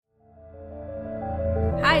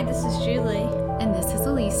Hi, this is Julie. And this is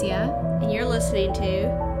Alicia. And you're listening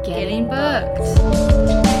to Getting Booked.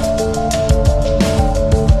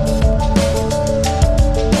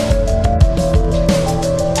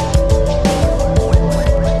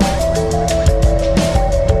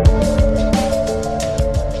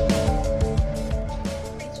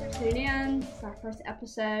 Thanks for tuning in. It's our first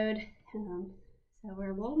episode. So we're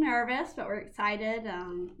a little nervous, but we're excited.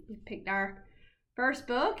 We picked our first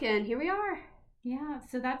book, and here we are. Yeah,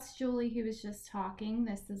 so that's Julie who was just talking.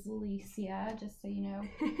 This is Alicia, just so you know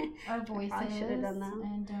our voices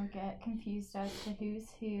and don't get confused as to who's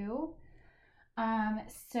who.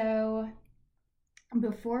 So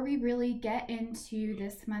before we really get into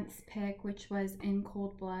this month's pick, which was In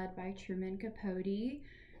Cold Blood by Truman Capote,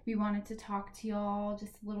 we wanted to talk to y'all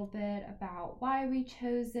just a little bit about why we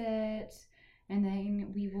chose it, and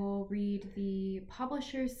then we will read the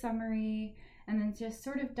publisher's summary and then just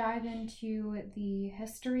sort of dive into the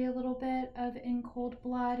history a little bit of In Cold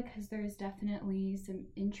Blood, because there's definitely some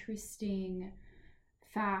interesting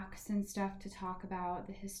facts and stuff to talk about,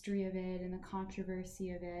 the history of it and the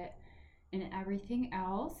controversy of it and everything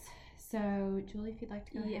else. So, Julie, if you'd like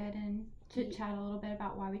to go ahead and chit-chat a little bit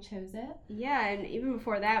about why we chose it. Yeah, and even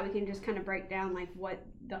before that, we can just kind of break down like what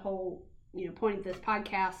the whole, point of this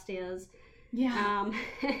podcast is. Yeah.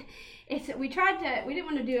 We didn't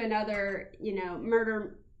want to do another,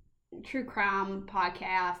 murder true crime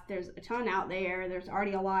podcast. There's a ton out there. There's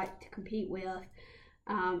already a lot to compete with.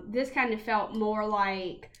 This kind of felt more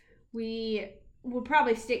like we will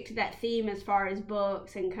probably stick to that theme as far as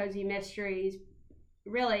books and cozy mysteries,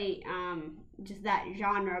 really just that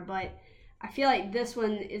genre. But I feel like this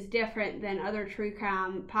one is different than other true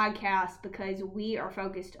crime podcasts because we are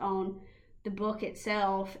focused on the book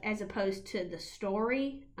itself as opposed to the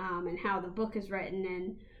story and how the book is written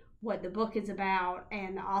and what the book is about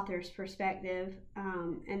and the author's perspective.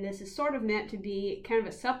 And this is sort of meant to be kind of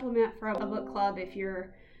a supplement for a book club if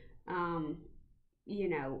you're,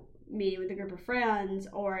 meeting with a group of friends,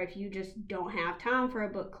 or if you just don't have time for a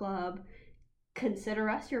book club, consider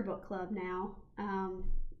us your book club now.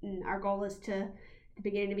 And our goal is to, at the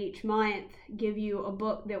beginning of each month, give you a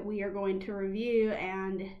book that we are going to review,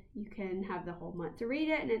 and you can have the whole month to read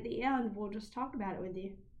it, and at the end we'll just talk about it with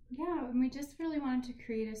you. Yeah, and we just really wanted to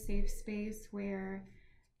create a safe space where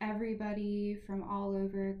everybody from all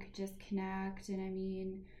over could just connect. And I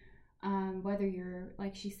mean, whether you're,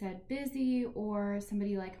 like she said, busy, or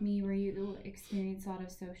somebody like me where you experience a lot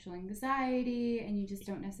of social anxiety and you just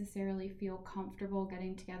don't necessarily feel comfortable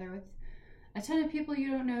getting together with a ton of people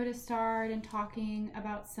you don't know to start and talking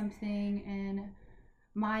about something, in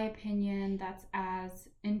my opinion, that's as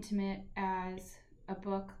intimate as a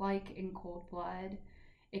book like In Cold Blood.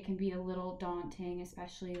 It can be a little daunting,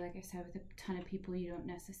 especially, like I said, with a ton of people you don't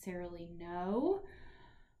necessarily know.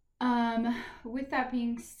 With that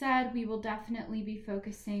being said, we will definitely be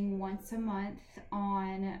focusing once a month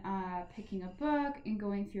on picking a book and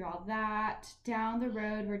going through all that. Down the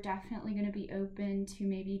road, we're definitely going to be open to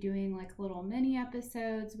maybe doing like little mini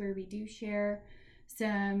episodes where we do share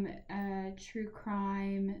some true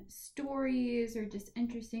crime stories or just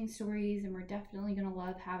interesting stories, and we're definitely going to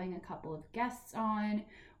love having a couple of guests on.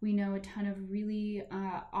 We know a ton of really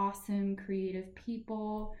awesome creative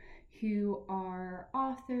people who are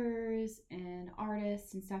authors and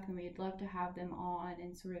artists and stuff, and we'd love to have them on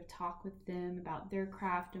and sort of talk with them about their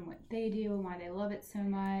craft and what they do and why they love it so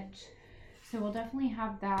much. So we'll definitely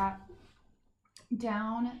have that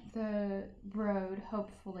down the road,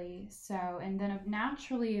 hopefully. So, and then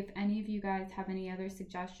naturally, if any of you guys have any other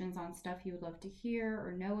suggestions on stuff you would love to hear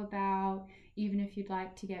or know about, even if you'd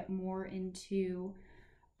like to get more into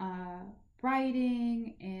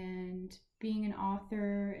writing and being an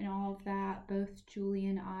author and all of that, both Julie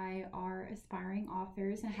and I are aspiring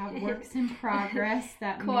authors and have works in progress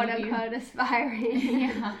that quote unquote aspiring.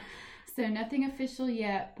 Yeah. So nothing official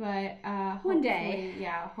yet, but one day.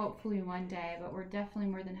 Yeah, hopefully one day. But we're definitely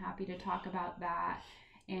more than happy to talk about that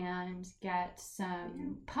and get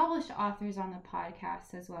some published authors on the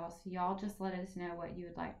podcast as well. So y'all just let us know what you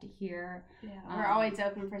would like to hear. Yeah, we're always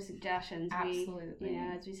open for suggestions. Absolutely.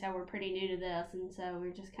 As we said, we're pretty new to this, and so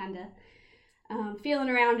we're just kind of feeling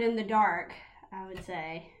around in the dark, I would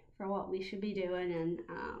say, for what we should be doing and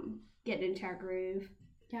getting into our groove.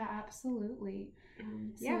 Yeah, absolutely.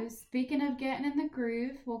 So speaking of getting in the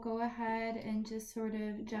groove, we'll go ahead and just sort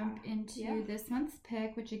of jump into this month's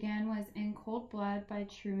pick, which again was In Cold Blood by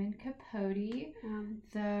Truman Capote.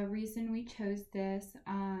 The reason we chose this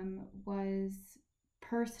was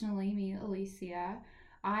personally me, Alicia.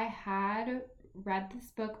 I had read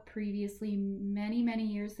this book previously many, many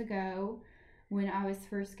years ago when I was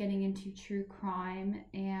first getting into true crime,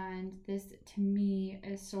 and this to me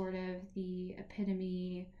is sort of the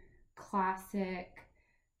epitome classic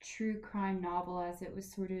true crime novel, as it was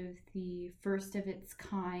sort of the first of its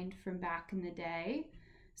kind from back in the day.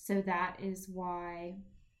 So that is why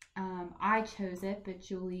I chose it. But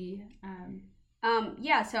Julie,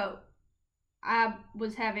 so I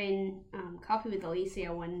was having coffee with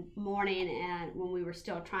Alicia one morning, and when we were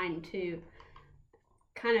still trying to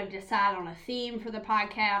kind of decide on a theme for the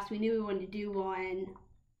podcast, we knew we wanted to do one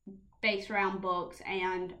based around books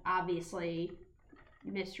and obviously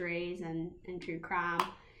mysteries and true crime.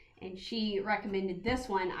 And she recommended this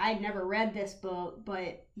one. I'd never read this book,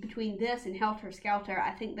 but between this and Helter Skelter,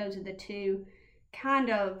 I think those are the two kind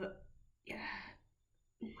of,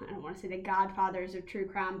 I don't want to say the godfathers of true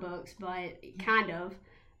crime books, but kind of.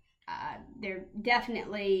 They're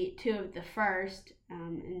definitely two of the first,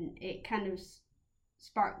 and it kind of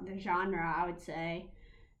sparked the genre, I would say.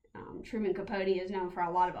 Truman Capote is known for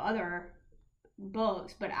a lot of other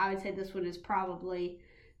books, but I would say this one is probably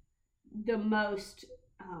the most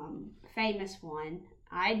famous one.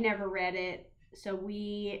 I'd never read it, so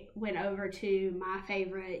we went over to my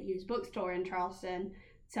favorite used bookstore in Charleston,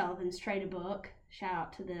 Sullivan's Trade a Book. Shout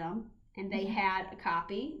out to them. And they had a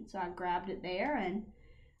copy, so I grabbed it there, and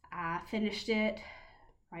I finished it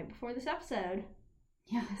right before this episode.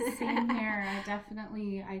 Yeah, same here.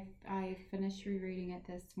 I finished rereading it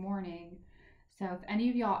this morning. So if any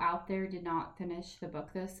of y'all out there did not finish the book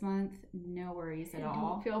this month, no worries at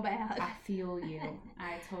all. Don't feel bad. I feel you.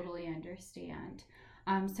 I totally understand.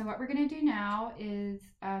 So what we're going to do now is,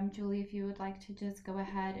 Julie, if you would like to just go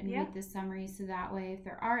ahead and read the summary, so that way if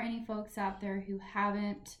there are any folks out there who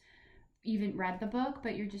haven't even read the book,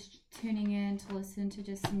 but you're just tuning in to listen to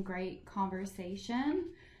just some great conversation,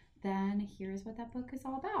 then here's what that book is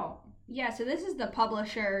all about. Yeah, so this is the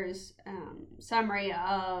publisher's summary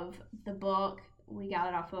of the book. We got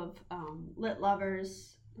it off of Lit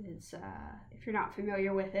Lovers. It's if you're not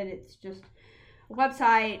familiar with it, it's just a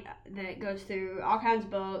website that goes through all kinds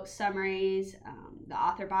of books, summaries, the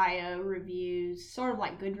author bio, reviews, sort of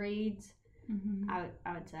like Goodreads. Mm-hmm.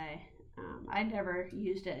 I would say. I'd never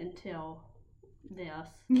used it until this.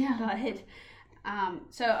 Yeah. But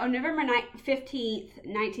so on November 15th,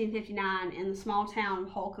 1959, in the small town of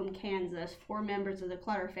Holcomb, Kansas, 4 members of the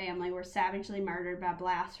Clutter family were savagely murdered by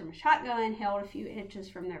blasts from a shotgun held a few inches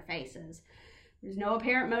from their faces. There was no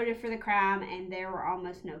apparent motive for the crime, and there were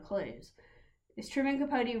almost no clues. As Truman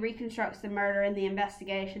Capote reconstructs the murder and the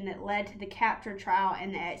investigation that led to the capture, trial,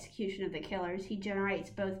 and the execution of the killers, he generates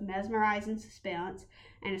both mesmerizing suspense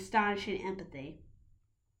and astonishing empathy.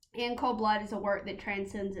 In Cold Blood is a work that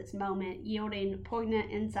transcends its moment, yielding poignant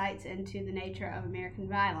insights into the nature of American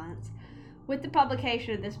violence. With the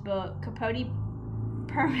publication of this book, Capote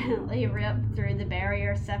permanently ripped through the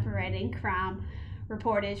barrier separating crime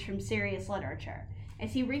reportage from serious literature.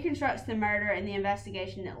 As he reconstructs the murder and the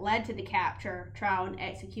investigation that led to the capture, trial, and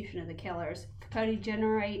execution of the killers, Capote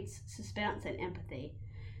generates suspense and empathy.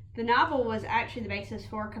 The novel was actually the basis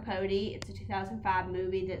for Capote. It's a 2005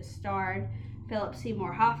 movie that starred Philip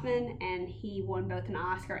Seymour Hoffman, and he won both an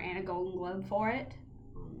Oscar and a Golden Globe for it.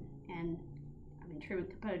 And I mean, Truman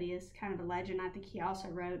Capote is kind of a legend. I think he also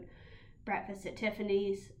wrote Breakfast at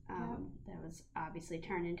Tiffany's. That was obviously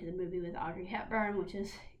turned into the movie with Audrey Hepburn, which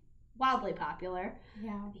is wildly popular.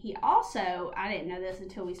 Yeah. He also, I didn't know this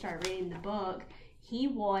until we started reading the book, he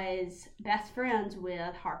was best friends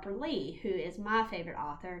with Harper Lee, who is my favorite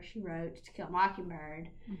author. She wrote To Kill a Mockingbird,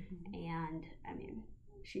 and I mean,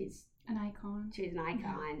 she's an icon. She's an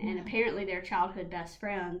icon, and apparently they're childhood best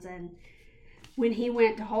friends. And when he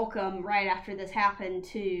went to Holcomb right after this happened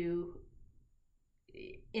to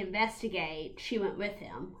investigate, she went with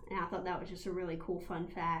him, and I thought that was just a really cool fun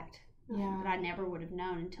fact that I never would have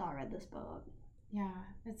known until I read this book. Yeah,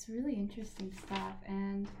 it's really interesting stuff,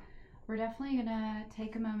 and we're definitely gonna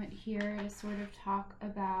take a moment here to sort of talk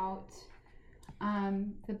about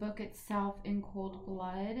the book itself, In Cold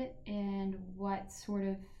Blood, and what sort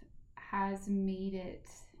of has made it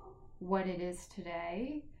what it is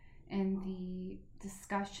today, and the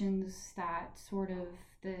discussions that sort of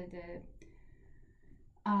the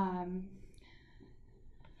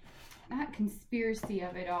not conspiracy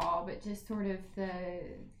of it all, but just sort of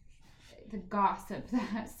the gossip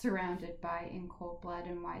that's surrounded by In Cold Blood,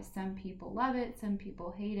 and why some people love it, some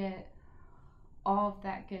people hate it, all of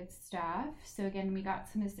that good stuff. So again, we got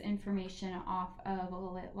some of this information off of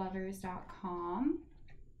litlovers.com.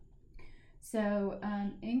 So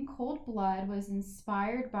In Cold Blood was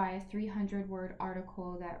inspired by a 300-word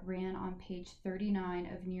article that ran on page 39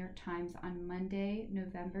 of New York Times on Monday,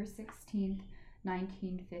 November 16th,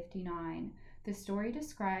 1959. The story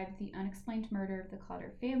described the unexplained murder of the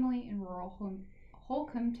Clutter family in rural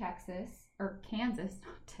Holcomb, Kansas,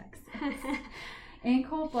 not Texas. In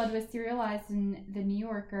Cold Blood was serialized in The New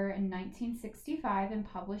Yorker in 1965 and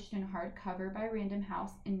published in hardcover by Random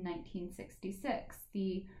House in 1966.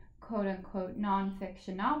 The quote-unquote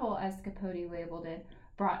non-fiction novel, as Capote labeled it,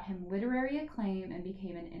 brought him literary acclaim and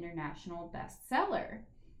became an international bestseller.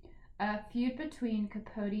 A feud between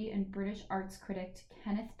Capote and British arts critic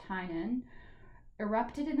Kenneth Tynan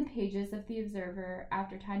erupted in the pages of The Observer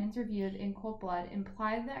after Tynan's review of In Cold Blood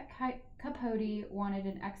implied that Capote wanted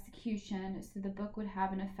an execution so the book would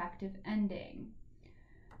have an effective ending.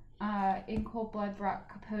 In Cold Blood brought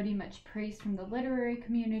Capote much praise from the literary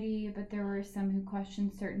community, but there were some who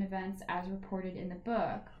questioned certain events as reported in the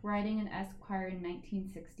book. Writing in Esquire in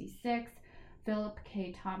 1966, Philip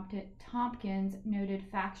K. Tompkins noted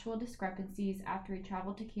factual discrepancies after he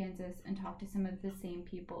traveled to Kansas and talked to some of the same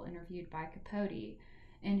people interviewed by Capote.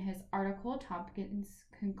 In his article, Tompkins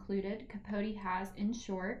concluded Capote has, in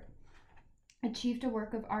short, achieved a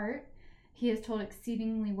work of art. He has told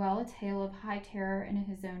exceedingly well a tale of high terror in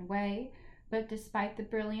his own way, but despite the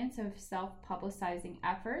brilliance of self-publicizing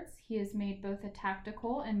efforts, he has made both a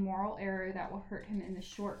tactical and moral error that will hurt him in the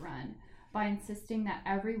short run. By insisting that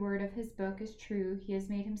every word of his book is true, he has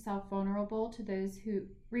made himself vulnerable to those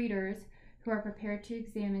readers who are prepared to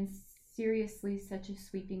examine seriously such a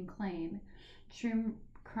sweeping claim. True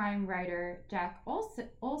crime writer Jack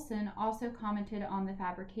Olson also commented on the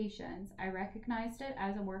fabrications. I recognized it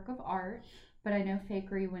as a work of art, but I know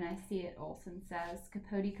fakery when I see it, Olson says.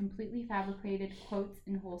 Capote completely fabricated quotes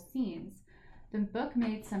and whole scenes. The book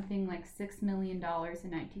made something like $6 million in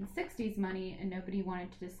 1960s money, and nobody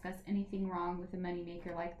wanted to discuss anything wrong with a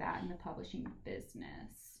moneymaker like that in the publishing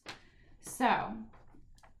business. So,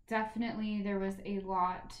 definitely there was a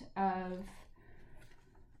lot of,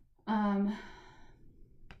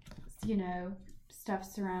 stuff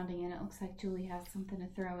surrounding it. It looks like Julie has something to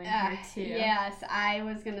throw in here, too. Yes, I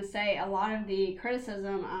was going to say a lot of the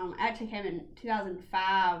criticism actually came in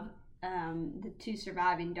 2005. The two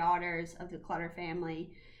surviving daughters of the Clutter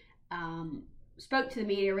family spoke to the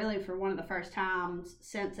media really for one of the first times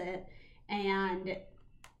since it, and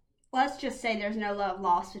let's just say there's no love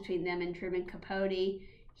lost between them and Truman Capote.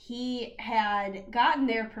 He had gotten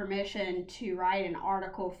their permission to write an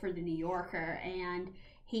article for the New Yorker, and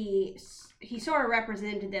he sort of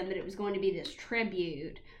represented them that it was going to be this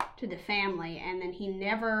tribute to the family, and then he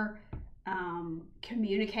never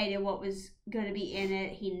communicated what was going to be in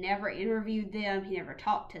it. He never interviewed them. He never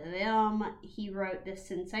talked to them. He wrote this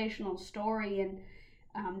sensational story, and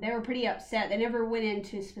they were pretty upset. They never went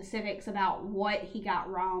into specifics about what he got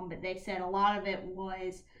wrong, but they said a lot of it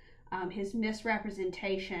was his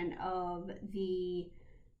misrepresentation of the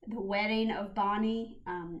wedding of Bonnie,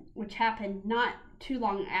 which happened not too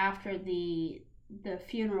long after the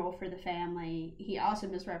funeral for the family. He also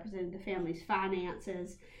misrepresented the family's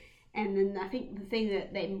finances. And then I think the thing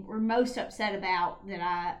that they were most upset about that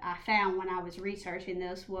I found when I was researching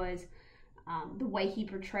this was the way he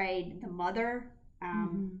portrayed the mother.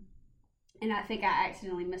 And I think I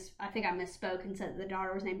misspoke and said the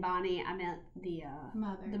daughter was named Bonnie. I meant the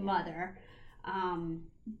mother.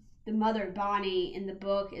 The mother, Bonnie, in the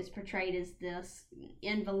book is portrayed as this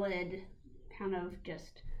invalid, kind of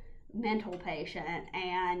just mental patient.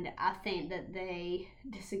 And I think that they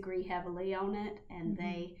disagree heavily on it. And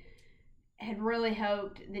they had really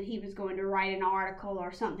hoped that he was going to write an article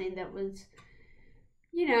or something that was,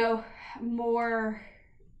 more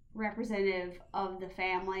representative of the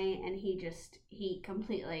family, and he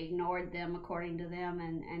completely ignored them according to them,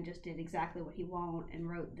 and just did exactly what he wanted and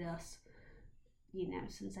wrote this,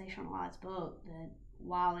 sensationalized book that,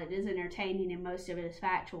 while it is entertaining and most of it is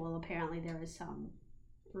factual, apparently there is some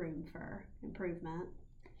room for improvement.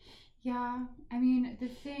 Yeah, I mean, the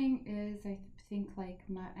thing is, I think like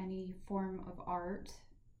any form of art,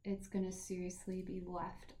 it's going to seriously be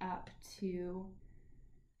left up to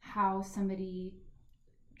how somebody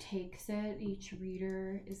takes it. Each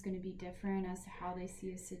reader is going to be different as to how they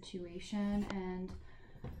see a situation, and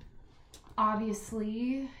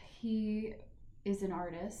obviously he is an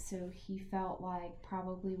artist, so he felt like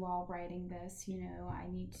probably while writing this, I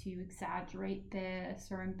need to exaggerate this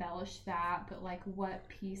or embellish that, but like what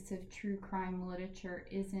piece of true crime literature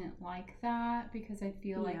isn't like that? Because I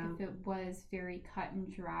feel like if it was very cut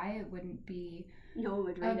and dry, it wouldn't be no one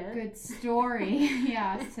would read a good story.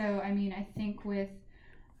 Yeah, so I mean, I think with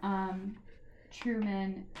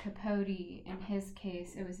Truman Capote, in his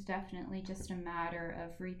case, it was definitely just a matter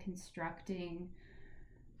of reconstructing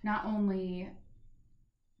not only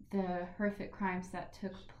the horrific crimes that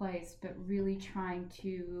took place, but really trying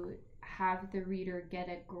to have the reader get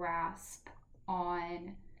a grasp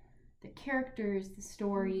on the characters, the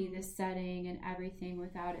story, the setting, and everything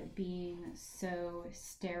without it being so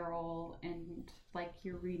sterile and like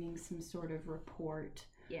you're reading some sort of report.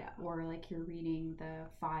 Yeah. Or like you're reading the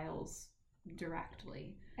files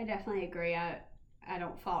directly. I definitely agree. I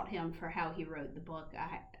don't fault him for how he wrote the book.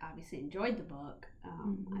 I obviously enjoyed the book.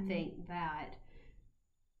 I think that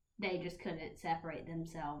they just couldn't separate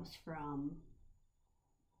themselves from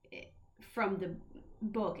the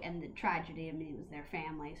book and the tragedy. I mean, it was their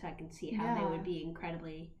family, so I can see how they would be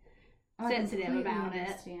incredibly sensitive about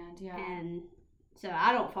it. Yeah. And so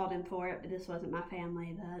I don't fault him for it, but this wasn't my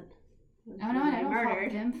family that was and I don't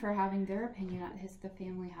murdered. fault them for having their opinion, the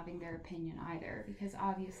family having their opinion either, because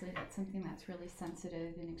obviously that's something that's really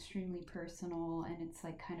sensitive and extremely personal, and it's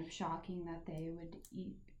like kind of shocking that they would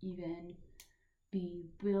even be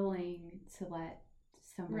willing to let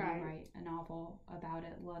somebody write a novel about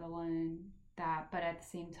it, let alone that. But at the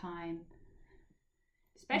same time,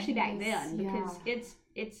 especially back then, because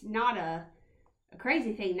it's not a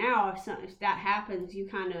crazy thing now. If that happens, you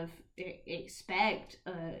kind of expect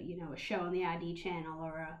a show on the ID channel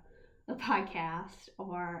or a podcast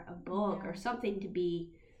or a book or something to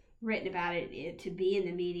be written about it to be in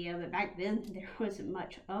the media. But back then there wasn't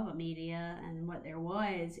much of a media, and what there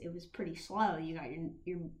was, it was pretty slow. You got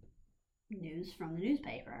your news from the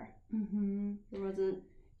newspaper. There wasn't.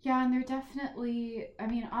 Yeah, and there definitely, I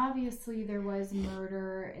mean, obviously there was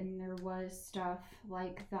murder and there was stuff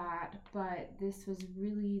like that, but this was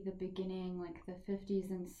really the beginning, like the 50s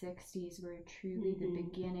and 60s were truly the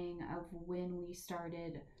beginning of when we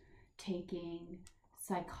started taking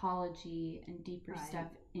psychology and deeper stuff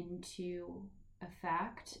into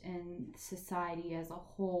effect, and society as a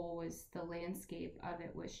whole the landscape of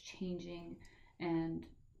it was changing, and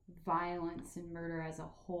violence and murder as a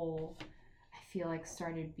whole, I feel like,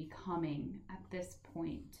 started becoming at this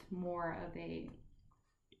point more of a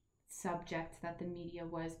subject that the media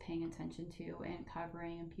was paying attention to and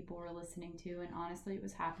covering and people were listening to, and honestly it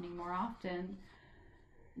was happening more often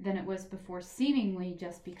than it was before, seemingly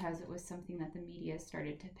just because it was something that the media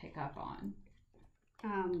started to pick up on.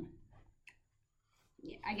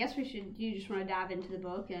 I guess you just want to dive into the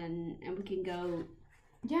book and we can go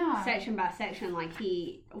section by section. Like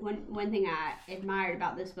one thing I admired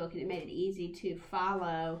about this book, and it made it easy to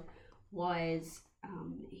follow, was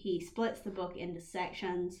he splits the book into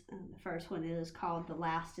sections. The first one is called The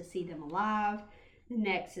Last to See Them Alive. The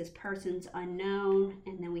next is Persons Unknown,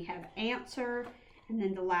 and then we have Answer, and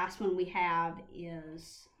then the last one we have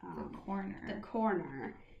is The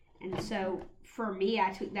Corner. And so for me,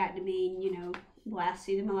 I took that to mean, Last to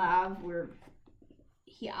See Them Alive, where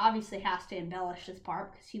he obviously has to embellish this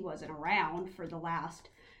part because he wasn't around for the last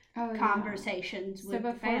conversations with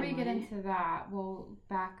the family. So before we get into that, we'll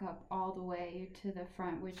back up all the way to the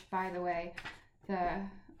front, which, by the way, the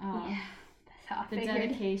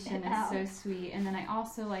dedication is so sweet. And then I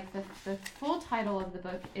also like the full title of the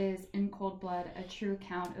book is In Cold Blood, A True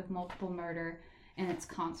Account of Multiple Murder and Its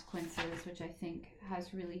Consequences, which I think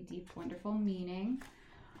has really deep, wonderful meaning.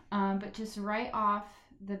 But just right off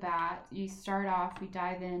the bat, we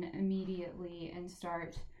dive in immediately and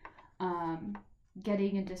start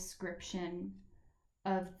getting a description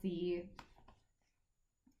of the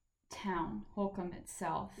town, Holcomb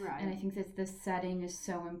itself. Right. And I think that the setting is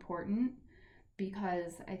so important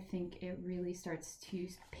because I think it really starts to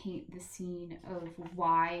paint the scene of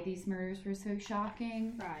why these murders were so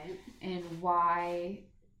shocking. Right. And why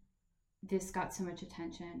this got so much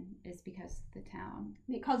attention is because of the town.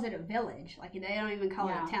 He calls it a village. Like, they don't even call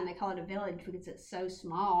it a town. They call it a village because it's so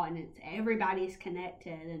small and everybody's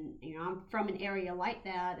connected. And, I'm from an area like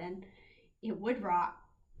that, and it would rock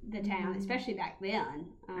the town, especially back then.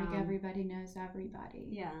 Like, everybody knows everybody.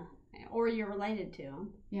 Yeah. Or you're related to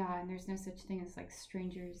them. Yeah, and there's no such thing as, like,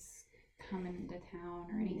 strangers coming into town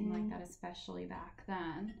or anything like that, especially back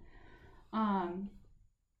then.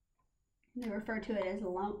 They refer to it as a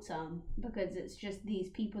lonesome because it's just these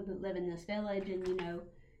people that live in this village, and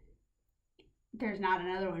there's not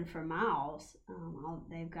another one for miles.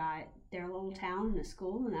 They've got their little town and a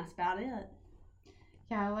school, and that's about it.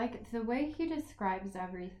 Yeah, like the way he describes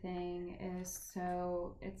everything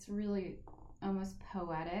it's really almost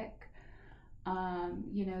poetic.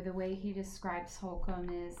 The way he describes Holcomb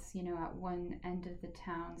is, at one end of the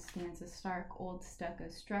town stands a stark old stucco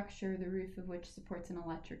structure, the roof of which supports an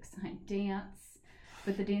electric sign dance.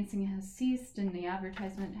 But the dancing has ceased and the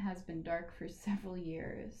advertisement has been dark for several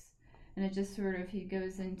years. And it just sort of, he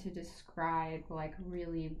goes in to describe, like,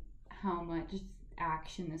 really how much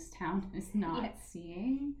action this town is not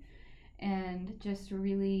seeing. And just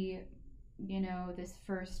really this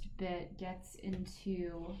first bit gets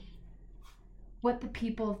into what the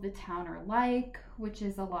people of the town are like, which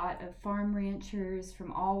is a lot of farm ranchers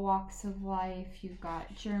from all walks of life. You've got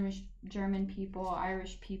German people,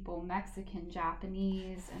 Irish people, Mexican,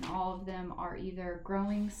 Japanese, and all of them are either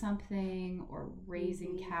growing something or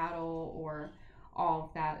raising cattle or all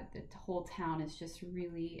of that. The whole town is just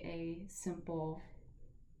really a simple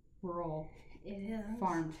rural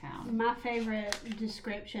farm town. My favorite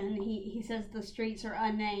description, he says the streets are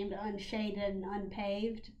unnamed, unshaded, and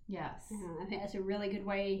unpaved. Yes. I think that's a really good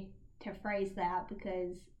way to phrase that,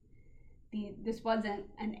 because this wasn't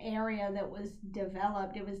an area that was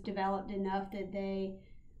developed. It was developed enough that they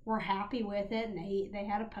were happy with it, and they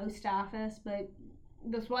had a post office, but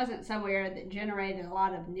this wasn't somewhere that generated a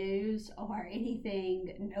lot of news or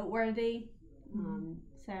anything noteworthy.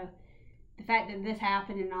 So the fact that this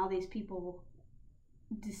happened and all these people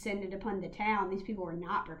descended upon the town, these people were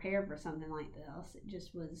not prepared for something like this. It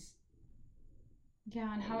just was.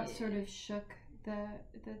 Yeah, and how it sort of shook the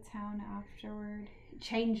town afterward.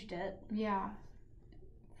 Changed it. Yeah,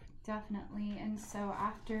 definitely. And so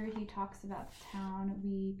after he talks about the town,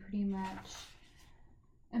 we pretty much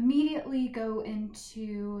immediately go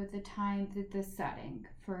into the setting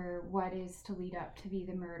for what is to lead up to be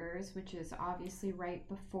the murders, which is obviously right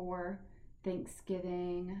before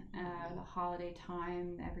Thanksgiving, the holiday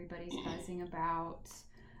time everybody's buzzing about.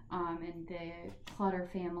 And the Clutter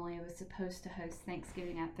family was supposed to host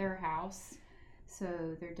Thanksgiving at their house. So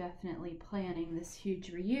they're definitely planning this huge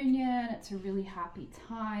reunion. It's a really happy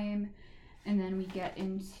time. And then we get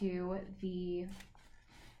into the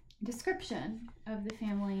description of the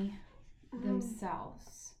family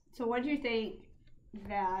themselves. So what do you think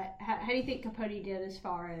how do you think Capote did as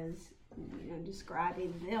far as,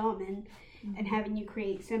 describing them and having you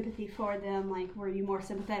create sympathy for them? Like, were you more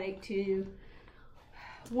sympathetic to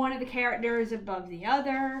one of the characters above the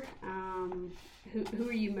other? Who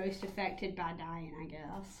are you most affected by dying, I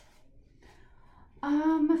guess?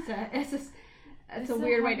 It's a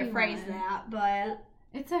weird way to phrase that, but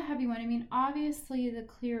it's a heavy one. I mean, obviously the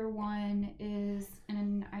clear one is,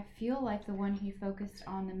 and I feel like the one he focused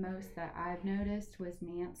on the most that I've noticed was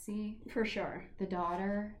Nancy. For sure. The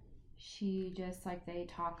daughter. She just, like, they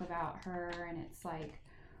talk about her, and it's like,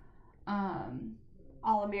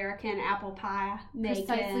 all-American apple pie making.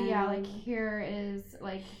 Precisely, yeah. Like, here is,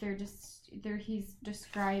 like, he's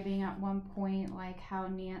describing at one point, like, how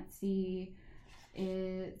Nancy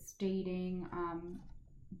is dating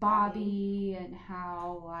Bobby, and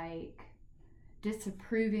how, like,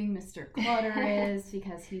 disapproving Mr. Clutter is,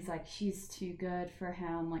 because he's like, she's too good for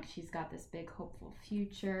him, like, she's got this big hopeful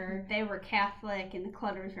future. They were Catholic and the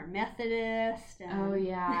Clutters are Methodist. Oh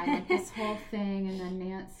yeah, like this whole thing. And then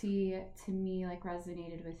Nancy, to me, like,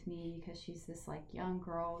 resonated with me because she's this, like, young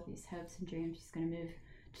girl with these hopes and dreams. She's gonna move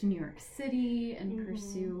to New York City and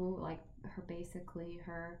pursue, like,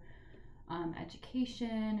 her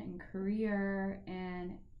education and career.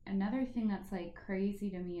 And another thing that's, like, crazy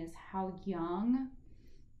to me is how young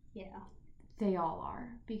they all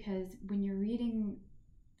are. Because when you're reading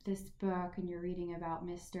this book and you're reading about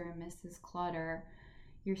Mr. and Mrs. Clutter,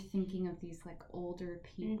 you're thinking of these, like, older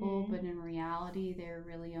people, but in reality they're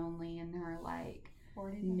really only in their, like,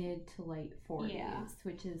 40s. Mid to late 40s,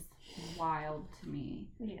 which is wild to me.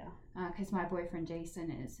 Yeah. Because my boyfriend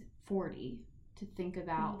Jason is 40. To think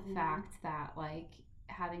about the fact that, like,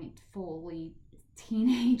 having fully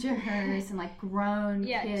teenagers and, like, grown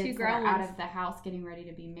kids that are out of the house getting ready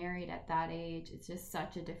to be married at that age, it's just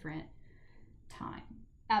such a different time.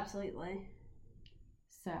 Absolutely.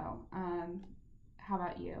 So, how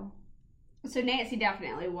about you? So Nancy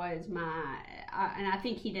definitely was and I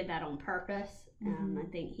think he did that on purpose. I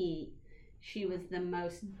think she was the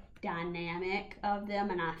most dynamic of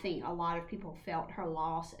them, and I think a lot of people felt her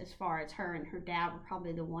loss, as far as her and her dad were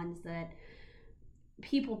probably the ones that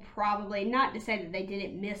people probably, not to say that they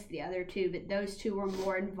didn't miss the other two, but those two were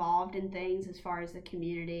more involved in things as far as the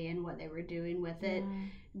community and what they were doing with it.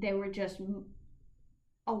 They were just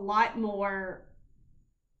a lot more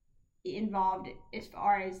involved as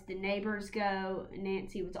far as the neighbors go.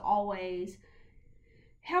 Nancy was always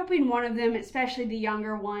helping one of them, especially the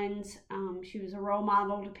younger ones. She was a role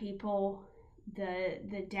model to people.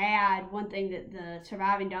 The dad, one thing that the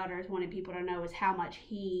surviving daughters wanted people to know was how much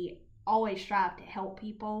he always strived to help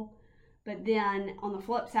people. But then on the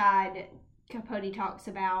flip side, Capote talks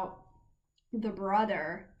about the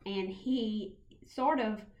brother, and he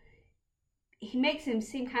makes him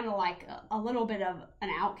seem kind of like a little bit of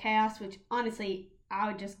an outcast, which honestly I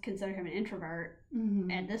would just consider him an introvert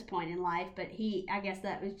at this point in life. But I guess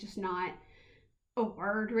that was just not a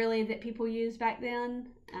word really that people used back then.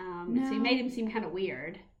 No. So it made him seem kind of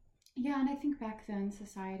weird. Yeah, and I think back then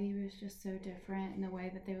society was just so different in the way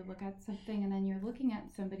that they would look at something, and then you're looking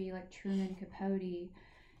at somebody like Truman Capote,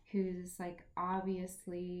 who's like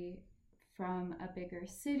obviously from a bigger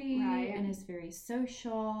city and is very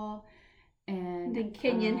social. And then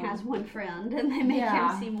Kenyon has one friend, and they make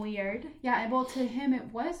him seem weird. Yeah, well, to him it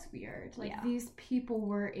was weird. Like these people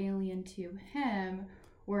were alien to him,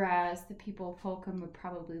 whereas the people of Holcomb would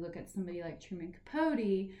probably look at somebody like Truman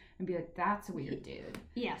Capote and be like, "That's a weird dude."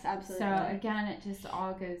 Yes, absolutely. So again, it just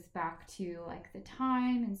all goes back to like the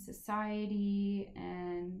time and society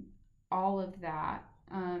and all of that.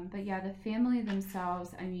 But yeah, the family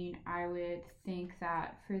themselves, I mean, I would think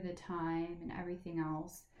that for the time and everything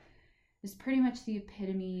else, is pretty much the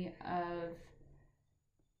epitome of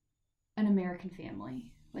an American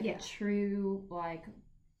family. Like a true, like,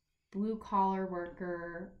 blue-collar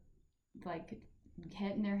worker, like,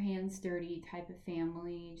 getting their hands dirty type of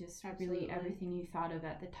family. Just really everything you thought of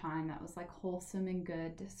at the time that was, like, wholesome and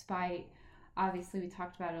good, despite, obviously, we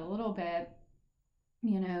talked about it a little bit.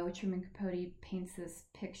 You know, Truman Capote paints this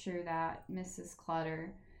picture that Mrs.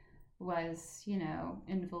 Clutter was, you know,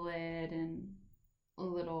 invalid and a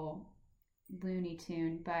little Looney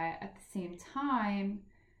Tune, but at the same time,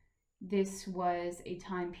 this was a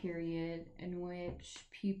time period in which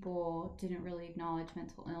people didn't really acknowledge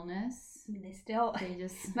mental illness. I mean, they lot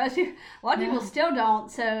of people still don't.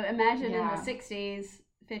 So imagine in the 60s,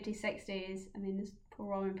 50s, 60s. I mean, this poor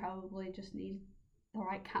woman probably just needs the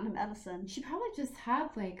right kind of medicine. She probably just had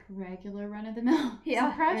like regular run-of-the-mill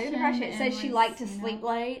depression. It says she liked to sleep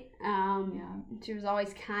late. She was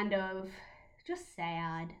always kind of just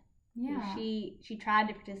sad. Yeah. She tried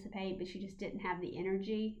to participate, but she just didn't have the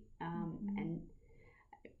energy. And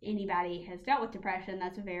anybody has dealt with depression,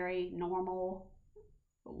 that's a very normal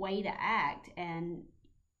way to act. And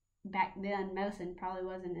back then, medicine probably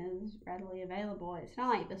wasn't as readily available. It's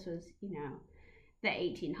not like this was, you know, the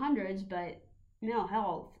 1800s, but mental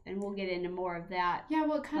health, and we'll get into more of that. Yeah,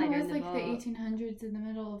 well, it kind of was like the 1800s in the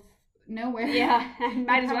middle of nowhere. Yeah,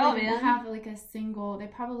 might as well be. Have like a single. They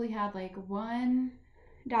probably had like one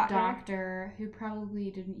doctor who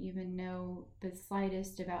probably didn't even know the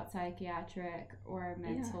slightest about psychiatric or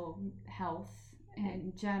mental health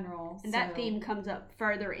in general. And that theme comes up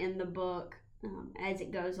further in the book as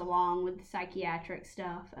it goes along with the psychiatric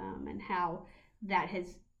stuff, and how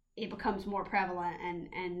it becomes more prevalent,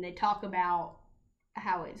 and they talk about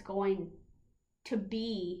how it's going to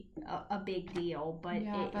be a big deal, but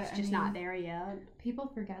it's just not there yet. People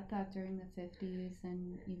forget that during the 50s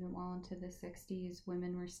and even well into the 60s,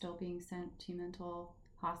 women were still being sent to mental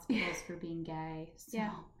hospitals for being gay. So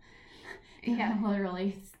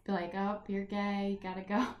literally like, oh, you're gay, you gotta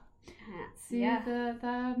go to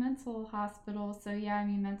the mental hospital. So yeah, I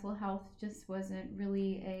mean, mental health just wasn't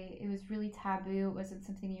really it was really taboo. It wasn't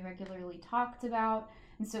something you regularly talked about.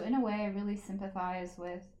 And so in a way, I really sympathize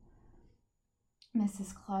with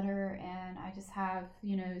Mrs. Clutter, and I just have,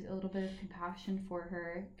 you know, a little bit of compassion for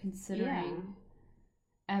her considering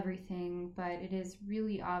everything. But it is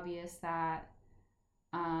really obvious that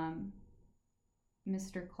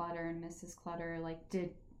Mr. Clutter and Mrs. Clutter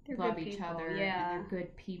did love each other, and they're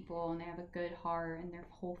good people, and they have a good heart, and their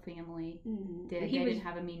whole family did. They didn't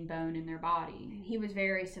have a mean bone in their body. He was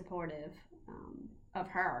very supportive of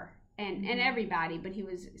her and everybody, but he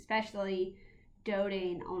was especially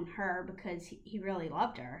doting on her because he really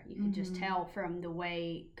loved her. You could just tell from the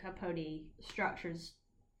way Capote structures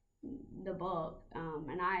the book,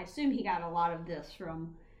 and I assume he got a lot of this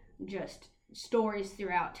from just stories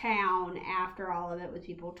throughout town after all of it, with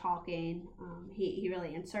people talking. He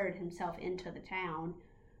really inserted himself into the town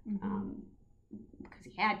because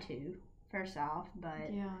he had to, first off, but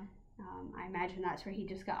I imagine that's where he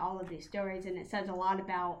just got all of these stories, and it says a lot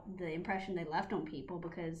about the impression they left on people,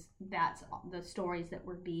 because that's the stories that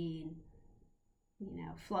were being, you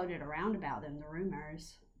know, floated around about them. The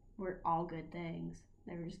rumors were all good things.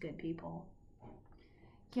 They were just good people.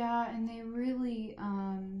 Yeah, and they really,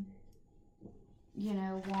 you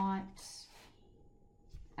know,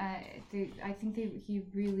 I think he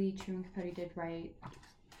really, Truman Capote did right.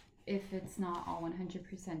 If it's not all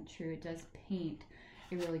 100% true, it does paint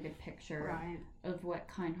a really good picture of what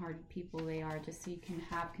kind-hearted people they are, just so you can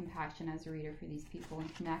have compassion as a reader for these people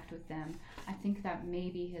and connect with them. I think that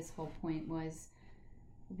maybe his whole point was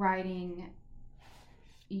writing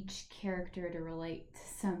each character to relate to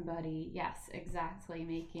somebody. Yes, exactly.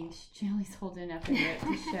 Making Julie's holding up a note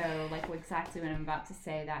to show exactly what I'm about to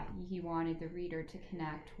say, that he wanted the reader to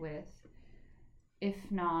connect with,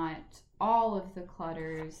 if not all of the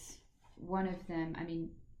Clutters, one of them. I mean,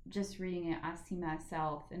 just reading it, I see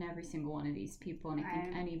myself in every single one of these people, and I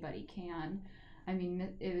think anybody can. I mean,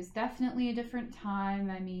 it was definitely a different time.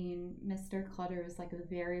 I mean, Mr. Clutter was like a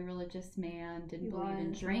very religious man, didn't believe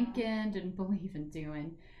in drinking, didn't believe in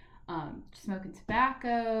doing smoking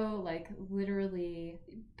tobacco, like literally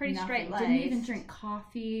pretty nothing. Straight laced. Didn't even drink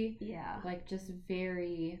coffee. Yeah. Like just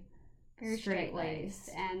very straight laced.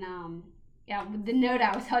 And yeah, the note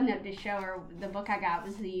I was holding up to show her, the book I got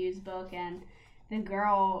was the used book, and the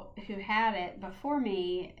girl who had it before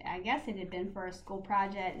me, I guess it had been for a school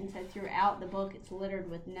project, and said throughout the book it's littered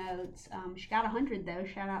with notes. She got 100 though.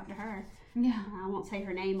 Shout out to her. Yeah. I won't say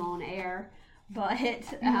her name on air, but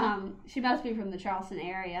she must be from the Charleston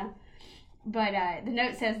area. But the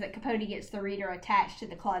note says that Capote gets the reader attached to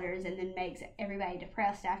the Clutters and then makes everybody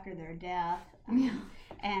depressed after their death.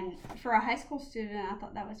 And for a high school student, I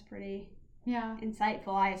thought that was pretty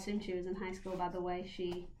insightful. I assume she was in high school by the way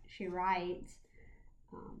she writes.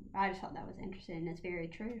 I just thought that was interesting, and it's very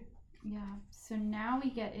true. Yeah. So now we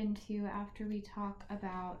get into, after we talk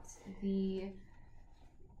about the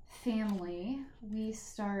family, we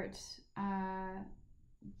start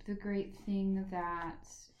the great thing that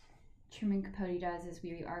Truman Capote does is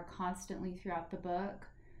we are constantly throughout the book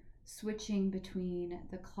switching between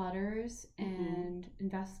the Clutters and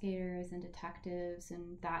investigators and detectives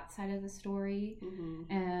and that side of the story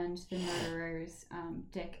and the murderers,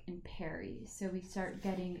 Dick and Perry. So we start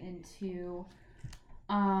getting into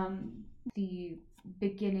the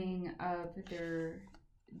beginning of their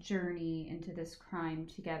journey into this crime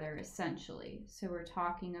together, essentially. So we're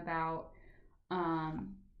talking about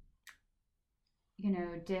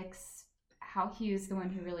Dick's, how he was the one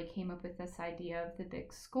who really came up with this idea of the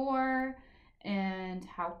big score, and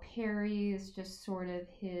how Perry is just sort of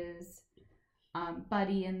his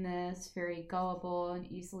buddy in this, very gullible and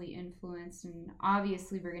easily influenced. And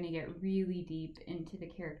obviously we're going to get really deep into the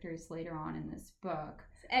characters later on in this book.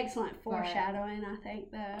 It's excellent foreshadowing, I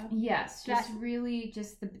think, though. Yes, really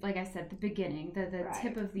just like I said, the beginning, the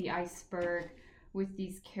tip of the iceberg with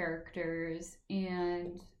these characters.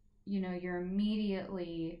 And you're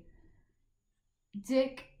immediately,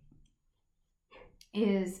 Dick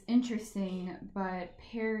is interesting, but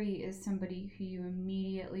Perry is somebody who you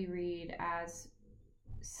immediately read as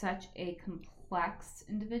such a complex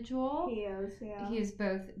individual. He is, yeah. He is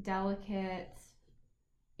both delicate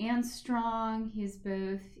and strong. He is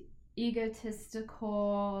both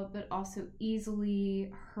egotistical, but also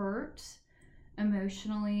easily hurt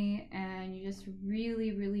emotionally, and you just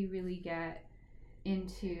really, really, really get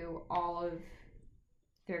into all of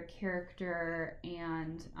their character,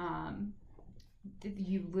 and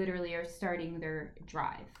you literally are starting their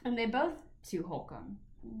drive. And they both to Holcomb.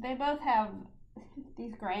 They both have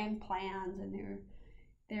these grand plans, and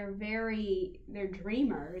they're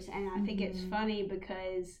dreamers, and I think it's funny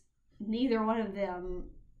because neither one of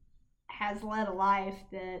them has led a life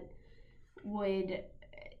that would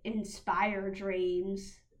inspire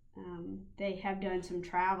dreams. They have done some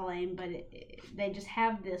traveling, but they just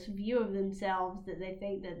have this view of themselves that they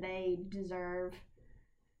think that they deserve,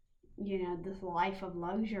 this life of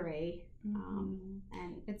luxury. And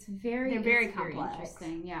they're very complex.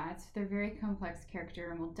 Interesting. Yeah, they're very complex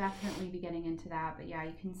character, and we'll definitely be getting into that. But yeah,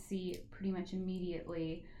 you can see pretty much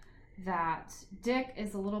immediately that Dick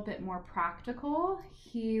is a little bit more practical.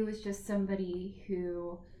 He was just somebody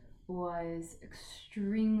who was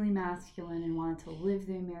extremely masculine and wanted to live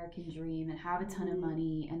the American dream and have a ton of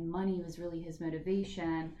money, and money was really his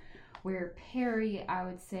motivation, where Perry, I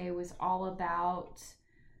would say, was all about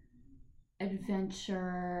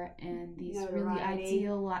adventure and these really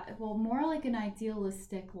more like an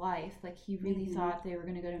idealistic life. Like he really thought they were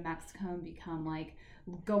going to go to Mexico and become like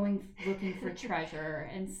looking for treasure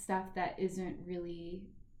and stuff that isn't really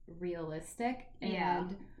realistic.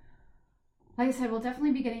 And like I said, we'll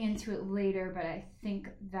definitely be getting into it later, but I think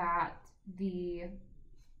that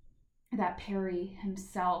that Perry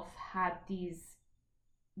himself had these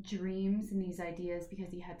dreams and these ideas because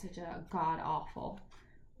he had such a god-awful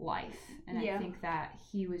life. And I think that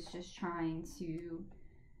he was just trying to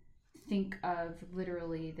think of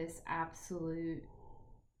literally this absolute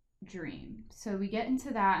dream. So we get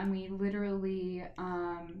into that, and we literally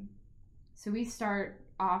so we start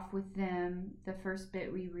off with them. The first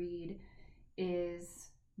bit we read is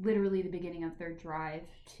literally the beginning of their drive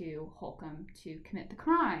to Holcomb to commit the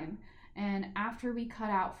crime. And after we cut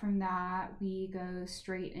out from that, we go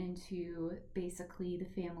straight into basically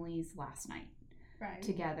the family's last night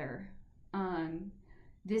together.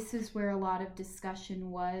 This is where a lot of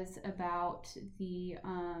discussion was about the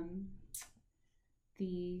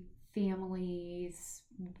families,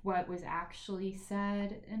 what was actually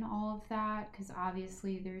said and all of that, because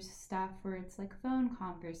obviously there's stuff where it's like phone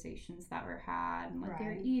conversations that were had and what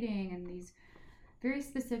they're eating and these very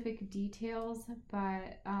specific details,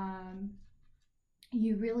 but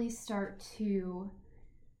you really start to,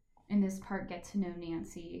 in this part, get to know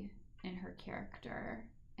Nancy and her character,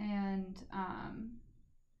 and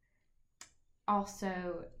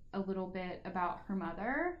also a little bit about her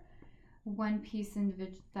mother. One piece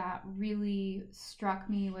that really struck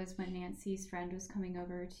me was when Nancy's friend was coming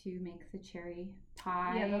over to make the cherry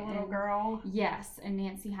pie. Yeah, the little girl. Yes, and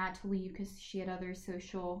Nancy had to leave because she had other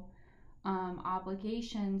social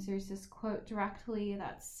obligations. There's this quote directly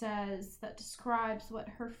that describes what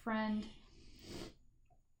her friend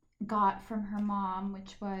got from her mom,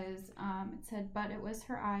 which was, it said, "But it was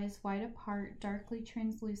her eyes, wide apart, darkly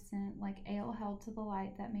translucent, like ale held to the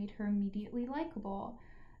light, that made her immediately likable,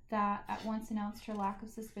 that at once announced her lack of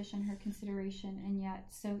suspicion, her consideration, and yet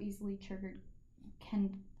so easily triggered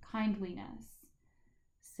kindliness."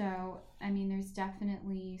 So, I mean, there's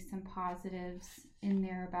definitely some positives in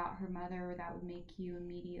there about her mother that would make you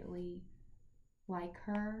immediately like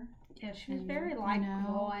her. Yeah, she was very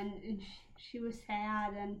likable, and she was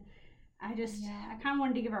sad, and I kind of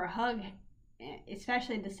wanted to give her a hug,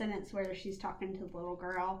 especially the sentence where she's talking to the little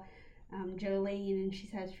girl, Jolene, and she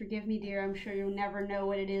says, "Forgive me, dear, I'm sure you'll never know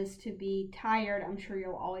what it is to be tired. I'm sure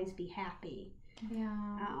you'll always be happy."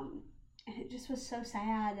 Yeah. And it just was so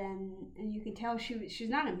sad, and you could tell she's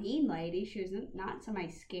not a mean lady. She was not somebody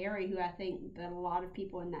scary, who I think that a lot of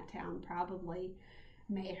people in that town probably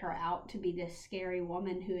made her out to be this scary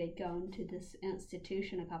woman who had gone to this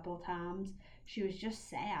institution a couple of times. She was just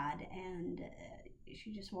sad, and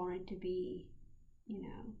she just wanted to be,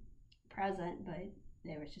 present, but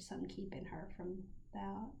there was just something keeping her from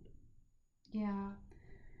that. Yeah.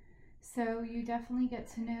 So you definitely get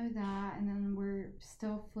to know that, and then we're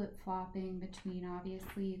still flip-flopping between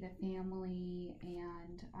obviously the family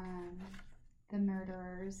and the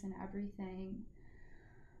murderers and everything.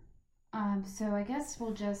 So I guess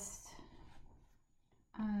we'll just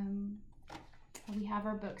we have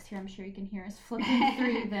our books here. I'm sure you can hear us flipping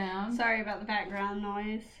through them. Sorry about the background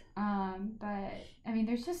noise. But I mean,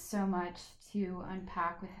 there's just so much to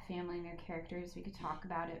unpack with the family and their characters. We could talk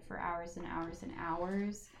about it for hours and hours and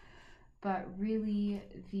hours. But really,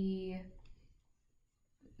 the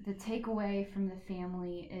takeaway from the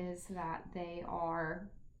family is that they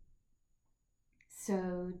are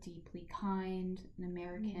so deeply kind and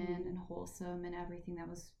American and wholesome, and everything that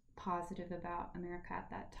was positive about America at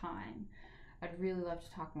that time. I'd really love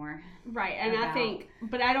to talk more. Right, and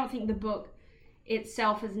I don't think the book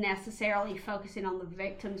itself is necessarily focusing on the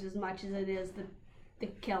victims as much as it is the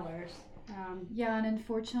killers. Yeah, and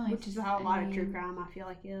unfortunately, which is how a lot of true crime I feel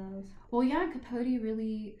like is. Well, yeah, Capote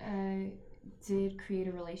really did create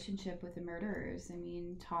a relationship with the murderers. I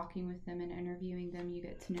mean, talking with them and interviewing them, you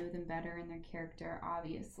get to know them better and their character,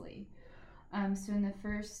 obviously. So in the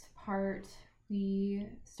first part, we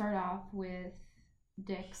start off with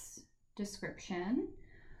Dick's description.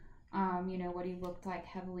 What he looked like,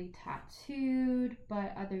 heavily tattooed,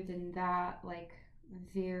 but other than that, like,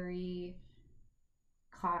 very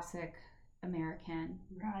classic American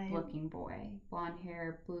looking boy, blonde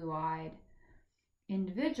hair, blue-eyed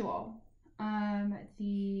individual.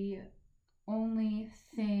 The only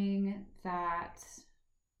thing that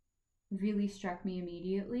really struck me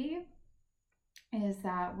immediately is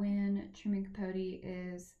that when Truman Capote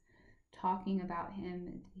is talking about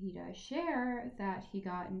him, he does share that he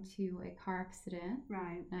got into a car accident,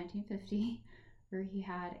 1950, where he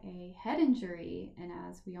had a head injury, and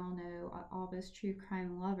as we all know, all those true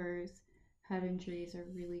crime lovers, head injuries are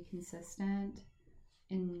really consistent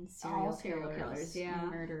in serial killers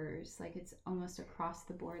and murderers. Like, it's almost across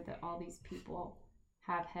the board that all these people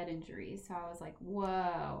have head injuries. So I was like,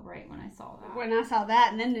 whoa, right when I saw that. When I saw that,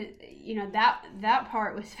 and then, that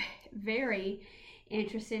part was very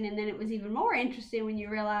interesting, and then it was even more interesting when you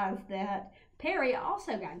realize that Perry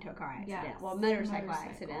also got into a car accident. Yes, motorcycle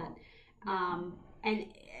accident. And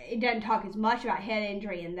it doesn't talk as much about head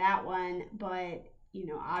injury in that one, but,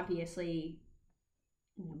 obviously,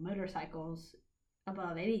 motorcycles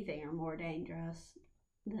above anything are more dangerous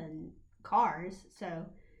than cars, so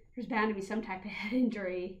there's bound to be some type of head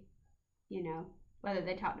injury, whether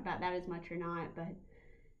they talked about that as much or not, but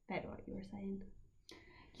back to what you were saying.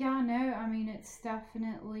 Yeah, no, I mean, it's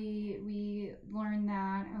definitely, we learned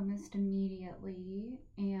that almost immediately,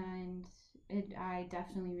 and I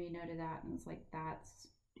definitely made note of that, and was like, that's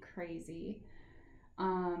crazy.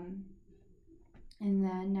 And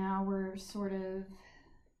then now we're sort of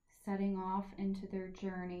setting off into their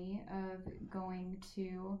journey of going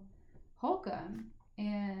to Holcomb,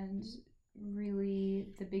 and really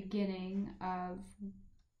the beginning of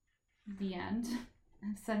the end,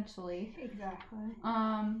 essentially. Exactly.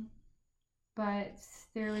 But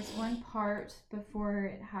there was one part before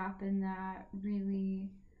it happened that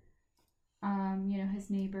really, his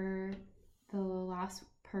neighbor, the last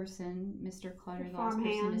person, Mr. Clutter, the last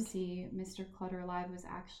person to see Mr. Clutter alive was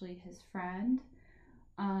actually his friend,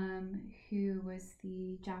 who was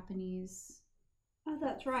the Japanese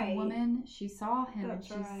that's right. woman. She saw him and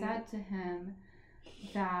she said to him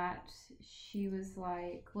that she was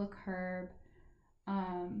like, look, Herb,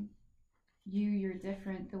 you're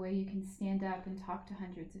different. The way you can stand up and talk to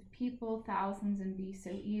hundreds of people, thousands, and be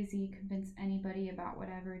so easy, convince anybody about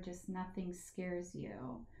whatever, just nothing scares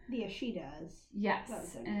you. Yeah, she does.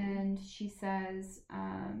 Yes. And she says,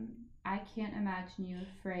 I can't imagine you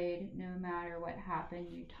afraid. No matter what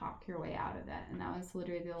happened, you talk your way out of it. And that was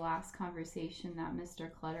literally the last conversation that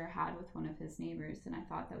Mr. Clutter had with one of his neighbors. And I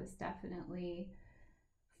thought that was definitely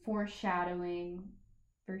foreshadowing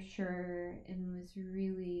for sure, and was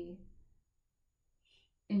really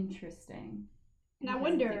interesting. And I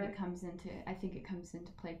wonder, I think it comes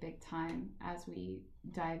into play big time as we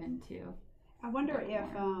dive into. I wonder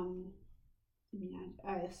if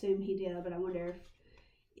I assume he did, but I wonder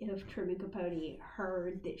if Truman Capote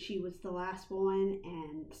heard that she was the last one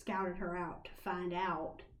and scouted her out to find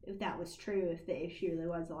out if that was true, if she really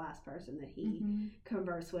was the last person that he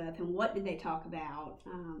conversed with, and what did they talk about.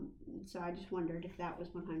 So I just wondered if that was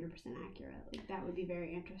 100% accurate. Like, that would be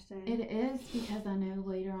very interesting. It is, because I know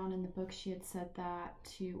later on in the book she had said that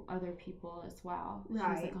to other people as well. She was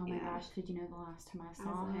like, oh my gosh, did you know the last time I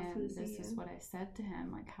saw him, this is what I said to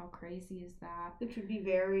him. Like, how crazy is that? Which would be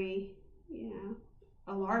very,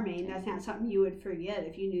 alarming. That's not something you would forget.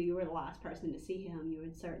 If you knew you were the last person to see him, you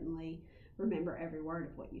would certainly remember every word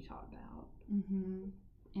of what you talked about.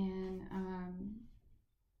 And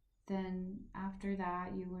then after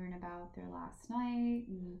that, you learn about their last night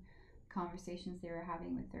and conversations they were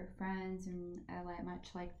having with their friends, and much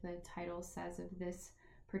like the title says of this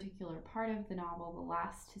particular part of the novel, the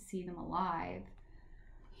last to see them alive.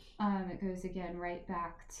 It goes again right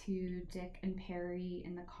back to Dick and Perry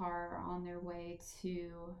in the car on their way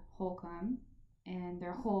to Holcomb, and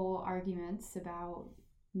their whole arguments about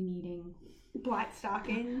needing black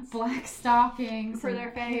stockings for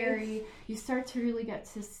their Perry. You start to really get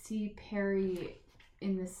to see Perry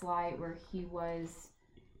in this light where he was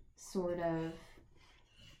sort of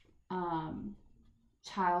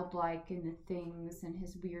childlike in the things and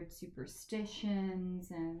his weird superstitions,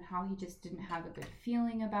 and how he just didn't have a good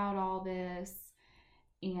feeling about all this.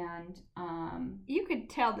 And you could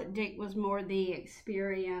tell that Dick was more the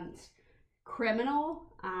experienced criminal,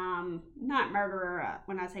 not murderer.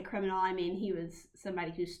 When I say criminal, I mean he was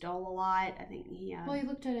somebody who stole a lot. I think he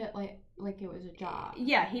looked at it like it was a job.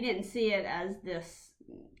 Yeah, he didn't see it as this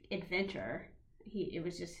adventure. It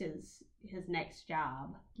was just his next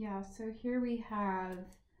job. Yeah, so here we have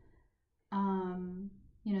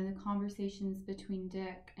the conversations between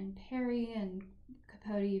Dick and Perry, and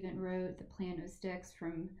Capote even wrote, the plan was Dick's,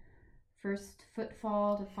 from first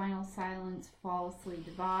footfall to final silence, flawlessly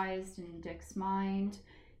devised in Dick's mind.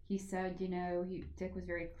 He said, Dick was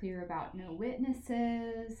very clear about no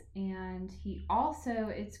witnesses, and he also,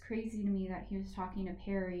 it's crazy to me that he was talking to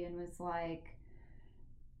Perry and was like,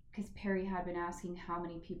 because Perry had been asking how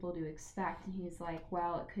many people to expect, and he's like,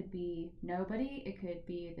 well, it could be nobody, it could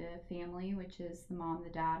be the family, which is the mom, the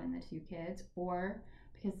dad, and the 2 kids, or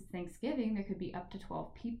because it's Thanksgiving, there could be up to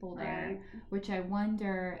 12 people there, which I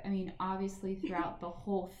wonder, obviously throughout the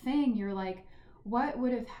whole thing, you're like, what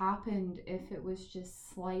would have happened if it was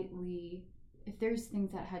just slightly, if there's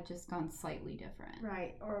things that had just gone slightly different,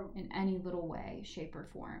 right, or in any little way, shape, or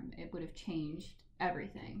form, it would have changed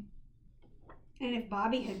everything. And if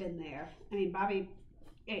Bobby had been there, Bobby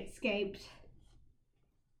escaped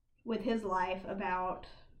with his life about,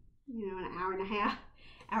 an hour and a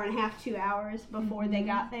half, 2 hours before they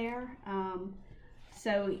got there.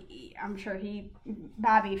 So I'm sure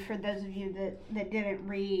Bobby, for those of you that didn't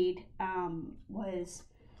read, was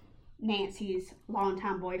Nancy's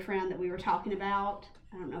longtime boyfriend that we were talking about.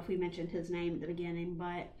 I don't know if we mentioned his name at the beginning,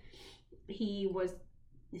 but he was,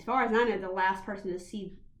 as far as I know, the last person to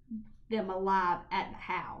see them alive at the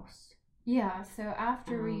house. Yeah, so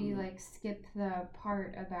after we skip the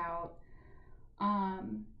part about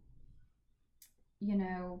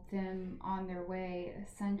them on their way,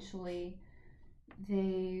 essentially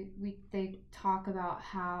they talk about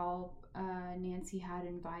how Nancy had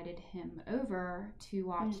invited him over to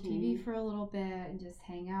watch TV for a little bit and just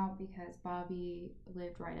hang out, because Bobby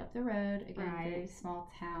lived right up the road, again, very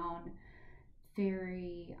small town,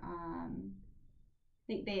 very, I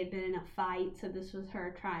think they had been in a fight, so this was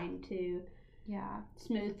her trying to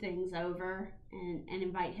smooth things over and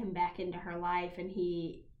invite him back into her life. And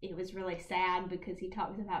it was really sad because he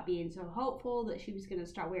talks about being so hopeful that she was going to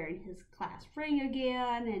start wearing his class ring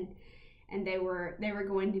again, and they were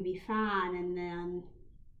going to be fine, and then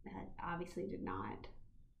that obviously did not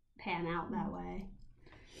pan out that way.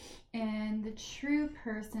 And the true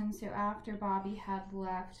person, so after Bobby had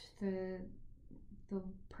left, the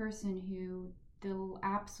person who, the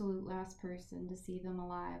absolute last person to see them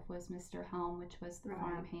alive was Mr. Helm, which was the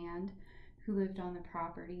farmhand who lived on the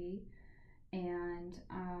property. And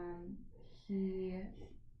he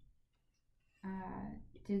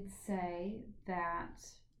did say that,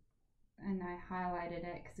 and I highlighted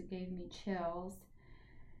it because it gave me chills.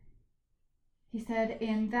 He said,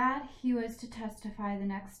 in that he was to testify the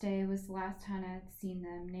next day was the last time I had seen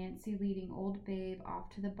them. Nancy leading old Babe off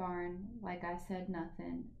to the barn, like I said,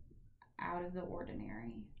 nothing out of the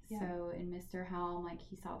ordinary. Yeah. So in Mr. Helm, like,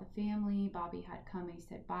 he saw the family. Bobby had come, he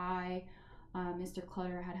said bye. Mr.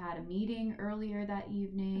 Clutter had a meeting earlier that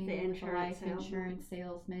evening with the life insurance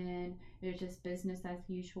salesman. It was just business as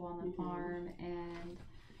usual on the farm. And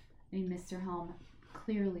I mean, Mr. Helm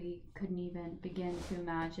clearly couldn't even begin to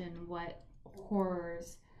imagine what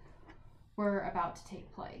horrors were about to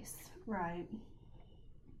take place. Right.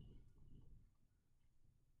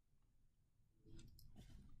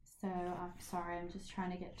 So I'm sorry, I'm just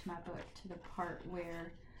trying to get to my book to the part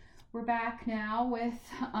where we're back now with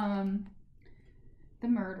the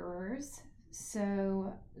murderers.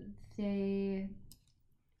 So they,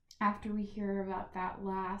 after we hear about that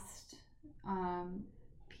last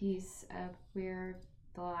piece of where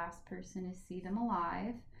the last person is see them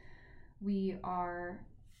alive, we are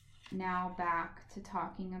now back to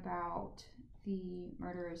talking about the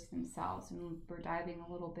murderers themselves, and we're diving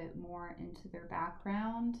a little bit more into their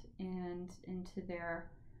background and into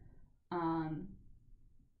their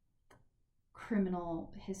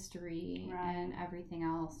criminal history and everything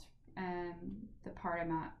else. The part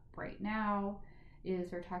I'm at right now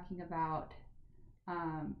is we're talking about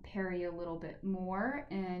Perry a little bit more,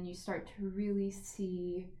 and you start to really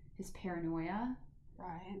see his paranoia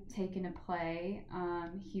take into play.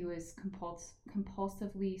 He was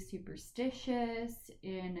compulsively superstitious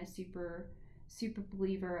and a super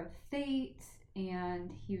believer of fate,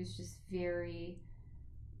 and he was just very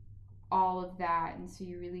all of that. And so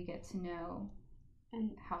you really get to know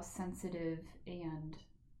how sensitive and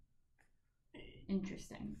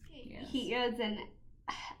interesting he is. And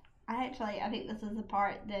I think this is the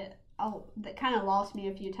part that kind of lost me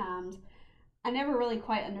a few times. I never really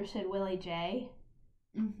quite understood Willie J.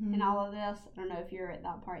 In all of this. I don't know if you're at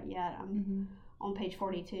that part yet. I'm on page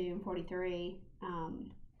 42 and 43.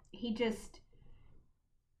 He just,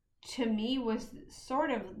 to me, was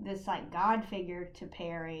sort of this like God figure to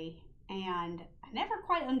Perry, and I never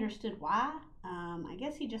quite understood why. I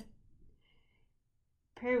guess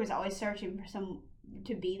Perry was always searching for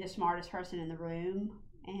to be the smartest person in the room,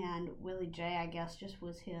 and Willie J, I guess, just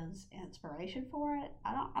was his inspiration for it.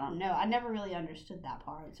 I don't know. I never really understood that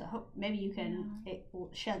part. So I hope maybe you can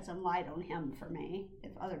shed some light on him for me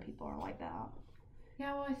if other people are like that.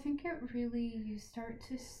 Yeah, well, I think you start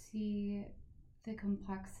to see the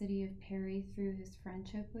complexity of Perry through his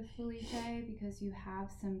friendship with Willie J, because you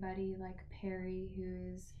have somebody like Perry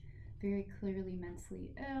who is very clearly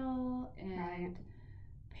mentally ill and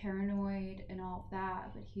paranoid and all of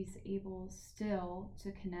that, but he's able still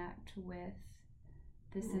to connect with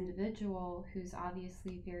this individual who's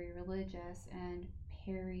obviously very religious. And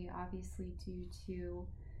Perry, obviously due to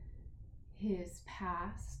his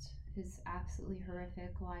past, his absolutely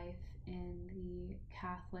horrific life in the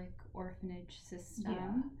Catholic orphanage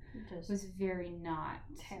system, was very not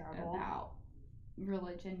terrible about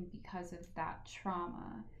religion because of that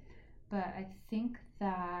trauma. But I think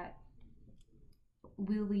that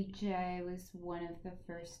Willie J was one of the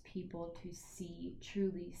first people to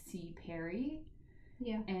truly see Perry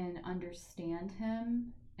and understand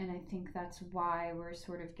him. And I think that's why we're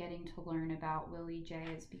sort of getting to learn about Willie J,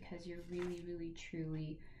 is because you're really, really,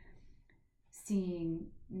 truly seeing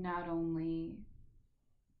not only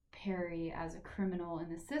Perry as a criminal in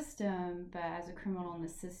the system, but as a criminal in the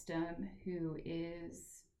system who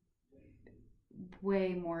is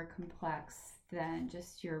way more complex than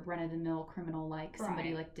just your run-of-the-mill criminal, like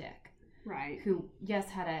somebody like Dick, who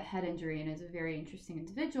had a head injury and is a very interesting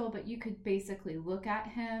individual, but you could basically look at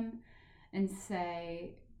him and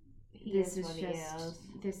say this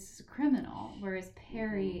is a criminal, whereas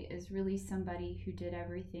Perry is really somebody who did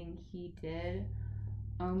everything he did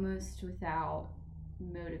almost without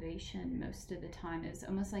motivation most of the time. It's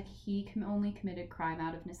almost like he only committed crime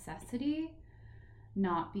out of necessity,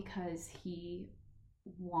 not because he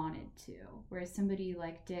wanted to. Whereas somebody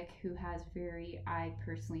like Dick, who has very, I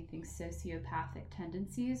personally think, sociopathic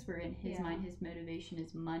tendencies, where in his mind his motivation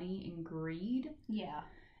is money and greed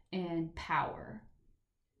and power.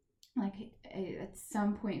 Like at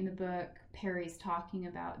some point in the book, Perry's talking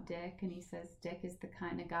about Dick, and he says Dick is the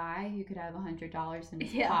kind of guy who could have $100 in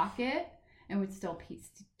his pocket and would still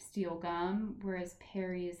steal gum, whereas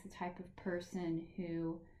Perry is the type of person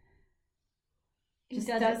who just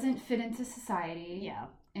doesn't fit into society. Yeah.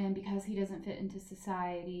 And because he doesn't fit into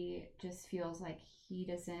society, just feels like he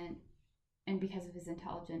doesn't, and because of his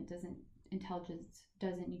intelligence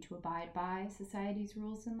doesn't need to abide by society's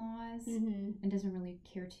rules and laws, and doesn't really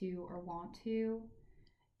care to or want to,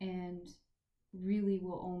 and really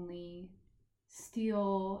will only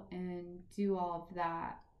steal and do all of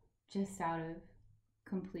that just out of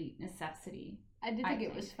complete necessity. I did think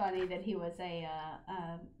it was funny that he was a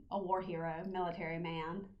war hero, military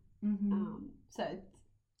man. So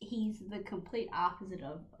he's the complete opposite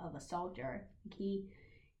of a soldier. He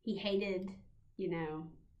hated,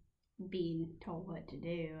 being told what to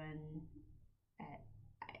do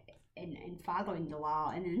and following the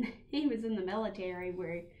law. And then he was in the military,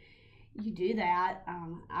 where you do that.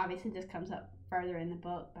 Obviously, this comes up further in the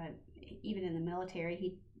book, but even in the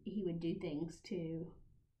military, he would do things to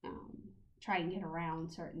try and get around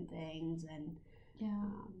certain things, and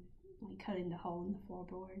like cutting the hole in the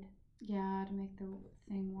floorboard. Yeah, to make the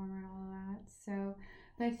thing warmer and all of that. So,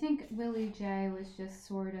 but I think Willie J was just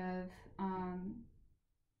sort of,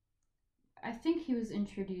 I think he was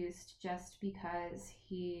introduced just because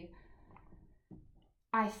he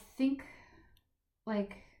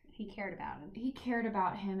cared about him. He cared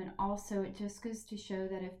about him, and also it just goes to show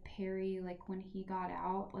that if Perry, like when he got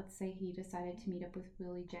out, let's say he decided to meet up with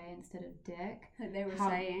Willie J instead of Dick, like they were how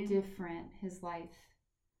saying, different his life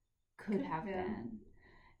could have been.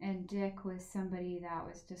 And Dick was somebody that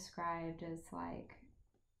was described as like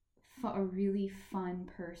a really fun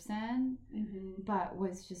person, but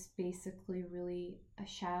was just basically really a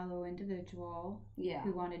shallow individual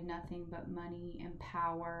who wanted nothing but money and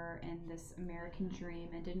power and this American dream,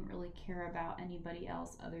 and didn't really care about anybody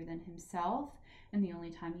else other than himself. And the only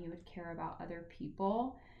time he would care about other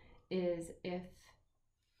people is if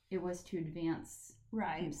it was to advance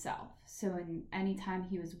himself. So any time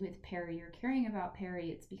he was with Perry or caring about Perry,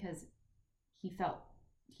 it's because he felt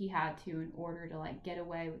he had to, in order to like get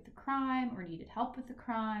away with the crime, or needed help with the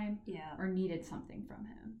crime, or needed something from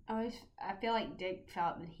him. I feel like Dick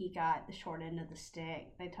felt that he got the short end of the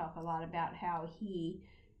stick. They talk a lot about how he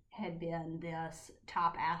had been this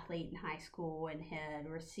top athlete in high school and had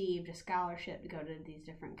received a scholarship to go to these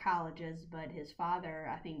different colleges, but his father,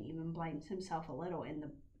 I think, even blames himself a little in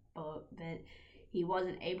the book that he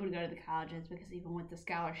wasn't able to go to the colleges because even with the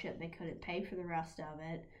scholarship they couldn't pay for the rest of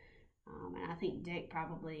it. And I think Dick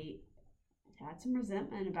probably had some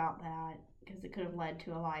resentment about that, because it could have led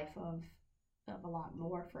to a life of a lot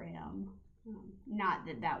more for him. Not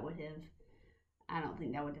that would have, I don't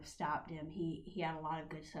think that would have stopped him. He had a lot of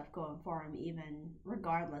good stuff going for him, even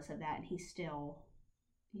regardless of that, and he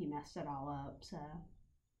messed it all up. So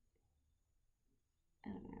I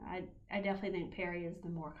don't know. I definitely think Perry is the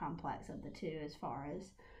more complex of the two as far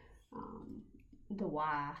as the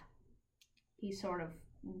why. He's sort of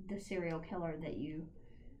the serial killer that you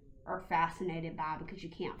are fascinated by because you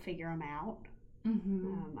can't figure him out.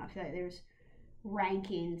 I feel like there's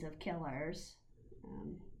rankings of killers,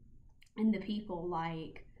 and the people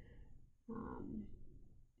like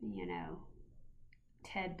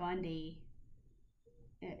Ted Bundy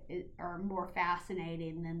are more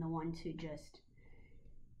fascinating than the ones who just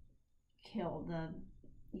kill the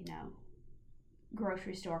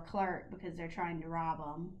grocery store clerk because they're trying to rob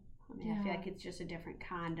them. I feel like it's just a different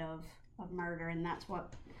kind of murder, and that's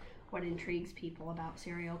what intrigues people about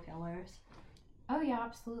serial killers. Oh yeah,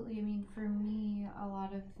 absolutely. I mean, for me, a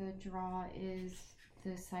lot of the draw is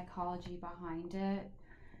the psychology behind it,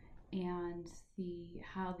 and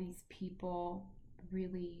how these people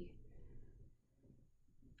really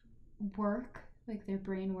work. Like their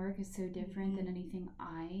brain work is so different than anything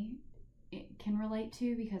I can relate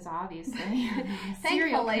to, because obviously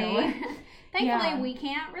thankfully we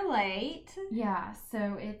can't relate. Yeah,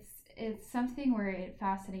 so it's something where it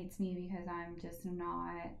fascinates me because I'm just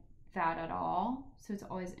not that at all. So it's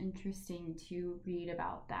always interesting to read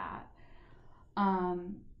about that.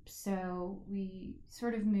 So we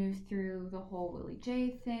sort of moved through the whole Willie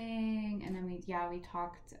J thing, and then we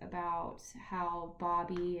talked about how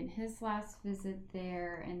Bobby and his last visit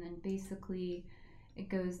there, and then basically it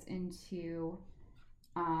goes into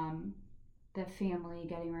the family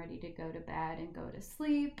getting ready to go to bed and go to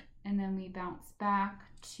sleep. And then we bounce back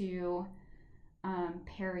to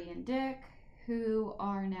Perry and Dick, who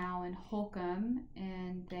are now in Holcomb,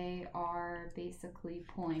 and they are basically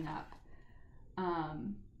pulling up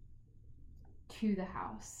to the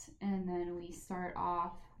house. And then we start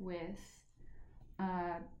off with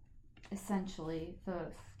essentially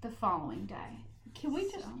the following day. Can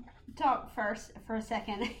we just talk first for a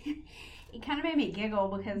second? It kind of made me giggle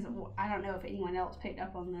because I don't know if anyone else picked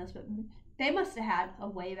up on this, but they must have had a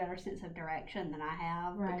way better sense of direction than I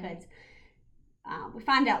have. Right. Because we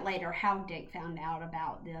find out later how Dick found out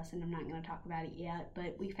about this, and I'm not going to talk about it yet,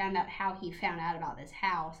 but we found out how he found out about this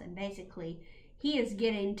house, and basically he is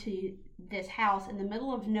getting to this house in the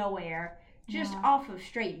middle of nowhere just off of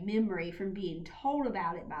straight memory from being told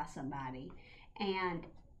about it by somebody. And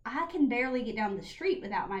I can barely get down the street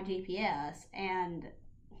without my GPS, and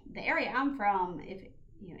the area I'm from, if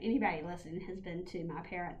anybody listening has been to my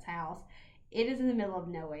parents' house, it is in the middle of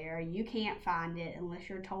nowhere. You can't find it unless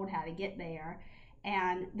you're told how to get there.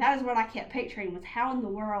 And that is what I kept picturing, was how in the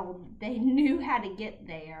world they knew how to get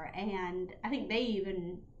there. And I think they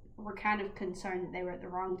even were kind of concerned that they were at the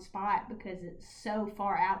wrong spot because it's so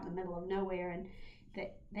far out in the middle of nowhere, and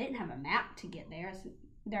that they didn't have a map to get there. So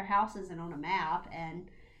their house isn't on a map. And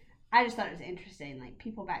I just thought it was interesting. Like,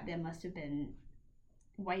 people back then must have been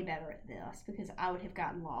way better at this, because I would have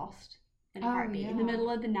gotten lost in a heartbeat in the middle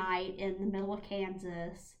of the night in the middle of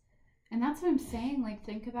Kansas. And that's what I'm saying. Like,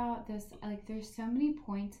 think about this. Like, there's so many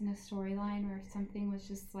points in the storyline where something was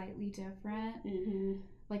just slightly different. Mm-hmm.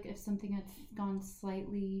 Like, if something had gone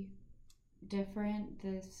slightly different,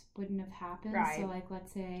 this wouldn't have happened. Right. So, like,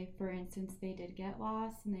 let's say, for instance, they did get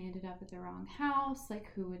lost and they ended up at the wrong house. Like,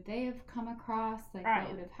 who would they have come across? Like,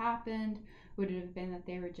 what would have happened? Would it have been that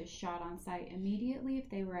they were just shot on sight immediately if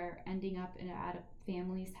they were ending up at a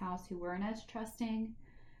family's house who weren't as trusting?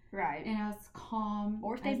 Right. And as calm.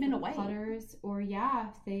 Or if they've been awake. Clutters, or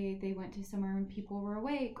if they went to somewhere when people were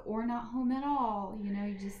awake or not home at all.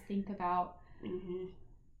 You just think about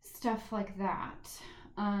stuff like that.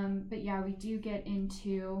 But yeah, we do get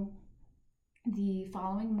into the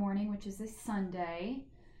following morning, which is a Sunday,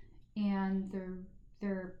 and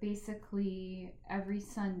they're basically every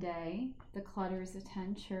Sunday the Clutters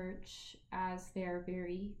attend church, as they're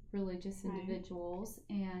very religious individuals,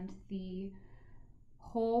 and the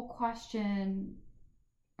whole question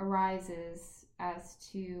arises as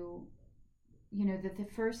to that the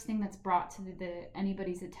first thing that's brought to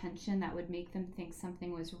anybody's attention that would make them think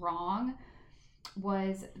something was wrong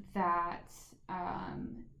was that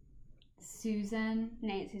Susan,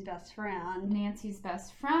 Nancy's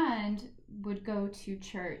best friend, would go to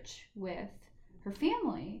church with her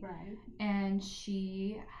family. Right. And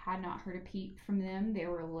she had not heard a peep from them. They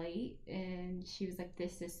were late, and she was like,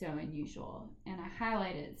 this is so unusual. And I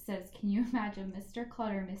highlighted, it says, can you imagine Mr.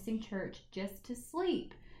 Clutter missing church just to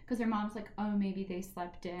sleep? Because her mom's like, oh, maybe they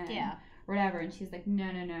slept in. Yeah. Or whatever. And she's like,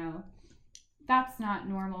 no. That's not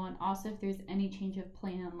normal. And also, if there's any change of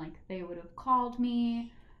plan, like, they would have called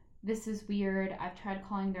me. This is weird. I've tried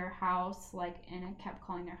calling their house, and I kept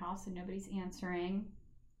calling their house and nobody's answering.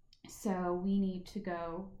 So we need to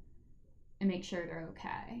go and make sure they're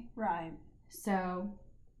okay. Right. So,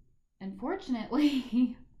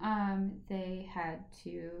 unfortunately, they head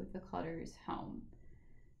to the Clutters' home.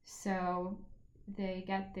 So they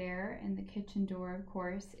get there, and the kitchen door, of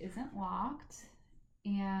course, isn't locked.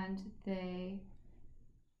 And they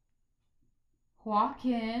walk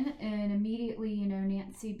in, and immediately,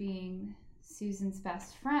 Nancy, being Susan's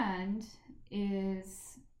best friend,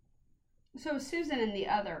 is... So Susan and the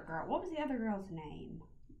other girl. What was the other girl's name?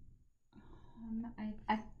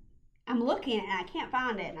 I'm looking and I can't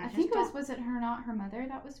find it. And I think it was it her, not her mother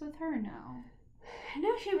that was with her? No.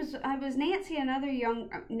 No, I was Nancy, another young...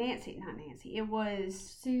 not Nancy. It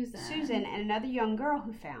was Susan and another young girl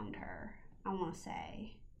who found her, I want to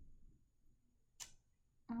say.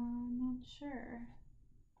 I'm not sure.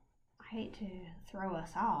 I hate to throw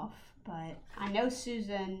us off, but I know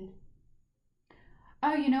Susan...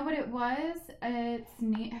 Oh, you know what it was?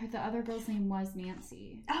 The other girl's name was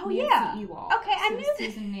Nancy. Oh, Nancy yeah. Ewald. Okay, I knew that.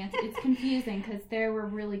 Susan Nancy. It's confusing because they were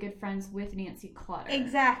really good friends with Nancy Clutter.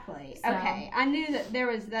 Exactly. So, okay, I knew that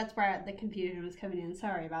that's where the confusion was coming in.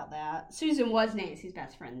 Sorry about that. Susan was Nancy's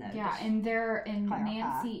best friend, though. Yeah, and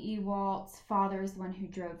Nancy Ewald's father is the one who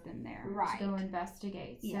drove them there to go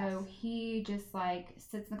investigate. Yes. So he just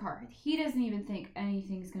sits in the car. He doesn't even think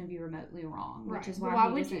anything's going to be remotely wrong, which is why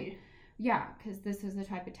would you? Yeah, because this is the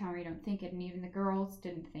type of town where you don't think it, and even the girls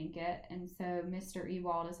didn't think it. And so Mr.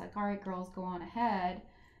 Ewald is like, all right, girls, go on ahead.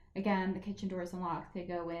 Again, the kitchen door is unlocked. They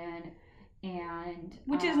go in, And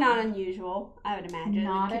which is not unusual, I would imagine.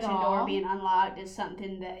 Not the at kitchen all. door being unlocked is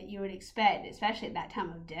something that you would expect, especially at that time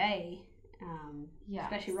of day. Yeah,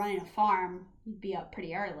 especially running a farm, you'd be up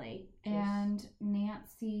pretty early. And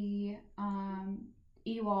Nancy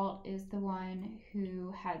Ewald is the one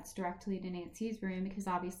who heads directly to Nancy's room because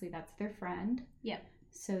obviously that's their friend. Yep.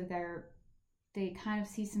 So they kind of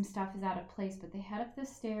see some stuff is out of place, but they head up the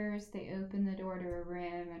stairs, they open the door to a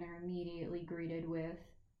room and are immediately greeted with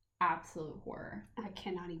absolute horror. I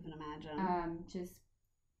cannot even imagine. Just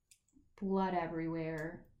blood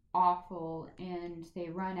everywhere, awful, and they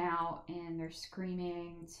run out and they're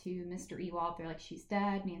screaming to Mr. Ewald. They're like, she's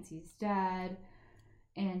dead, Nancy's dead.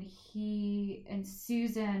 And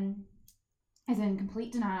Susan is in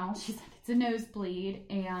complete denial. She's like, it's a nosebleed.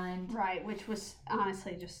 And right, which was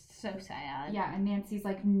honestly just so sad. Yeah, and Nancy's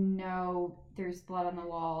like, no, there's blood on the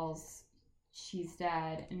walls, she's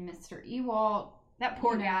dead. And Mr. Ewald, that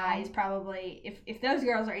poor guy is probably, if those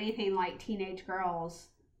girls are anything like teenage girls,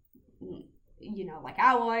 you know, like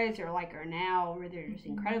I was or like are now, where they're just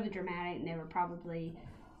incredibly dramatic, and they were probably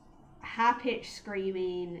high-pitched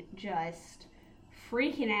screaming, just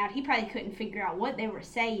freaking out. He probably couldn't figure out what they were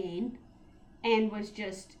saying and was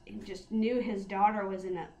just knew his daughter was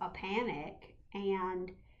in a panic,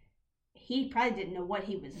 and he probably didn't know what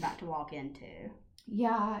he was about to walk into.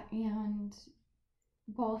 Yeah, and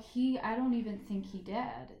well, I don't even think he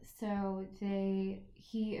did. So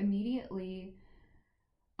he immediately,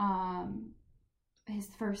 his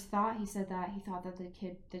first thought, he said that he thought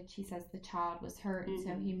that she says the child was hurt. And so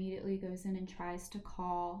he immediately goes in and tries to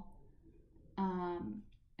call an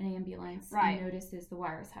ambulance. Right. And notices the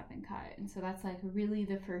wires have been cut. And so that's like really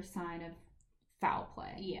the first sign of foul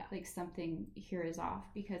play. Yeah. Like something here is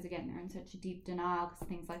off, because again, they're in such a deep denial because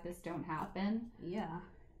things like this don't happen. Yeah.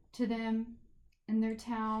 To them in their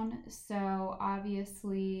town. So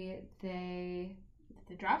obviously they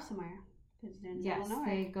drive somewhere. Yes, Illinois.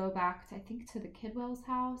 They go back to, I think, to the Kidwell's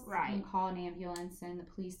house, right, and call an ambulance, and the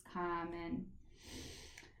police come and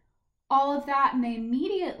all of that, and they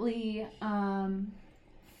immediately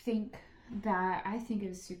think it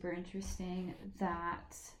was super interesting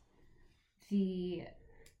that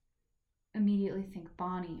immediately think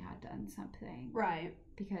Bonnie had done something, right,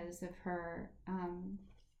 because of her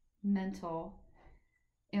mental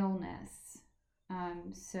illness.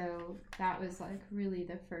 So that was like really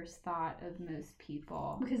the first thought of most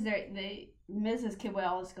people, because Mrs.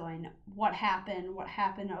 Kidwell is going, what happened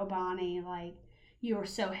to Bonnie? Like, you were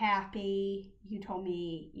so happy, you told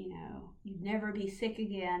me, you know, you'd never be sick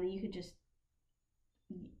again, and you could just,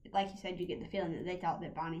 like you said, you get the feeling that they thought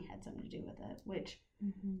that Bonnie had something to do with it, which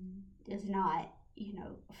is not, you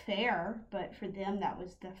know, fair, but for them that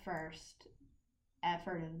was the first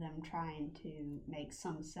effort of them trying to make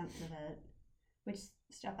some sense of it. Which,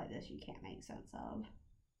 stuff like this you can't make sense of.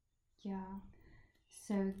 Yeah.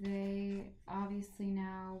 So they obviously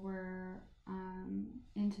now were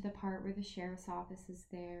into the part where the sheriff's office is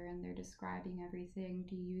there and they're describing everything.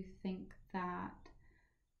 Do you think that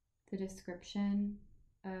the description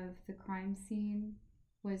of the crime scene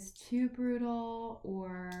was too brutal,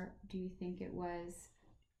 or do you think it was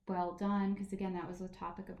well done? Because again, that was a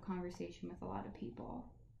topic of conversation with a lot of people.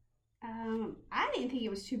 I didn't think it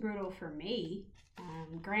was too brutal for me.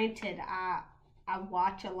 Granted, I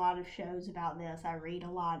watch a lot of shows about this. I read a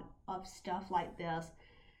lot of stuff like this.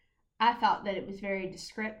 I thought that it was very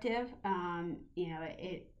descriptive. You know,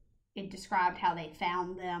 it described how they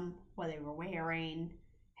found them, what they were wearing,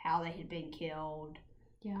 how they had been killed.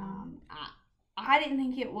 Yeah. I didn't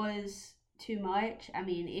think it was too much. I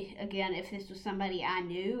mean, if this was somebody I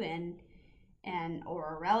knew and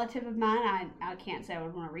or a relative of mine, I can't say I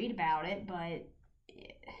would want to read about it, but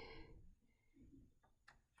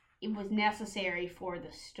it was necessary for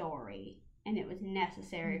the story, and it was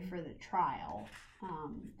necessary for the trial.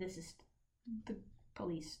 This is the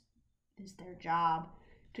police, is their job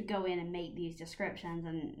to go in and make these descriptions,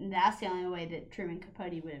 and that's the only way that Truman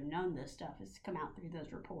Capote would have known this stuff, is to come out through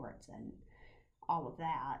those reports and all of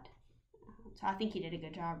that. So I think he did a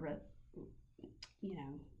good job of, you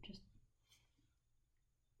know, just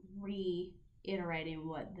reiterating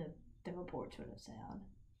what the reports would have said.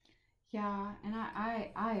 Yeah, and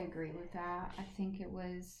I agree with that. I think it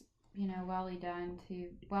was, you know, well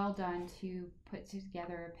done to put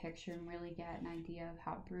together a picture and really get an idea of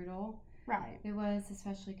how brutal it was,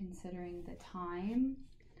 especially considering the time.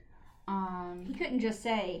 He couldn't just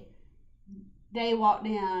say they walked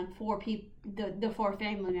in, the four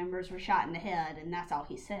family members were shot in the head, and that's all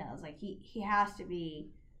he says. Like, he has to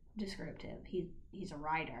be descriptive. He's a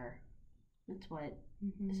writer. That's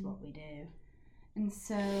what we do. And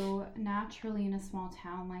so naturally in a small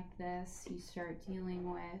town like this, you start dealing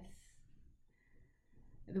with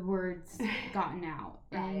the words gotten out.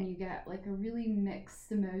 Right. And you get like a really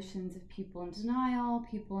mixed emotions of people in denial,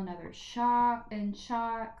 people in other shock,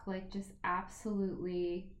 like just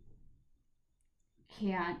absolutely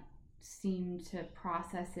can't seem to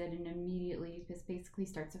process it, and immediately just basically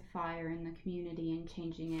starts a fire in the community and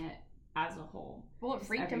changing it as a whole. Well, it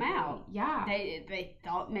freaked them out. Yeah. They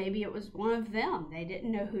thought maybe it was one of them. They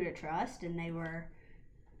didn't know who to trust, and they were,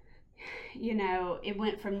 it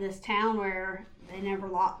went from this town where they never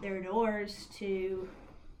locked their doors to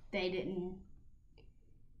they didn't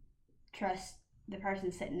trust the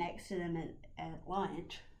person sitting next to them at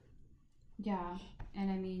lunch. Yeah. And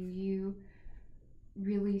I mean, you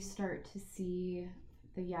really start to see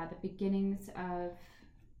the beginnings of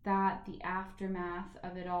that, the aftermath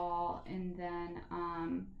of it all, and then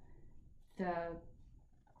the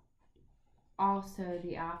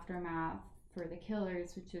aftermath for the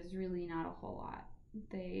killers, which is really not a whole lot.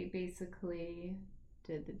 They basically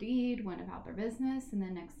did the deed, went about their business, and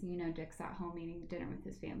then next thing you know, Dick's at home eating dinner with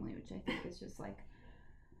his family, which I think is just like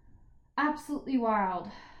absolutely wild.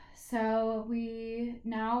 So we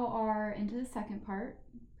now are into the second part,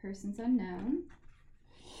 Persons Unknown.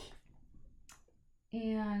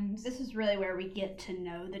 And this is really where we get to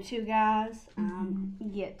know the two guys,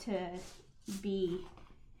 get to be,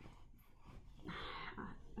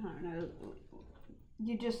 I don't know,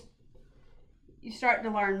 you start to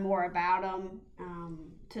learn more about them,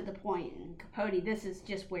 to the point in Capote, this is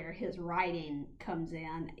just where his writing comes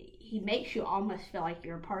in. He makes you almost feel like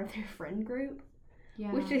you're a part of their friend group,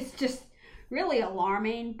 which is just really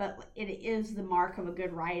alarming, but it is the mark of a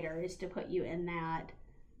good writer, is to put you in that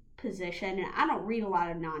position. And I don't read a lot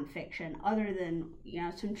of nonfiction other than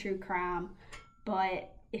some true crime,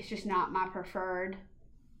 but it's just not my preferred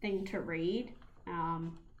thing to read. I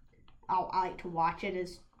like to watch it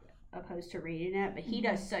as opposed to reading it, but he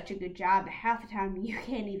does such a good job that half the time you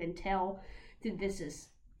can't even tell that this is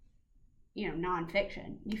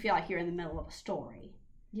nonfiction. You feel like you're in the middle of a story.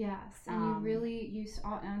 Yes, and you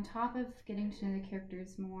on top of getting to know the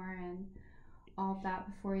characters more and all of that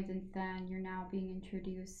before even then, you're now being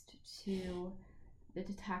introduced to the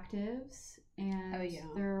detectives and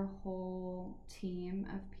their whole team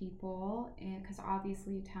of people, and because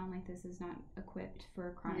obviously a town like this is not equipped for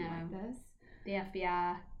a crime like this. The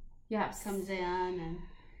FBI comes in, and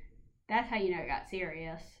that's how you know it got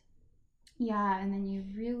serious. Yeah, and then you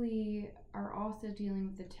really are also dealing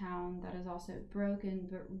with a town that is also broken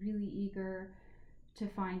but really eager to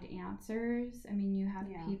find answers. I mean, you have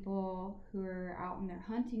people who are out in their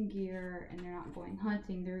hunting gear, and they're not going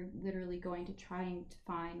hunting. They're literally going to trying to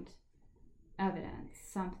find evidence,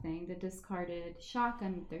 something. The discarded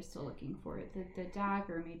shotgun, they're still looking for it. The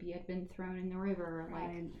dagger maybe had been thrown in the river. Like,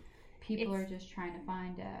 people are just trying to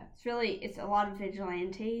find it. It's a lot of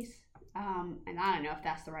vigilantes. And I don't know if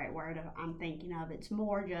that's the right word I'm thinking of. It's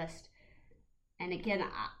more just, and again,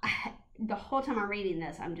 the whole time I'm reading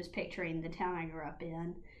this, I'm just picturing the town I grew up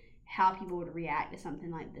in, how people would react to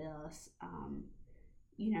something like this.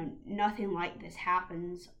 Nothing like this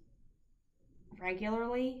happens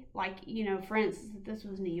regularly. Like, for instance, if this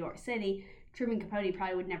was New York City, Truman Capote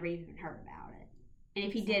probably would never even heard about it. And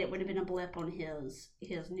if he did, it would have been a blip on his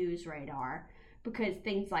news radar, because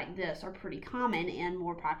things like this are pretty common in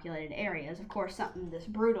more populated areas. Of course, something this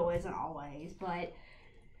brutal isn't always, but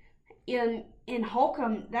in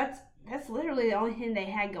Holcomb, that's literally the only thing they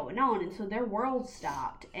had going on, and so their world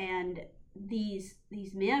stopped, and these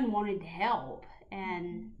men wanted to help,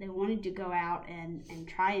 and they wanted to go out and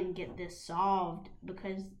try and get this solved,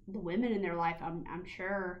 because the women in their life, I'm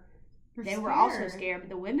sure they were also scared, but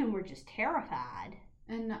the women were just terrified.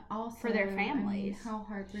 And also for their families. I mean, how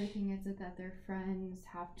heartbreaking is it that their friends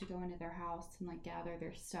have to go into their house and like gather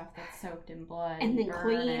their stuff that's soaked in blood and then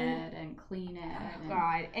clean it. Oh,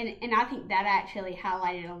 God. And I think that actually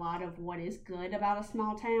highlighted a lot of what is good about a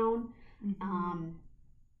small town. Mm-hmm.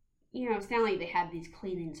 It's not like they had these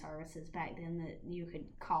cleaning services back then that you could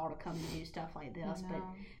call to come and do stuff like this, but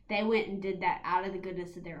they went and did that out of the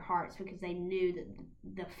goodness of their hearts, because they knew that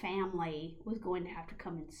the family was going to have to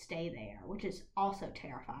come and stay there, which is also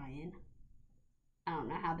terrifying. I don't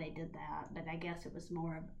know how they did that, but I guess it was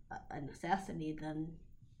more of a necessity than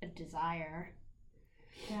a desire.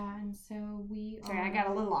 Yeah, and so Sorry, I got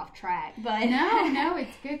a little off track, but no,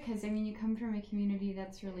 it's good, because I mean, you come from a community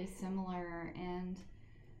that's really similar, and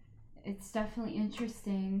it's definitely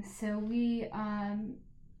interesting. So we,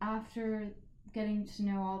 after getting to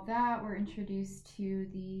know all that, we're introduced to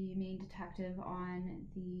the main detective on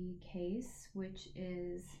the case, which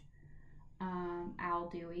is Al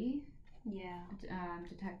Dewey. Yeah.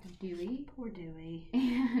 Detective Dewey. Poor Dewey.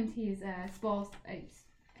 And he's a I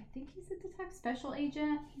think he's a special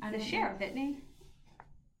agent. The sheriff, isn't he?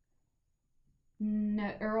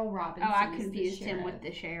 No, Earl Robinson. Oh, I confused him with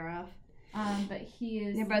the sheriff. But he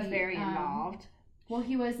is. They're both very involved. Well,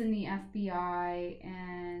 he was in the FBI,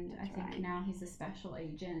 and That's I think right. now he's a special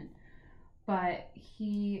agent. But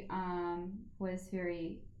he was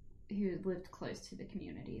he lived close to the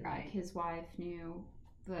community. Right. Like his wife knew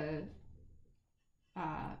the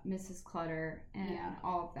Mrs. Clutter and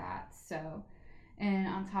all of that. So, and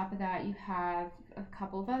on top of that, you have a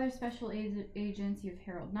couple of other special agents. You have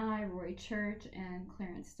Harold Nye, Roy Church, and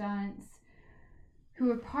Clarence Dunst, who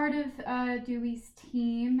are part of Dewey's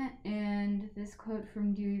team. And this quote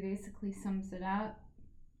from Dewey basically sums it up.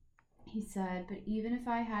 He said, "But even if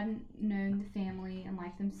I hadn't known the family and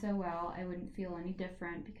liked them so well, I wouldn't feel any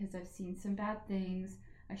different because I've seen some bad things.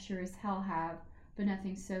 I sure as hell have, but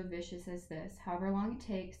nothing so vicious as this. However long it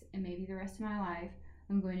takes, and maybe the rest of my life,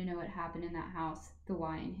 I'm going to know what happened in that house, the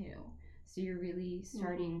why and who." So you're really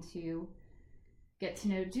starting to get to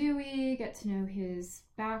know Dewey, get to know his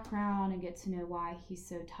background, and get to know why he's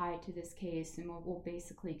so tied to this case, and will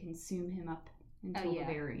basically consume him up until the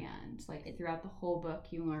very end. Like throughout the whole book,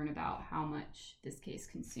 you learn about how much this case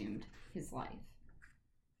consumed his life.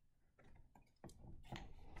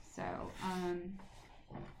 So,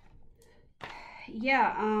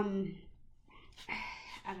 yeah, I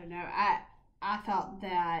don't know. I thought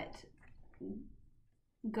that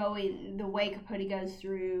the way Capote goes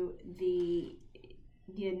through the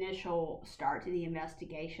initial start to the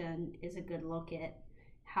investigation is a good look at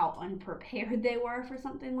how unprepared they were for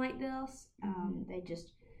something like this.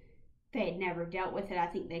 They had never dealt with it. I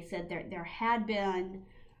think they said there had been,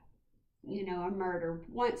 a murder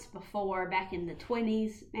once before, back in the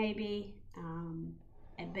 20s maybe,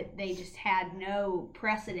 but they just had no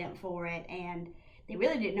precedent for it, and they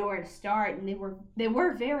really didn't know where to start. And they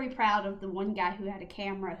were very proud of the one guy who had a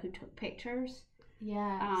camera who took pictures.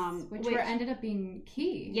 Yeah, which ended up being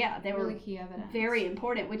key. Yeah, they really were key evidence. Very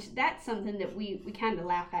important, which that's something that we kind of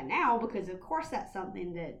laugh at now, because of course that's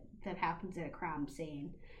something that happens at a crime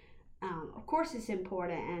scene. Of course it's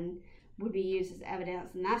important and would be used as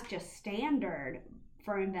evidence, and that's just standard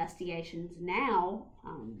for investigations now.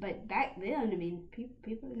 But back then, I mean,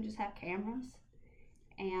 people didn't just have cameras,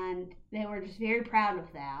 and they were just very proud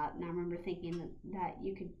of that. And I remember thinking that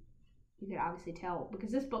you could obviously tell,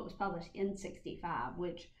 because this book was published in 1965,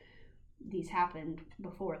 which these happened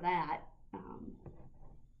before that.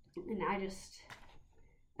 And I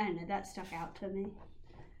don't know, that stuck out to me.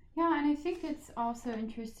 Yeah, and I think it's also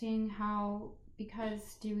interesting how,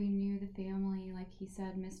 because Dewey knew the family, like he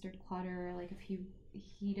said, Mr. Clutter, like if he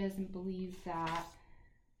doesn't believe that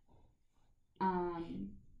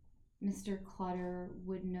Mr. Clutter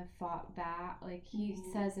wouldn't have fought back. Like he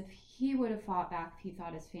says, if he would have fought back if he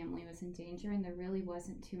thought his family was in danger, and there really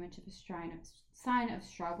wasn't too much of a sign of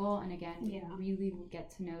struggle. And again, we really will get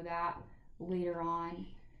to know that later on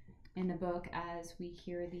in the book as we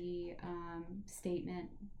hear the statement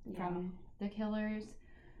from the killers.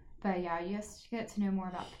 But yeah, you just get to know more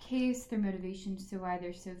about the case, their motivations, to why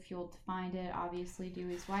they're so fueled to find it. Obviously,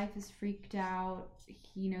 Dewey's wife is freaked out.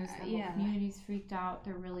 He knows the whole community's freaked out.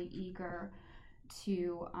 They're really eager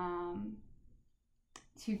to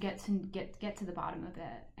get to the bottom of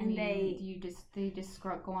it. And they just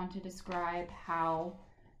go on to describe how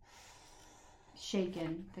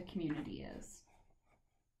shaken the community is.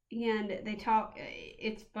 And they talk.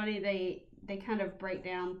 It's funny, they kind of break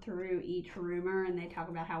down through each rumor, and they talk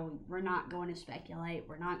about how we're not going to speculate.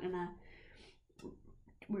 We're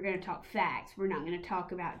going to talk facts. We're not going to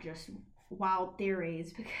talk about just wild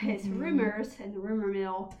theories, because rumors and the rumor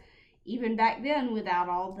mill, even back then without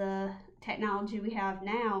all the technology we have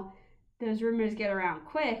now, those rumors get around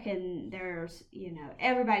quick, and there's,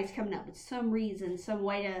 everybody's coming up with some reason, some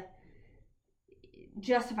way to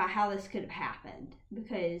justify how this could have happened,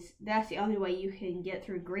 because that's the only way you can get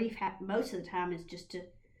through grief most of the time, is just to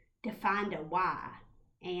find a why.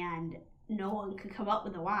 And no one could come up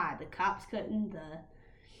with a why. The cops couldn't,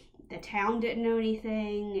 the town didn't know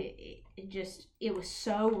anything. It was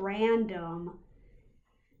so random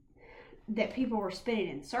that people were spinning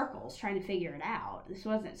in circles trying to figure it out. This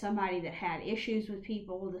wasn't somebody that had issues with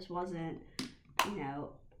people. This wasn't,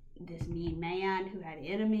 this mean man who had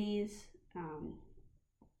enemies.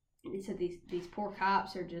 And so these poor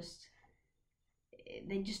cops are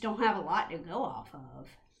they just don't have a lot to go off of.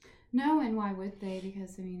 No, and why would they?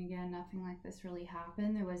 Because, again, nothing like this really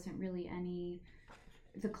happened. There wasn't really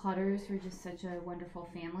the Clutters were just such a wonderful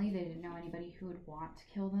family. They didn't know anybody who would want to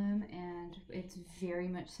kill them, and it's very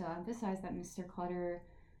much so emphasized that Mr. Clutter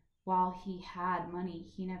while he had money,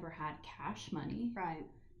 he never had cash money. Right.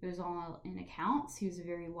 It was all in accounts. He was a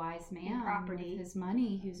very wise man. And property. With his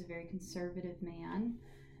money, he was a very conservative man.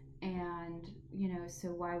 And, so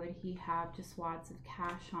why would he have just wads of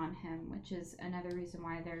cash on him? Which is another reason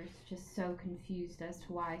why they're just so confused as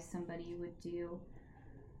to why somebody would do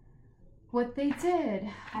what they did.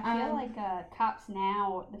 I feel like cops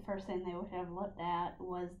now, the first thing they would have looked at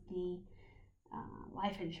was the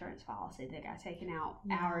life insurance policy that got taken out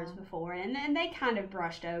hours before. And then they kind of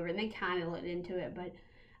brushed over and they kind of looked into it. But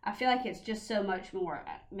I feel like it's just so much more,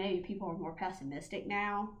 maybe people are more pessimistic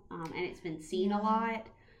now, and it's been seen a lot.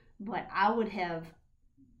 But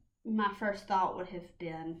my first thought would have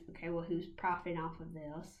been, okay, well, who's profiting off of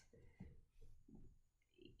this?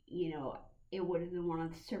 It would have been one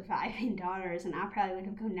of the surviving daughters, and I probably would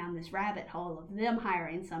have gone down this rabbit hole of them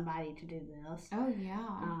hiring somebody to do this. Oh,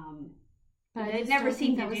 yeah. But they never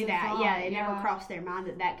seemed to do that. Yeah, it never crossed their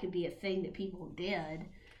mind that could be a thing that people did.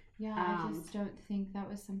 Yeah, I just don't think that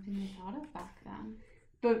was something they thought of back then.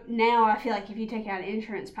 But now I feel like if you take out an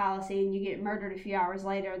insurance policy and you get murdered a few hours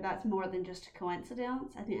later, that's more than just a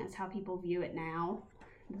coincidence. I think that's how people view it now.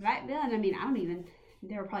 But back then,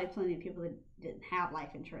 there were probably plenty of people that didn't have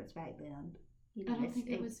life insurance back then. I don't think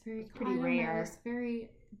it was very pretty rare. It was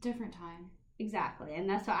very different time. Exactly, and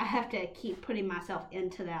that's why I have to keep putting myself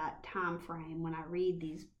into that time frame when I read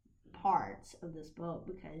these parts of this book,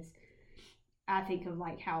 because I think of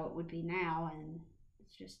like how it would be now, and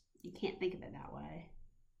it's just, you can't think of it that way.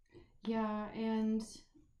 Yeah, and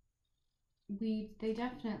they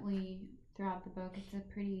definitely, throughout the book, it's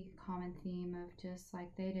a pretty common theme of just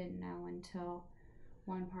like they didn't know until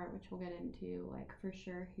one part, which we'll get into, like for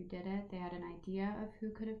sure who did it. They had an idea of who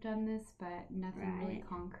could have done this, but nothing really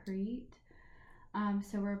concrete.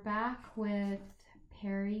 So we're back with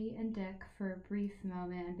Perry and Dick for a brief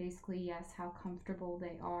moment, and basically, yes, how comfortable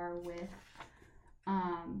they are with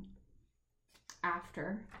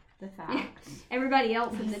after the fact. Yeah. Everybody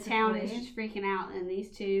else in the town is just freaking out, and these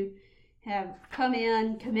two have come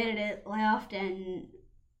in, committed it, left, and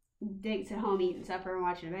Dick's at home eating supper and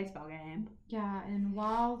watching a baseball game. Yeah, and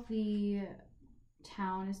while the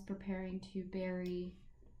town is preparing to bury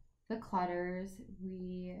the Clutters,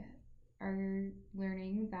 we are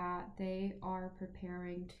learning that they are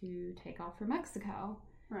preparing to take off for Mexico.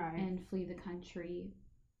 Right. And flee the country.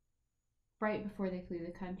 Right before they flee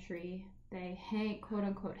the country, they quote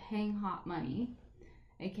unquote hang hot money,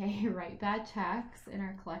 aka write bad checks, and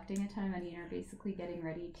are collecting a ton of money and are basically getting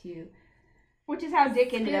ready to, which is how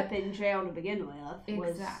Dick ended up in jail to begin with.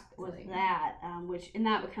 Was that and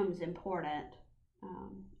that becomes important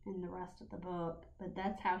in the rest of the book. But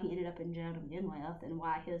that's how he ended up in jail to begin with, and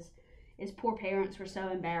why his poor parents were so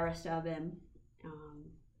embarrassed of him,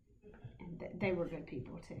 and they were good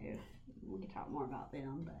people too. We can talk more about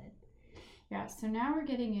them, but yeah. So now we're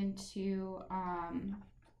getting into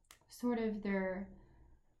sort of their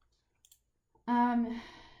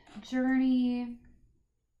journey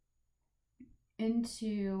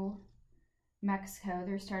into Mexico.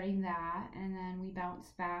 They're starting that, and then we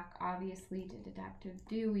bounce back obviously to Detective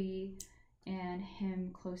Dewey and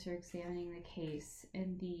him closer examining the case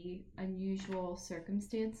and the unusual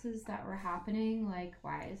circumstances that were happening. Like,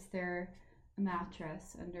 why is there a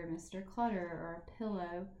mattress under Mr. Clutter, or a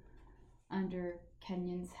pillow under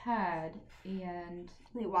Kenyon's head, and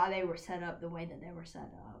why they were set up the way that they were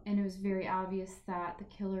set up. And it was very obvious that the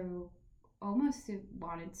killer almost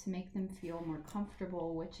wanted to make them feel more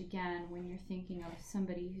comfortable, which again, when you're thinking of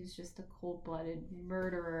somebody who's just a cold-blooded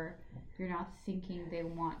murderer, you're not thinking they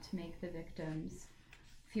want to make the victims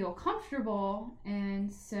feel comfortable.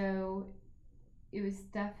 And so it was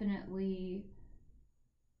definitely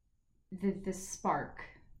the spark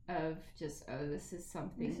of just, this is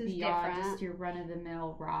something beyond different. Just your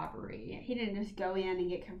run-of-the-mill robbery. Yeah, he didn't just go in and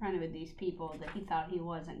get confronted with these people that he thought he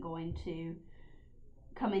wasn't going to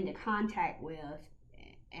come into contact with,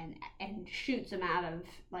 and shoots them out of,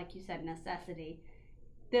 like you said, necessity.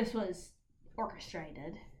 This was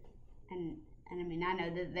orchestrated, and I mean, I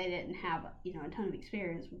know that they didn't have a ton of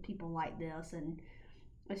experience with people like this, and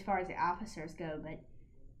as far as the officers go, but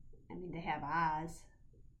I mean, they have eyes.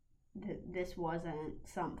 This wasn't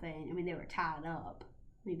something, I mean, they were tied up.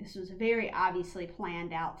 I mean, this was a very obviously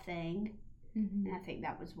planned out thing, and I think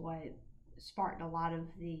that was what sparked a lot of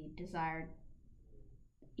the desire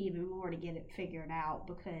even more to get it figured out,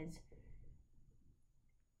 because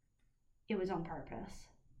it was on purpose.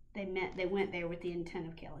 They went there with the intent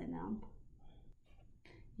of killing them.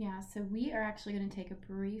 Yeah, so we are actually going to take a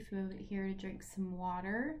brief moment here to drink some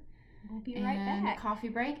water. We'll be right back. Coffee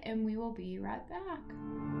break, and we will be right back.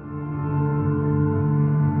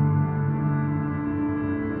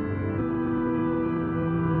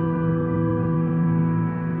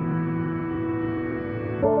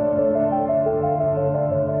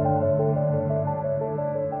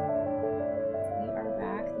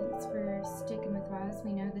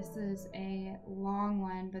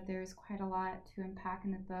 but there's quite a lot to unpack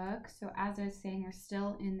in the book. So as I was saying, we're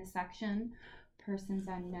still in the section Persons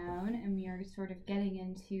Unknown, and we are sort of getting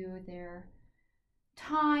into their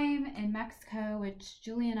time in Mexico, which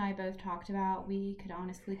Julie and I both talked about. We could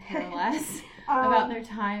honestly care less about their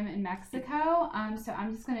time in Mexico. So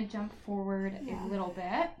I'm just going to jump forward a little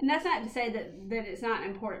bit. And that's not to say that it's not an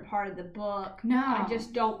important part of the book. No. I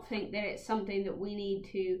just don't think that it's something that we need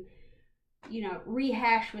to,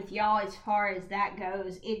 rehash with y'all as far as that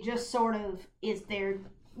goes. It just sort of is their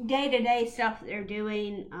day-to-day stuff that they're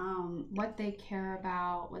doing, what they care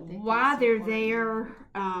about, why they're there.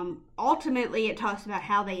 Ultimately, it talks about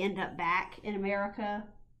how they end up back in America,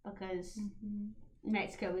 because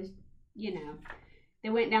Mexico is, they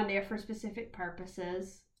went down there for specific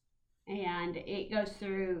purposes, and it goes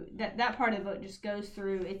through that part of the book. Just goes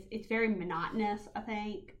through. It's very monotonous, I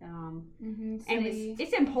think, and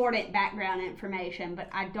it's important background information, but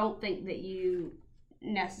I don't think that you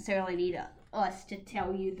necessarily need us to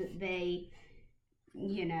tell you that they,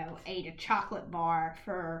 ate a chocolate bar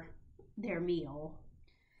for their meal.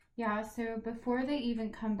 Yeah, so before they even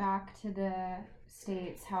come back to the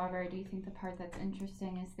States, however, I do think the part that's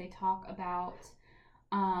interesting is they talk about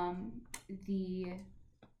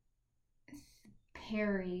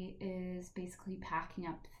Perry is basically packing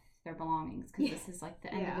up their belongings, because this is like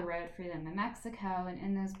the end of the road for them in Mexico, and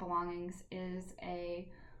in those belongings is a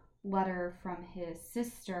letter from his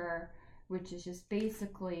sister, which is just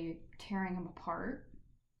basically tearing him apart.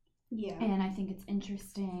 Yeah. And I think it's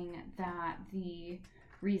interesting that the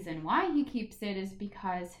reason why he keeps it is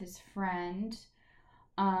because his friend,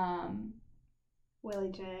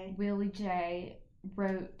 Willie J,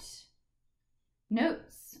 wrote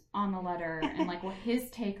notes on the letter and like his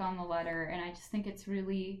take on the letter. And I just think it's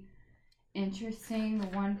really interesting. The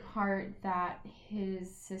one part that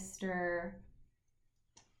his sister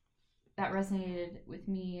that resonated with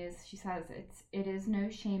me is she says it is no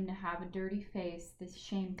shame to have a dirty face. This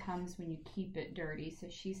shame comes when you keep it dirty. So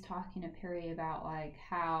she's talking to Perry about like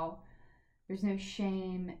how there's no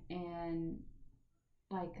shame in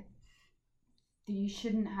like you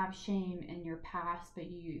shouldn't have shame in your past, but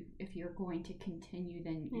if you're going to continue,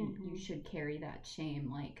 then you should carry that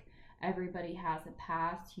shame. Like everybody has a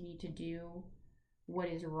past. You need to do what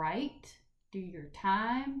is right, do your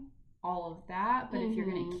time, all of that, but if you're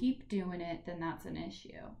going to keep doing it, then that's an issue.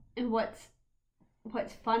 And what's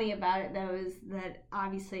funny about it though is that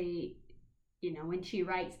obviously, when she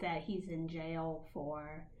writes that, he's in jail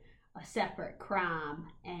for a separate crime,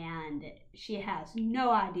 and she has no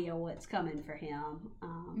idea what's coming for him.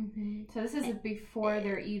 So this is before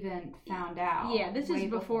they're even found out. Yeah, this is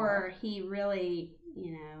before he really,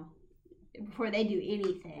 before they do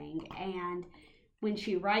anything. And when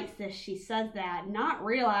she writes this, she says that, not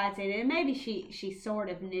realizing, and maybe she sort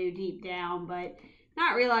of knew deep down, but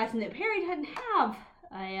not realizing that Perry doesn't have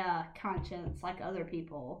a conscience like other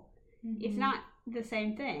people. It's not the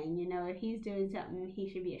same thing. If he's doing something he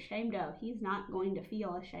should be ashamed of, he's not going to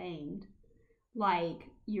feel ashamed like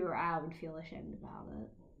you or I would feel ashamed about it.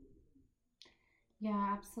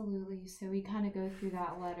 Yeah, absolutely. So we kind of go through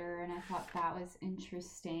that letter, and I thought that was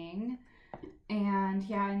interesting. And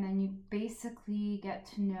and then you basically get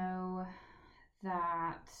to know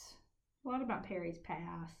that. What about Perry's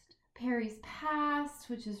past? Perry's past,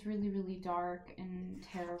 which is really, really dark and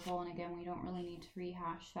terrible. And again, we don't really need to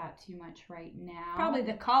rehash that too much right now. Probably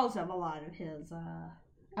the cause of a lot of his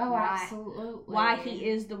absolutely. Why he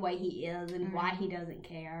is the way he is, and why he doesn't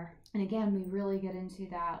care. And again, we really get into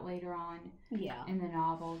that later on in the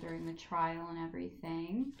novel during the trial and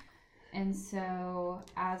everything. And so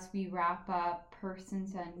as we wrap up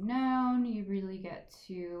Persons Unknown, you really get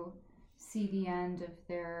to see the end of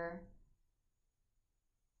their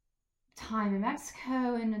time in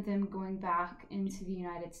Mexico and them going back into the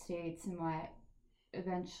United States, and what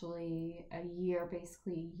eventually a year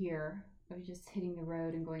of just hitting the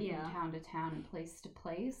road and going from town to town and place to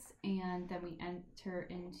place. And then we enter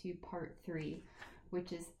into part 3,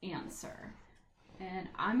 which is Answer. And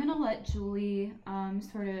I'm going to let Julie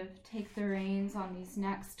sort of take the reins on these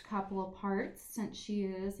next couple of parts, since she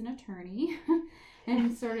is an attorney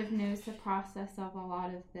and sort of knows the process of a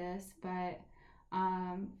lot of this. But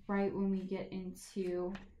right when we get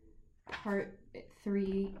into part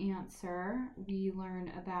 3, Answer, we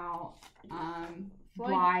learn about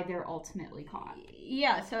why they're ultimately caught.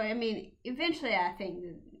 Yeah, so I mean, eventually I think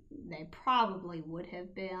that they probably would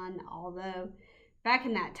have been, although back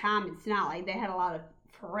in that time, it's not like they had a lot of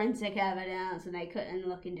forensic evidence and they couldn't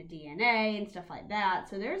look into DNA and stuff like that.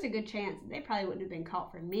 So there's a good chance that they probably wouldn't have been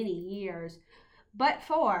caught for many years. But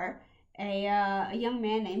for a young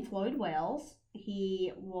man named Floyd Wells,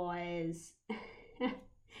 he was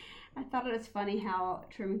I thought it was funny how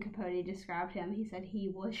Truman Capote described him. He said he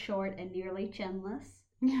was short and nearly chinless.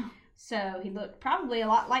 Yeah. So he looked probably a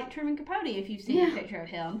lot like Truman Capote if you've seen a picture of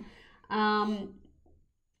him.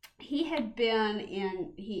 He had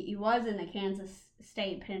been he was in the Kansas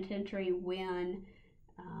State Penitentiary when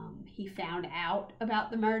he found out about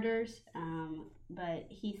the murders. But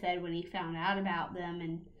he said when he found out about them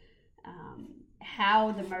and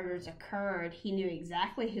how the murders occurred, he knew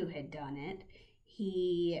exactly who had done it.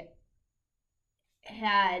 He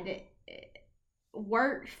had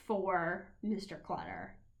worked for Mr.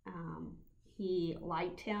 Clutter. He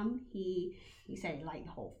liked him. He said he liked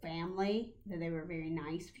the whole family, that they were very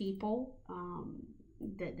nice people,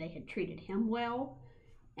 that they had treated him well.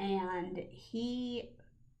 And he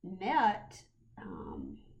met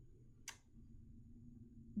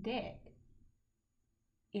Dick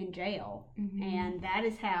in jail. Mm-hmm. And that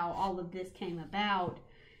is how all of this came about.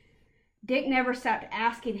 Dick never stopped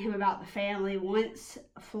asking him about the family. Once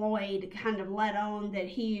Floyd kind of let on that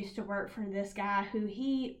he used to work for this guy who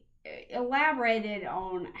he elaborated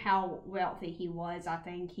on how wealthy he was. I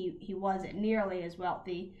think he wasn't nearly as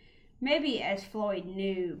wealthy, maybe as Floyd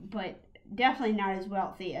knew, but definitely not as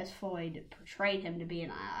wealthy as Floyd portrayed him to be.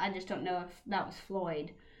 And I just don't know if that was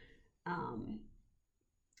Floyd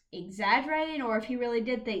exaggerating or if he really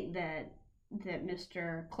did think that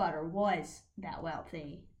Mr. Clutter was that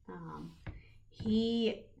wealthy.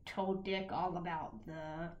 He told Dick all about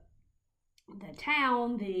the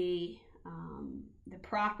town, the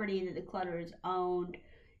property that the Clutters owned,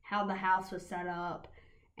 how the house was set up,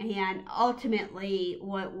 and ultimately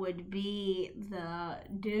what would be the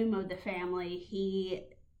doom of the family. He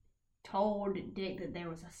told Dick that there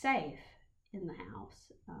was a safe in the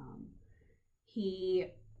house. He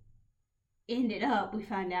ended up, we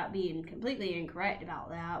find out, being completely incorrect about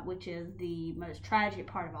that, which is the most tragic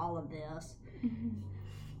part of all of this,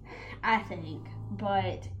 I think.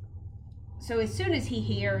 But so as soon as he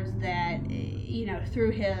hears that,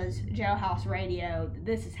 through his jailhouse radio, that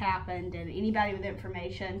this has happened and anybody with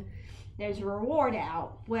information, there's a reward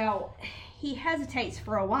out. Well, he hesitates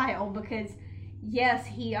for a while because, yes,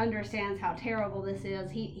 he understands how terrible this is.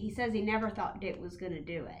 He says he never thought Dick was going to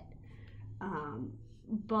do it.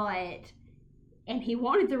 And he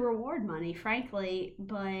wanted the reward money, frankly,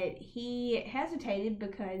 but he hesitated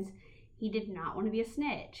because he did not want to be a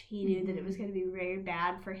snitch. He knew that it was going to be very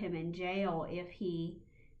bad for him in jail if he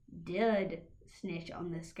did snitch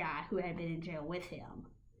on this guy who had been in jail with him.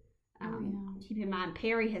 Keep in mind,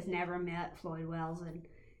 Perry has never met Floyd Wells, and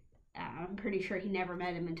I'm pretty sure he never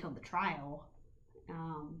met him until the trial.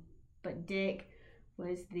 But Dick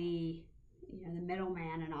was the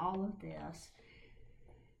middleman in all of this.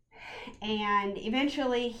 And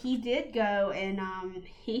eventually he did go and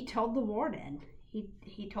he told the warden.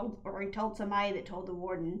 He told somebody that told the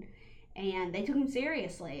warden, and they took him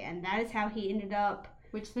seriously, and that is how he ended up.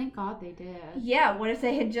 Which, thank God they did. Yeah, what if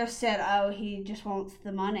they had just said, "Oh, he just wants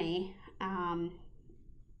the money"?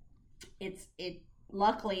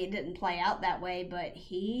 Luckily it didn't play out that way, but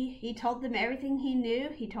he told them everything he knew.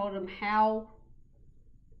 He told them how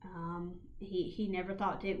he never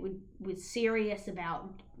thought Dick was serious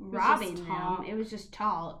about robbing them. It was just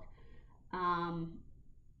talk.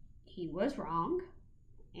 He was wrong,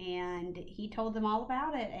 and he told them all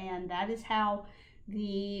about it, and that is how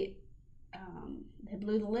they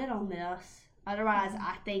blew the lid on this. Otherwise,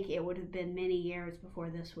 I think it would have been many years before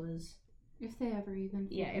this was. If they ever even.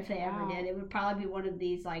 Yeah, if they ever did, it would probably be one of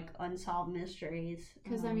these unsolved mysteries.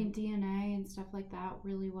 Because DNA and stuff like that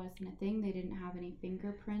really wasn't a thing. They didn't have any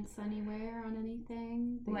fingerprints anywhere on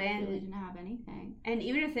anything. They really didn't have anything. And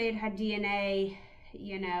even if they had had DNA,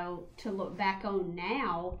 to look back on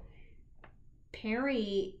now,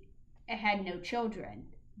 Perry had no children.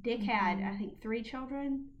 Dick had, I think, 3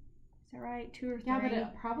 children. Is that right? 2 or 3? Yeah, but it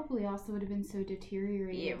probably also would have been so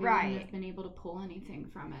deteriorated. Yeah, they wouldn't have been able to pull anything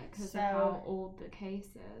from it because of how old the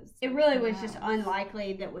case is. It really was just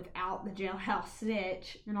unlikely that without the jailhouse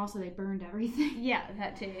snitch. And also they burned everything. Yeah,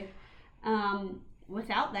 that too.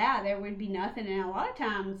 Without that, there would be nothing. And a lot of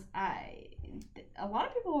times, a lot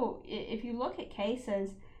of people, if you look at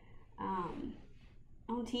cases on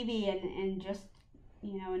TV and just,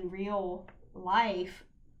 in real life,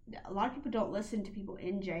 a lot of people don't listen to people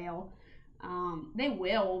in jail. They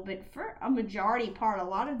will, but for a majority part, a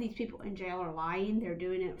lot of these people in jail are lying. They're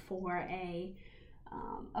doing it for a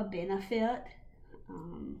benefit,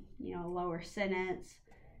 a lower sentence.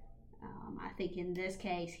 I think in this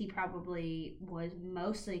case, he probably was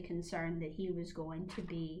mostly concerned that he was going to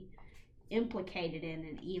be implicated in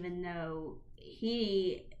it, even though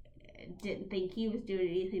he didn't think he was doing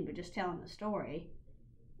anything but just telling the story.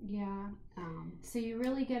 Yeah. So you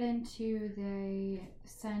really get into, they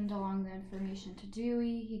send along the information to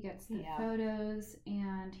Dewey. He gets the photos,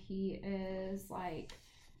 and he is like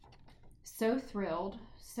so thrilled,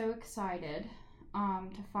 so excited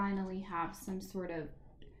to finally have some sort of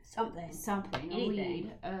something, a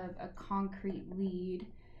lead, a concrete lead.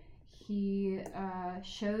 He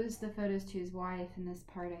shows the photos to his wife, and this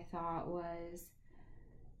part I thought was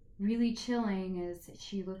really chilling. Is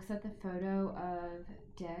she looks at the photo of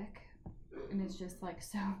Dick and is just like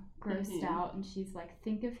so grossed out, and she's like,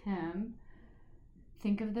 think of him,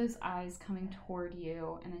 think of those eyes coming toward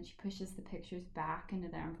you, and then she pushes the pictures back into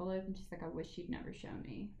the envelope, and she's like, I wish you'd never shown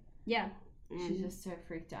me. Yeah. She's just so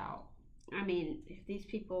freaked out. I mean, if these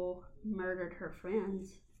people murdered her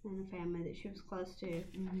friends and a family that she was close to,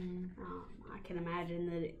 I can imagine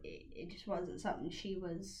that it just wasn't something she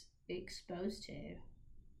was exposed to. It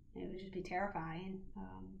would just be terrifying.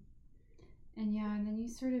 And then you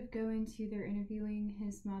sort of go into, they're interviewing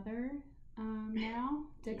his mother now,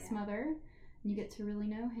 Dick's mother, and you get to really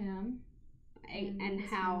know him. And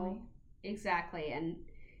how, exactly, and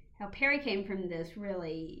how Perry came from this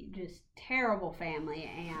really just terrible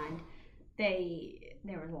family, and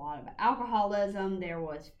there was a lot of alcoholism, there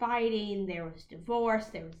was fighting, there was divorce,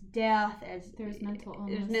 there was death, there was mental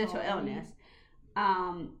illness.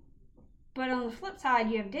 But on the flip side,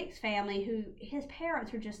 you have Dick's family, who his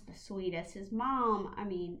parents were just the sweetest. His mom, I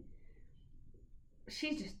mean,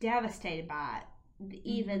 she's just devastated by it.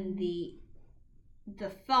 Even the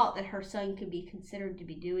thought that her son could be considered to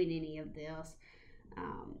be doing any of this.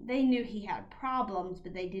 They knew he had problems,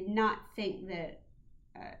 but they did not think that,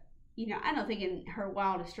 I don't think in her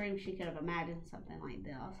wildest dreams she could have imagined something like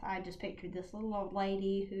this. I just pictured this little old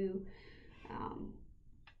lady who,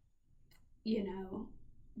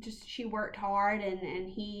 just she worked hard, and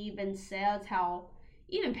he even says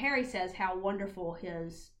even Perry says how wonderful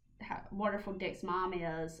Dick's mom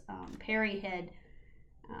is. Perry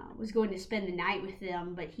was going to spend the night with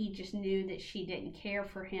them, but he just knew that she didn't care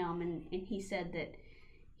for him, and he said that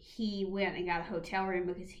he went and got a hotel room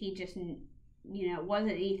because he just, it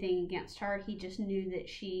wasn't anything against her. He just knew that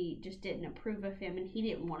she just didn't approve of him, and he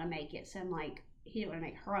didn't want to make it seem like he didn't want to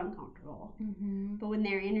make her uncomfortable. But when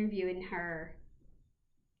they're interviewing her,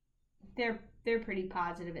 they're pretty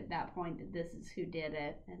positive at that point that this is who did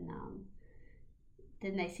it. And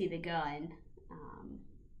then they see the gun.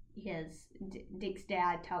 Dick's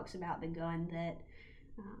dad talks about the gun that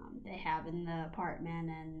they have in the apartment,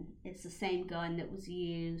 and it's the same gun that was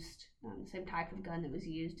used, same type of gun that was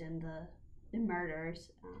used in the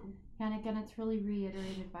murders. And again, it's really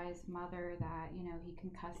reiterated by his mother that, he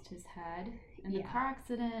concussed his head in the car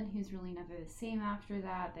accident. He was really never the same after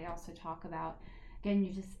that. They also talk about, again,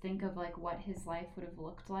 you just think of like what his life would have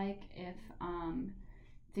looked like if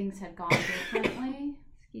things had gone differently.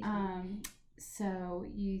 So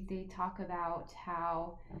they talk about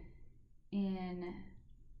how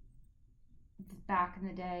back in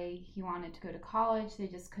the day he wanted to go to college, they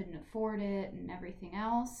just couldn't afford it and everything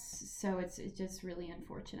else. So it's just really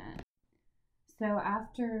unfortunate. So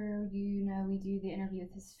after we do the interview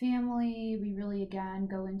with his family, we really again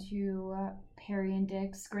go into Perry and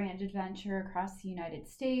Dick's grand adventure across the United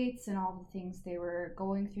States and all the things they were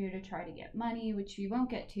going through to try to get money, which we won't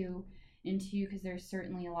get into because there's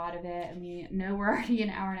certainly a lot of it. I mean, no, we're already an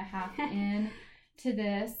hour and a half in to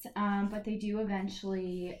this, but they do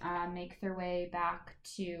eventually make their way back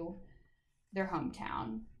to their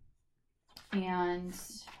hometown, and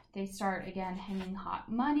they start again hanging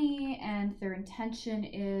hot money, and their intention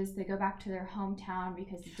is they go back to their hometown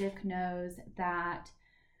because Dick knows that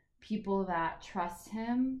people that trust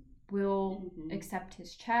him will accept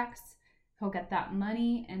his checks. He'll get that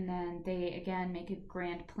money, and then they again make a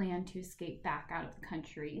grand plan to escape back out of the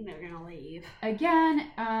country. And they're gonna leave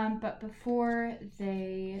again, but before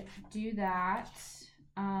they do that,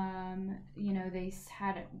 they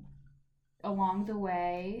had along the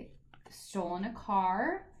way stolen a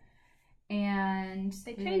car, and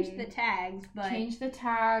they changed the tags, but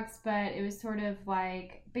it was sort of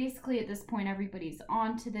like basically at this point everybody's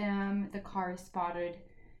onto them. The car is spotted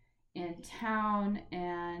in town,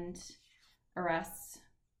 and arrests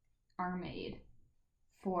are made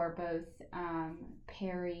for both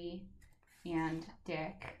Perry and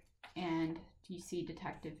Dick, and you see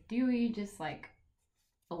Detective Dewey just like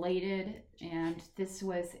elated, and this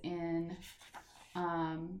was in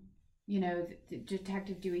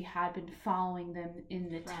Detective Dewey had been following them in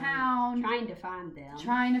the town, trying to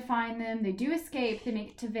find them. They do escape. They make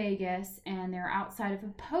it to Vegas, and they're outside of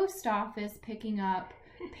a post office picking up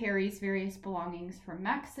Perry's various belongings from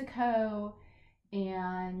Mexico,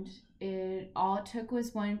 and all it took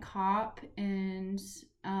was one cop and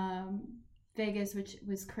Vegas, which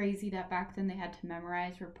was crazy that back then they had to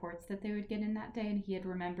memorize reports that they would get in that day, and he had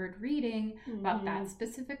remembered reading about that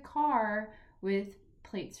specific car with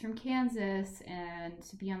plates from Kansas and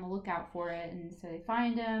to be on the lookout for it. And so they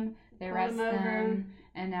find him, they arrest them,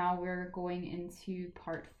 and now we're going into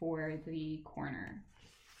part 4, the coroner.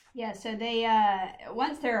 Yeah, so they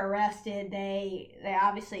once they're arrested, they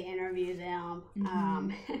obviously interview them.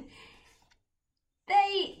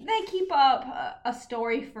 They keep up a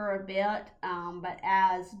story for a bit, but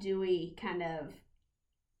as Dewey kind of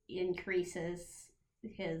increases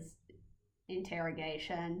his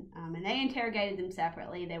interrogation, and they interrogated them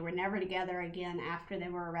separately. They were never together again after they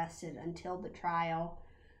were arrested until the trial.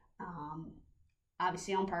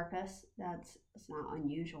 Obviously on purpose. It's not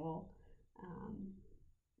unusual.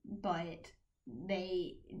 But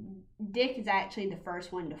Dick is actually the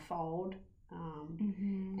first one to fold.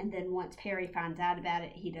 And then once Perry finds out about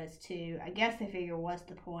it, he does too. I guess they figure, what's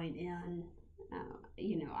the point in,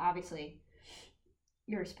 obviously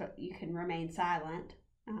you can remain silent.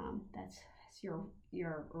 That's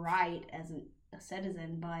your right as a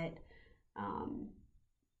citizen, but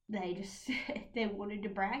they wanted to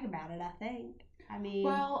brag about it, I think.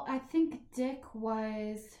 Well, I think Dick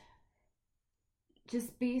was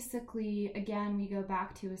just basically, again, we go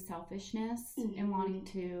back to his selfishness and wanting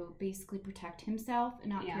to basically protect himself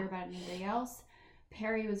and not care about anybody else.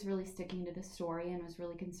 Perry was really sticking to the story and was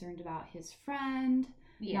really concerned about his friend,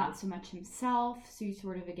 not so much himself. So you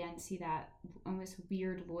sort of, again, see that almost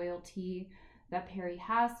weird loyalty that Perry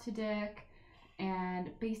has to Dick.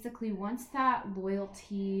 And basically, once that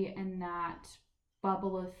loyalty and that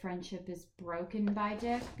bubble of friendship is broken by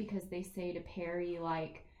Dick, because they say to Perry,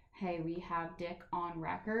 like, hey, we have Dick on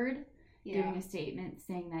record giving a statement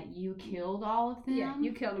saying that you killed all of them. Yeah,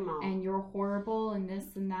 you killed them all. And you're horrible and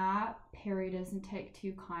this and that. Perry doesn't take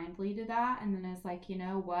too kindly to that. And then is like, you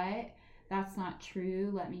know what? That's not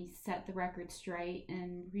true. Let me set the record straight,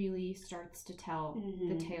 and really starts to tell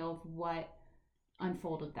the tale of what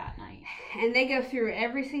unfolded that night. And they go through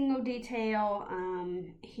every single detail.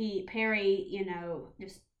 Perry,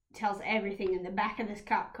 just tells everything in the back of this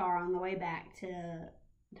cop car on the way back to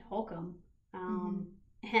Holcomb.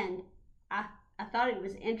 And I thought it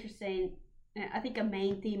was interesting. I think a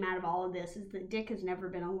main theme out of all of this is that Dick has never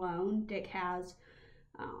been alone. Dick has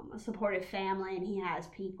a supportive family, and he has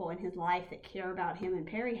people in his life that care about him, and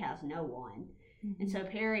Perry has no one. And so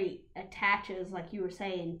Perry attaches, like you were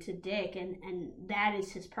saying, to Dick, and that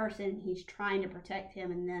is his person. He's trying to protect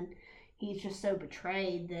him, and then he's just so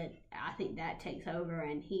betrayed that I think that takes over,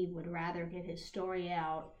 and he would rather get his story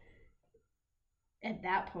out at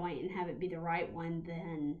that point and have it be the right one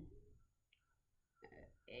than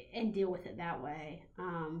and deal with it that way.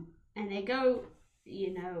 And they go,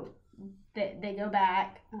 they go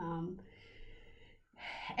back,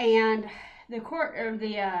 and the court or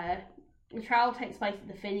the trial takes place at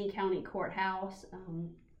the Finney County Courthouse.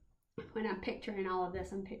 When I'm picturing all of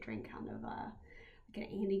this, I'm picturing kind of like an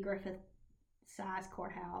Andy Griffith size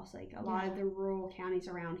courthouse. Like a lot of the rural counties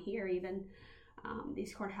around here, even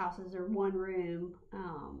these courthouses are one room.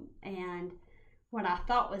 And what I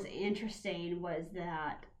thought was interesting was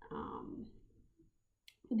that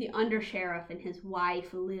the undersheriff and his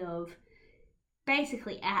wife live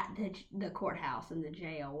basically at the courthouse and the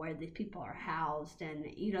jail where these people are housed. And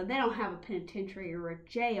they don't have a penitentiary or a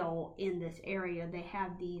jail in this area. They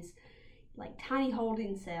have these like tiny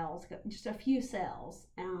holding cells, just a few cells,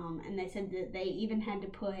 and they said that they even had to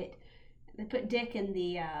put Dick in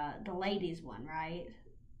the ladies one, right?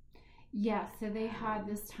 Yeah, so they had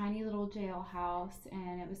this tiny little jailhouse,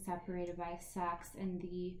 and it was separated by sex, and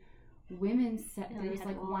the women's there was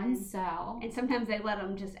like one cell, and sometimes they let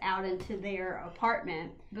them just out into their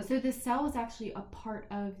apartment. So the cell was actually a part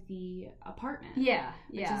of the apartment.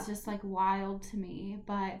 Which is just like wild to me.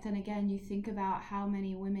 But then again, you think about how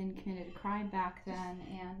many women committed crime back then,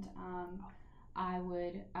 and I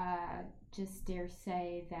would just dare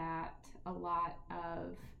say that a lot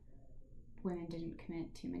of women didn't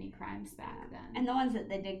commit too many crimes back then. And the ones that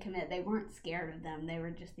they did commit, they weren't scared of them. They were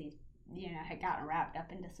just these, had gotten wrapped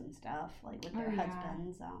up into some stuff, like with their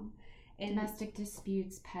husbands. Domestic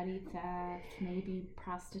disputes, petty theft, maybe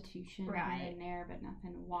prostitution here and there, but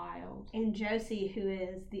nothing wild. And Josie, who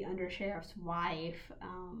is the undersheriff's wife,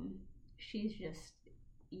 she's just,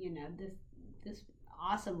 this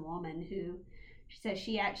awesome woman who, she says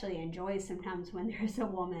she actually enjoys sometimes when there's a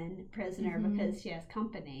woman prisoner because she has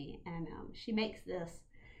company. And she makes this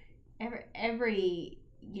every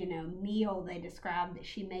meal they describe that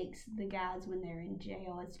she makes the guys when they're in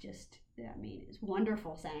jail. It's just, it's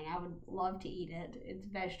wonderful saying. I would love to eat it. It's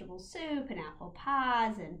vegetable soup and apple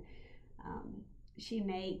pies, and she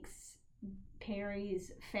makes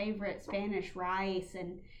Perry's favorite Spanish rice,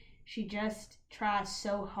 and she just tries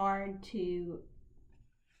so hard to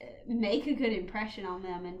make a good impression on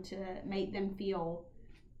them and to make them feel,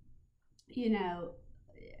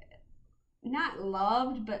 not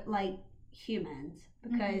loved, but like humans.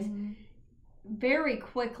 Because very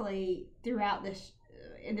quickly throughout this,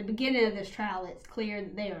 in the beginning of this trial, it's clear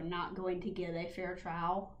that they are not going to get a fair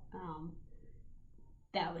trial.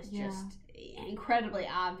 That was just incredibly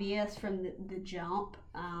obvious from the jump.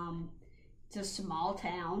 It's a small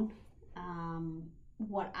town.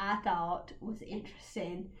 What I thought was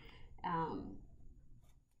interesting,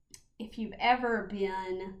 if you've ever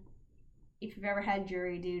had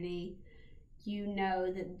jury duty, you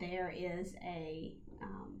know that there is a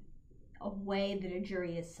way that a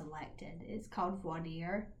jury is selected. It's called voir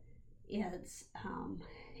dire. It's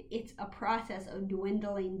a process of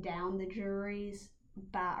dwindling down the jurors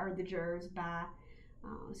by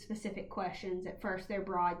specific questions. At first they're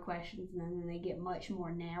broad questions, and then they get much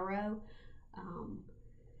more narrow.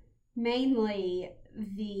 Mainly,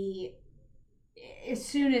 as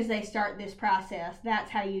soon as they start this process, that's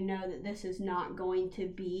how you know that this is not going to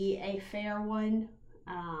be a fair one.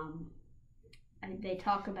 They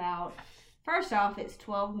talk about, first off, it's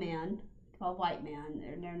 12 white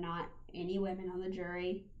men. They're not any women on the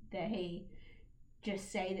jury. They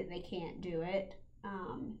just say that they can't do it.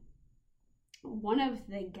 One of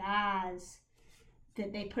the guys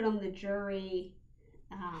that they put on the jury,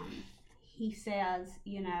 he says,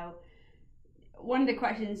 one of the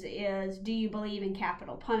questions is, do you believe in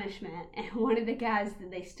capital punishment? And one of the guys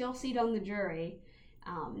that they still seat on the jury,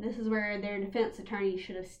 this is where their defense attorney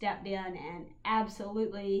should have stepped in and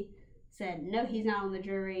absolutely said, no, he's not on the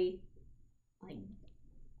jury,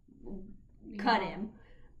 cut him.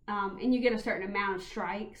 And you get a certain amount of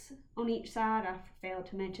strikes on each side. I failed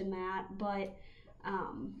to mention that, but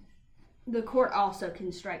the court also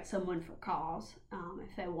can strike someone for cause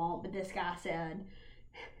if they want. But this guy said,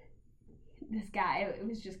 it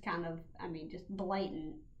was just kind of, just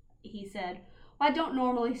blatant. He said, well, I don't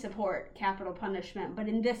normally support capital punishment, but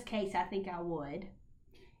in this case, I think I would.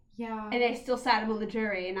 Yeah. And they still sat him on the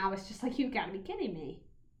jury, and I was just like, you've got to be kidding me.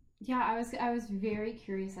 Yeah, I was very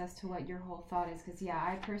curious as to what your whole thought is, because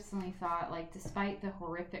I personally thought, despite the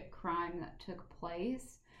horrific crime that took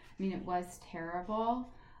place, it was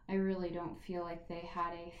terrible. I really don't feel like they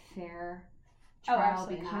had a fair trial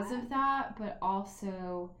because of that, but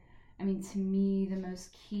also, to me, the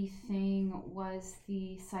most key thing was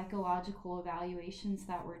the psychological evaluations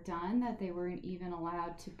that were done, that they weren't even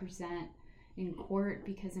allowed to present in court,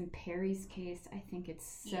 because in Perry's case, I think it's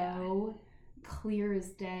so clear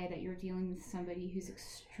as day that you're dealing with somebody who's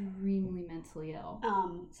extremely mentally ill.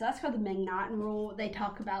 So that's called the M'Naghten rule. They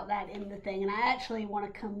talk about that in the thing, and I actually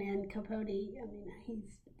want to commend Capote.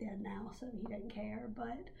 He's dead now, so he doesn't care,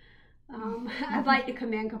 but I'd like to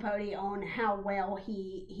commend Capote on how well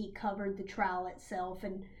he covered the trial itself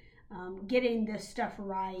and getting this stuff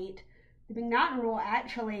right. The M'Naghten rule,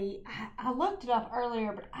 actually, I looked it up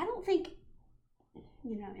earlier, but I don't think,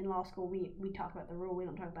 in law school we talk about the rule, we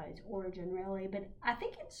don't talk about its origin really, but I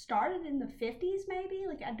think it started in the 50s maybe.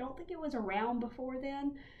 I don't think it was around before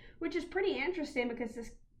then, which is pretty interesting because this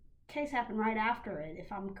case happened right after it,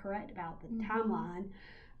 if I'm correct about the timeline.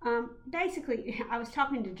 Basically, I was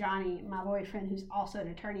talking to Johnny, my boyfriend, who's also an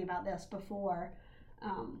attorney, about this before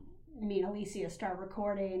me and Alicia started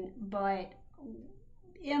recording. But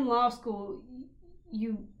in law school,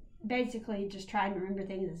 you basically just try to remember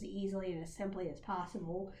things as easily and as simply as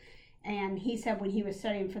possible. And he said when he was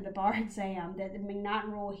studying for the bar exam that the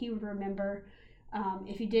M'Naghten rule, he would remember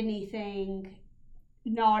if you did anything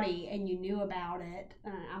naughty and you knew about it,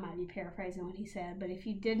 I might be paraphrasing what he said, but if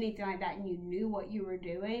you did anything like that and you knew what you were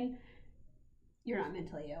doing, you're not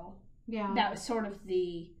mentally ill. Yeah. That was sort of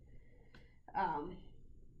the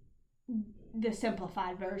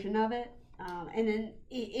simplified version of it. And then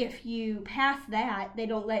if you pass that, they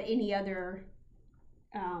don't let any other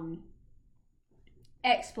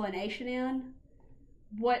explanation in.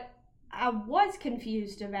 What I was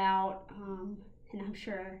confused about, and I'm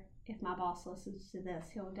sure if my boss listens to this,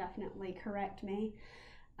 he'll definitely correct me.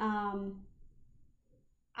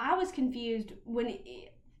 I was confused when,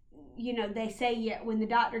 they say, when the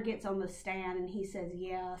doctor gets on the stand and he says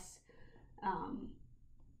yes,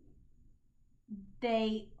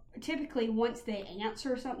 they typically, once they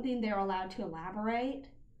answer something, they're allowed to elaborate.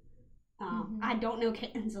 I don't know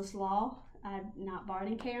Kansas law. I'm not barred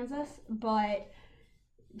in Kansas, but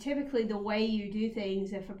typically the way you do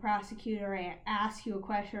things, if a prosecutor asks you a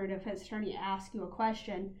question or a defense attorney asks you a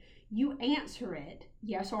question, you answer it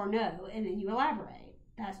yes or no, and then you elaborate.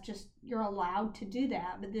 that's just, you're allowed to do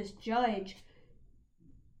that. But this judge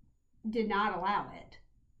did not allow it.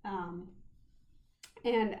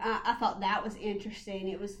 And I thought that was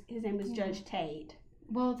interesting. His name was Judge Tate.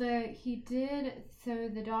 Well, the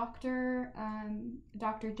doctor,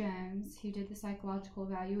 Dr. Jones, who did the psychological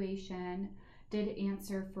evaluation, did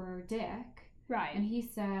answer for Dick. Right. And he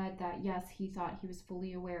said that, yes, he thought he was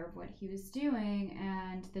fully aware of what he was doing,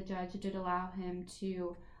 and the judge did allow him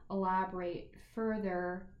to elaborate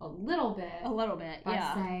further a little bit.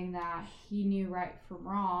 By saying that he knew right from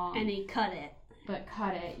wrong. And he cut it. But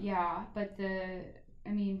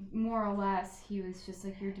more or less, he was just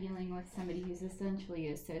like, you're dealing with somebody who's essentially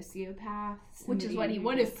a sociopath. Which is what he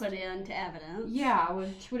would have put into evidence. Yeah,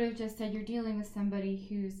 which would have just said you're dealing with somebody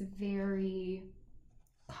who's very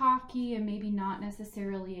cocky and maybe not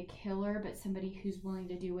necessarily a killer, but somebody who's willing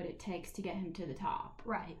to do what it takes to get him to the top.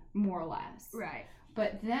 Right. More or less. Right.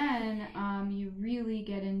 But then you really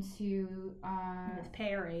get into with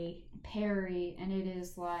Perry, and it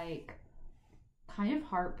is like kind of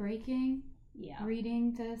heartbreaking. Yeah.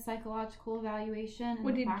 Reading the psychological evaluation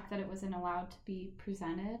and the fact that it wasn't allowed to be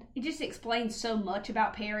presented. It just explains so much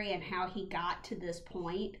about Perry and how he got to this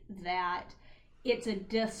point that it's a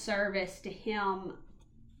disservice to him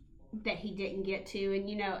that he didn't get to.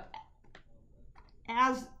 And,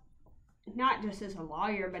 as not just as a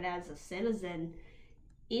lawyer, but as a citizen,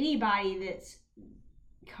 anybody that's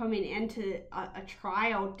coming into a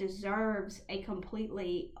trial deserves a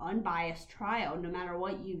completely unbiased trial, no matter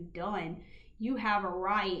what you've done. You have a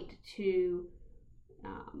right to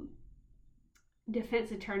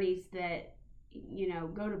defense attorneys that,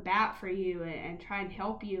 go to bat for you and try and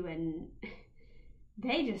help you. And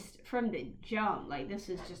they just, from the jump, like, this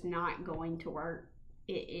is just not going to work.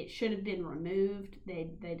 It should have been removed.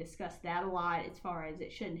 They discussed that a lot as far as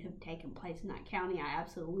it shouldn't have taken place in that county. I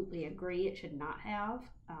absolutely agree. It should not have.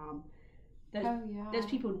 Those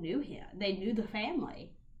people knew him. They knew the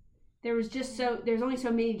family. There's only so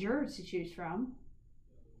many jurors to choose from.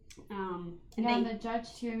 And the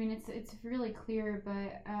judge too. I mean, it's really clear,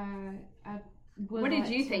 but what did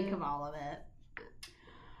you think of all of it?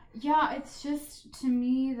 Yeah, it's just, to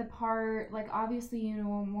me, the part, like, obviously you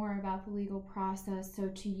know more about the legal process, so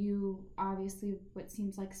to you, obviously, what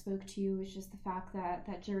seems like spoke to you is just the fact that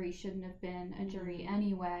that jury shouldn't have been a jury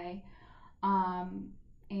anyway,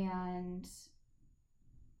 and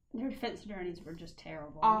their defense attorneys were just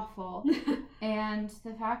terrible. Awful. And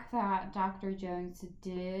the fact that Dr. Jones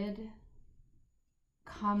did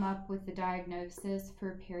come up with the diagnosis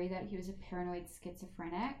for Perry that he was a paranoid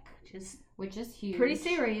schizophrenic, which is huge, pretty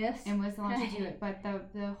serious, and was allowed to do it. But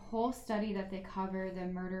the whole study that they cover, the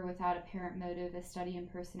Murder Without Apparent Motive, a study in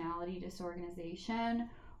personality disorganization,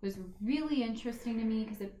 was really interesting to me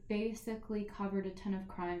because it basically covered a ton of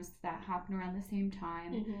crimes that happened around the same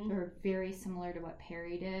time. Mm-hmm. They were very similar to what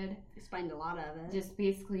Perry did. Explained a lot of it. Just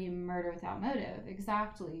basically murder without motive.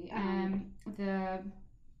 Exactly. The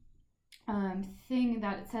thing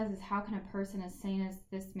that it says is, how can a person as sane as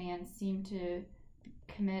this man seem to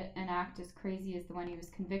commit an act as crazy as the one he was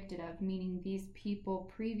convicted of? Meaning these people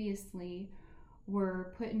previously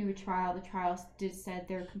were put into a trial. The trial said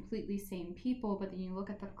they're completely sane people, but then you look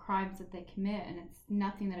at the crimes that they commit and it's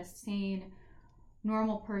nothing that a sane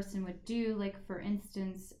normal person would do. Like, for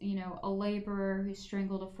instance, a laborer who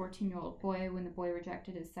strangled a 14-year-old boy when the boy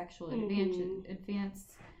rejected his sexual advances.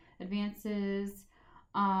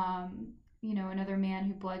 Another man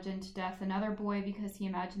who bludgeoned to death another boy because he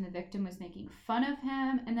imagined the victim was making fun of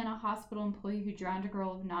him, and then a hospital employee who drowned a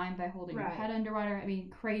girl of 9 by holding her head underwater. I mean,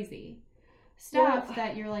 crazy stuff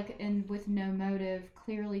that you're like, and with no motive.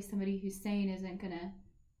 Clearly somebody who's sane isn't gonna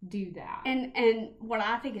do that. And what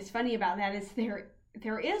I think is funny about that is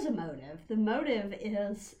there is a motive. The motive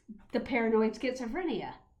is the paranoid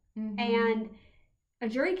schizophrenia. Mm-hmm. And a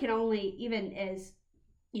jury can only, even as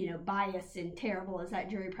biased and terrible as that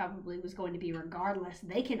jury probably was going to be regardless,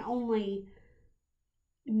 they can only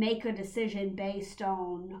make a decision based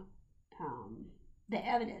on the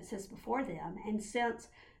evidence that's before them. And since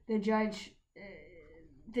the judge's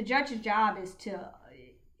job is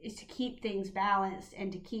to keep things balanced and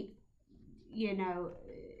to keep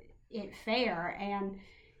it fair, and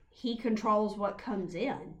he controls what comes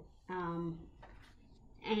in,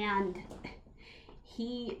 and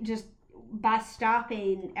he just, by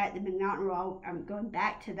stopping at the McNaughton rule, I'm going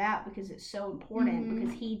back to that because it's so important, mm-hmm.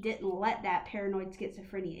 because he didn't let that paranoid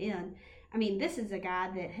schizophrenia in. I mean, this is a guy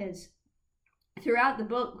that has, throughout the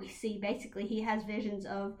book, we see basically he has visions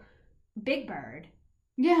of Big Bird.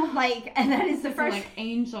 Yeah. And that is the first,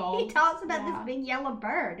 Angel. He talks about this big yellow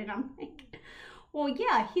bird, and I'm like, well,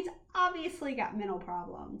 yeah, he's obviously got mental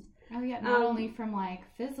problems. Oh yeah, not only from like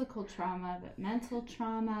physical trauma, but mental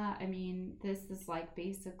trauma. I mean, this is like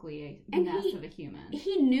basically a mess of a human.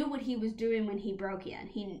 He knew what he was doing when he broke in.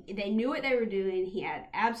 They knew what they were doing. He had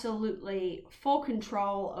absolutely full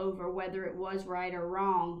control over whether it was right or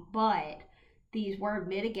wrong, but these were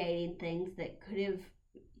mitigating things that could have,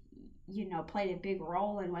 played a big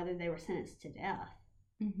role in whether they were sentenced to death,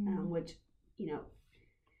 which.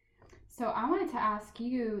 So I wanted to ask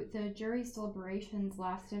you, the jury's deliberations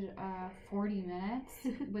lasted 40 minutes.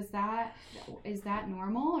 Is that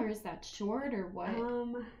normal, or is that short, or what?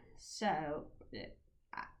 So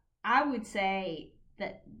I would say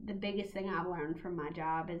that the biggest thing I've learned from my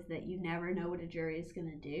job is that you never know what a jury is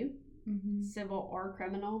going to do, civil or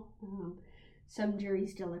criminal. Some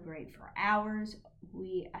juries deliberate for hours.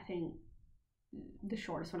 I think the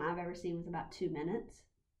shortest one I've ever seen was about 2 minutes.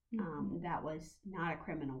 That was not a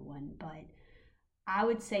criminal one, but I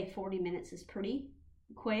would say 40 minutes is pretty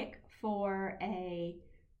quick for a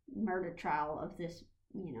murder trial of this,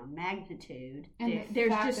 magnitude. And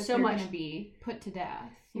there's just so much to be put to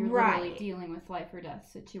death. You're literally dealing with life or death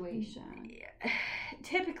situation.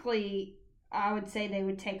 Typically, I would say they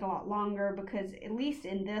would take a lot longer because, at least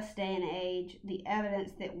in this day and age, the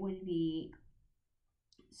evidence that would be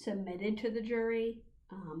submitted to the jury,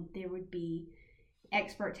 there would be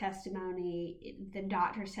expert testimony. The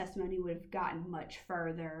doctor's testimony would have gotten much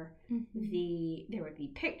further. There would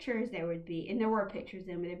be pictures, and there were pictures,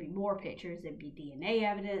 then there'd be more pictures, there'd be DNA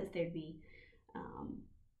evidence,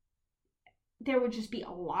 there would just be a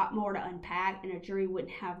lot more to unpack, and a jury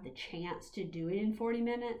wouldn't have the chance to do it in 40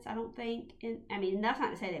 minutes, I don't think. And I mean, that's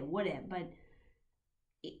not to say they wouldn't, but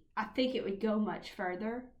I think it would go much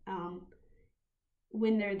further.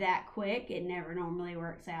 When they're that quick, it never normally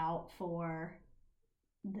works out for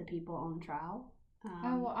the people on trial.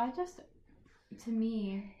 To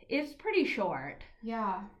me, it's pretty short.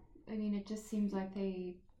 Yeah, I mean, it just seems like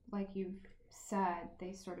they, like you've said,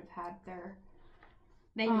 they sort of had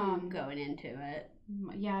they knew going into it.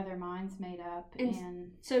 Yeah, their minds made up,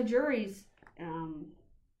 and so juries,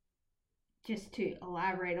 just to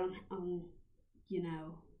elaborate on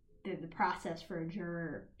the process for a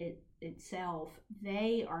juror itself,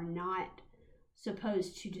 they are not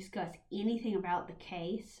supposed to discuss anything about the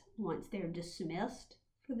case once they're dismissed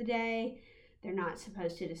for the day. They're not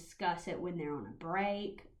supposed to discuss it when they're on a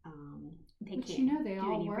break. They can't they do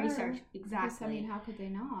all any were. Research. Exactly. I mean, how could they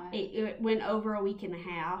not? It went over a week and a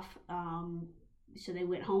half. So they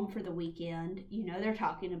went home for the weekend. They're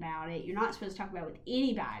talking about it. You're not supposed to talk about it with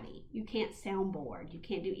anybody. You can't soundboard. You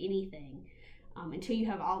can't do anything until you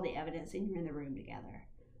have all the evidence and you're in the room together.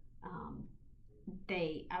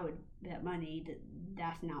 I would bet money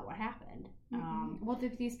that's not what happened. Well,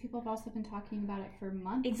 these people have also been talking about it for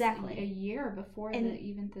months, exactly, a year before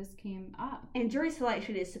even this came up. And jury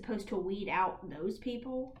selection is supposed to weed out those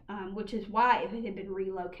people, which is why if it had been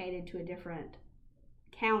relocated to a different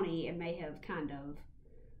county, it may have kind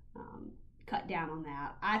of cut down on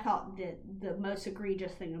that. I thought that the most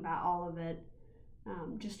egregious thing about all of it,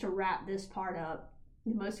 just to wrap this part up,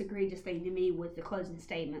 the most egregious thing to me was the closing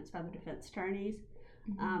statements by the defense attorneys.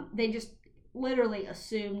 They just literally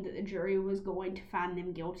assumed that the jury was going to find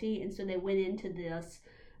them guilty, and so they went into this,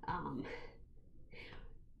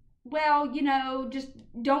 just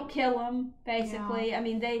don't kill them, basically. Yeah. I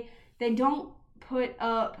mean, they don't put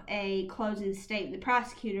up a closing statement. The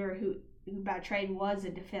prosecutor, who by trade was a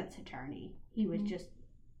defense attorney, he was just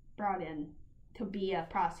brought in to be a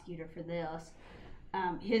prosecutor for this.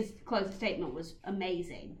 His closing statement was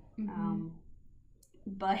amazing.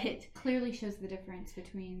 But it clearly shows the difference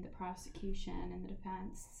between the prosecution and the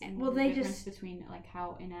defense, and between like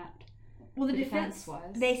how inept the defense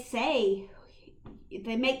was.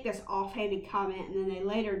 They make this offhanded comment, and then they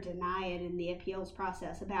later deny it in the appeals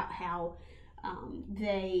process about how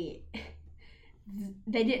they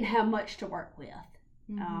didn't have much to work with.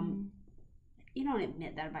 You don't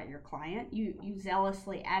admit that about your client. You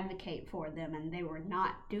zealously advocate for them, and they were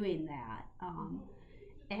not doing that.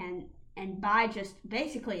 And by just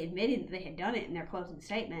basically admitting that they had done it in their closing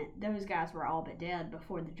statement, those guys were all but dead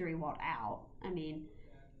before the jury walked out. I mean,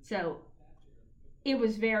 so it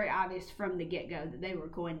was very obvious from the get-go that they were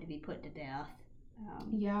going to be put to death.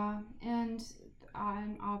 And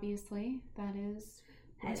obviously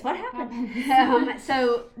that's what happened.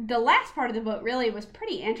 So the last part of the book really was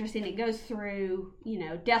pretty interesting. It goes through,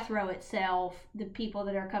 death row itself, the people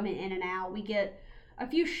that are coming in and out. We get a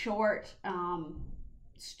few short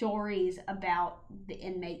stories about the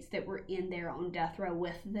inmates that were in there on death row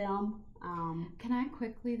with them. Can I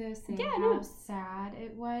quickly though say how sad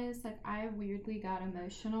it was? Like, I weirdly got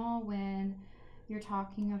emotional when you're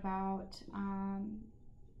talking about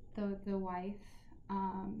the wife,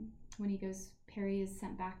 when he goes, Perry is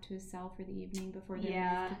sent back to his cell for the evening before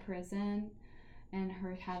they're moved to prison, and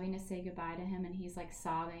her having to say goodbye to him, and he's like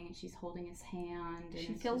sobbing, and she's holding his hand. And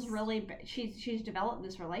she feels really, she's developed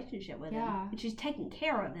this relationship with him, and she's taking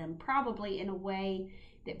care of him, probably in a way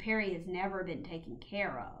that Perry has never been taken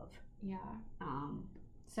care of. Yeah.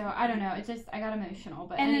 So I don't know. It just, I got emotional,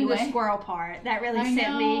 but and anyway. then the squirrel part that really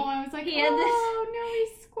sent me. I was like, no,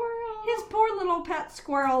 he's squirrel. His poor little pet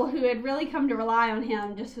squirrel, who had really come to rely on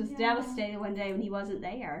him, just was devastated one day when he wasn't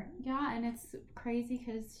there. Yeah, and it's crazy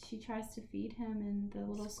because she tries to feed him, and the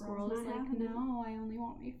little squirrel is like, no, I only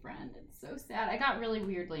want my friend. It's so sad. I got really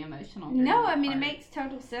weirdly emotional. No, I mean, it makes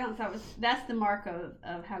total sense. That's the mark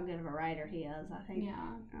of how good of a writer he is, I think.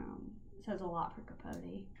 Yeah. Says a lot for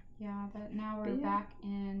Capote. Yeah, but now we're back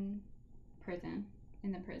in prison,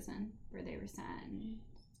 where they were sent, and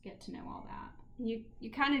get to know all that. You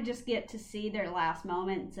kind of just get to see their last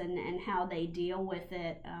moments and how they deal with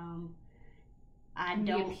it.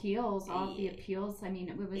 The appeals. I mean,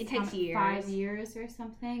 it takes years. 5 years or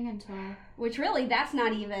something until. Which really, that's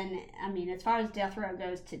not even. I mean, as far as death row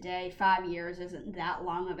goes today, 5 years isn't that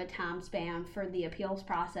long of a time span for the appeals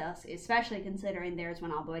process, especially considering theirs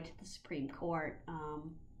went all the way to the Supreme Court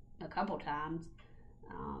a couple times.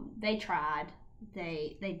 They tried.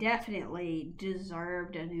 They definitely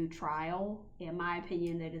deserved a new trial. In my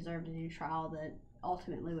opinion, they deserved a new trial that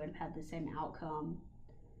ultimately would have had the same outcome.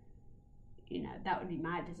 You know, that would be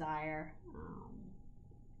my desire.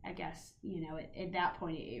 I guess, you know, at that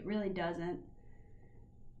point, it really doesn't.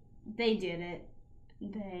 They did it.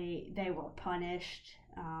 They were punished.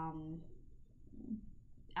 I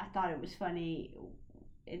thought it was funny.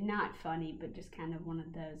 Not funny, but just kind of one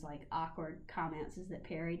of those like awkward comments is that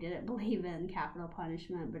Perry didn't believe in capital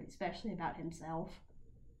punishment, but especially about himself.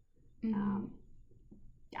 Mm-hmm.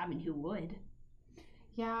 I mean, who would?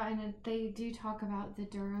 Yeah, and they do talk about the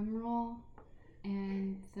Durham rule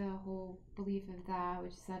and the whole belief of that,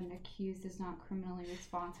 which is that an accused is not criminally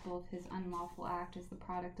responsible if his unlawful act is the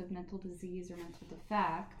product of mental disease or mental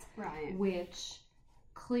defect. Right. Which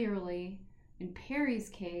clearly, in Perry's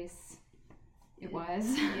case, it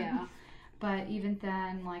was. Yeah. But even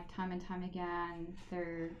then, like, time and time again,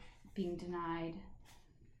 they're being denied.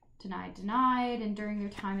 And during their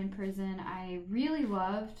time in prison, I really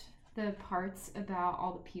loved the parts about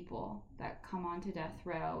all the people that come onto death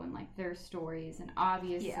row and, like, their stories. And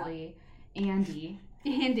obviously, Andy,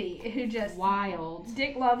 who just... Wild.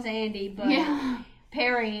 Dick loves Andy, but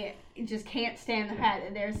Perry just can't stand the fact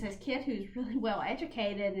that there's this kid who's really well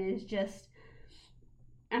educated and is just...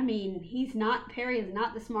 I mean, Perry is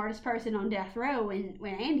not the smartest person on death row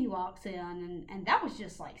when Andy walks in, and that was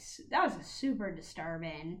just like, that was a super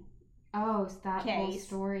disturbing that case. Whole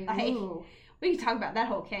story. Like, we could talk about that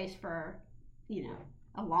whole case for,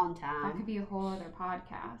 a long time. That could be a whole other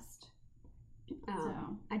podcast.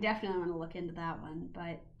 I definitely want to look into that one,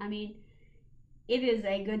 but, I mean, it is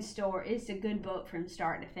a good story. It's a good book from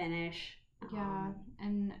start to finish. Yeah,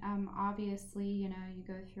 and obviously, you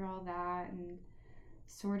go through all that and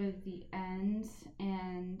sort of the end,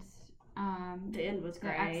 and the end was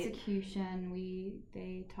great. The execution,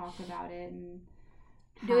 they talk about it, and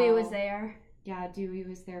Dewey was there. Yeah, Dewey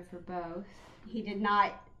was there for both. He did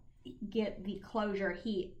not get the closure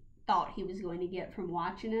he thought he was going to get from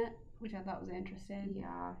watching it, which I thought was interesting.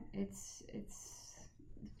 Yeah, it's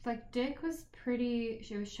like Dick was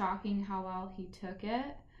it was shocking how well he took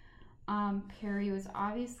it. Perry was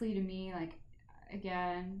obviously, to me, like,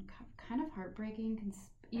 again, kind of heartbreaking,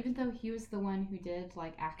 even though he was the one who did,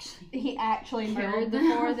 like, he actually murdered the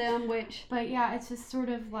four of them, which... But yeah, it's just sort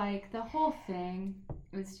of like the whole thing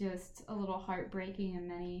was just a little heartbreaking in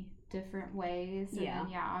many different ways. And then,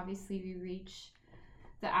 obviously we reach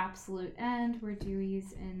the absolute end where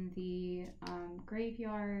Dewey's in the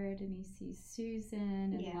graveyard and he sees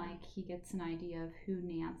Susan and like he gets an idea of who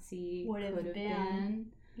Nancy could have been.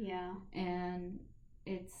 Yeah. And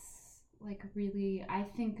it's like really, I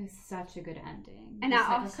think, is such a good ending. And it's I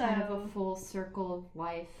like also... kind of a full circle of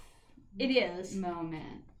life. It is.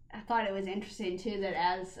 Moment. I thought it was interesting too that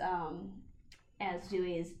as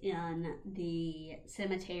Dewey is in the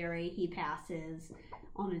cemetery, he passes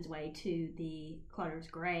on his way to the Clutter's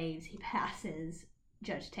graves. He passes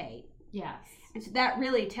Judge Tate. Yes. And so that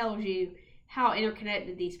really tells you how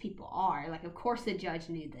interconnected these people are. Like, of course the judge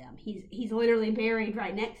knew them. He's literally buried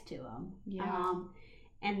right next to him. Yeah.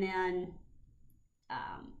 And then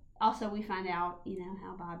also we find out,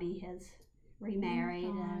 how Bobby has remarried,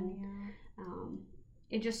 and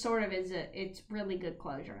it just sort of is it's really good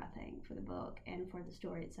closure, I think, for the book and for the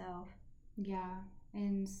story itself. Yeah.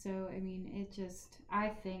 And so, I mean, I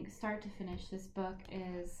think start to finish, this book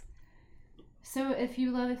is, so if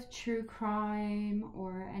you love true crime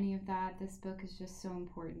or any of that, this book is just so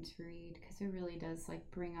important to read because it really does like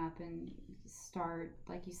bring up and start,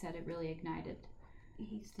 like you said, it really ignited.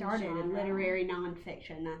 He started in literary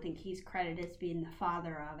nonfiction. I think he's credited as being the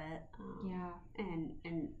father of it.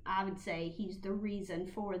 And I would say he's the reason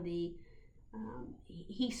for the,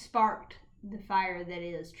 he sparked the fire that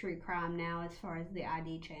is true crime now as far as the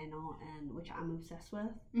ID channel, and which I'm obsessed with.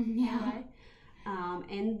 Yeah.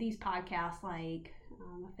 And these podcasts like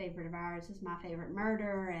a favorite of ours is My Favorite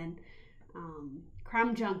Murder and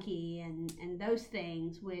Crime Junkie and those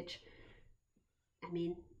things, which, I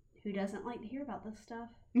mean, who doesn't like to hear about this stuff?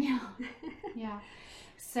 Yeah. Yeah.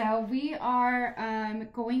 So we are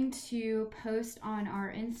going to post on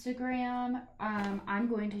our Instagram. I'm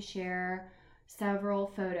going to share several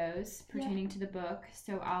photos pertaining to the book.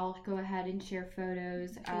 So I'll go ahead and share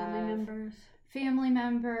photos of family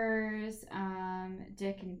members,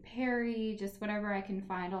 Dick and Perry, just whatever I can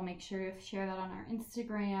find. I'll make sure to share that on our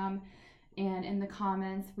Instagram. And in the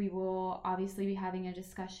comments, we will obviously be having a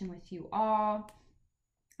discussion with you all.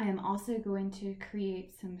 I am also going to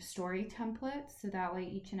create some story templates so that way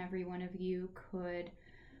each and every one of you could,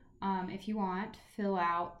 if you want, fill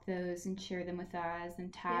out those and share them with us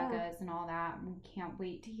and tag us and all that. We can't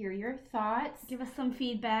wait to hear your thoughts. Give us some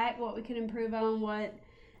feedback, what we can improve on, what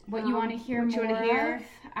you want to hear more of.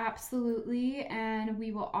 Absolutely. And we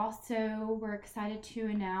will also, we're excited to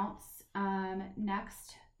announce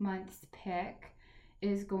next month's pick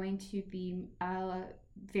is going to be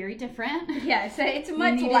very different. Yeah, so it's a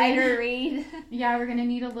much lighter read. Yeah, we're going to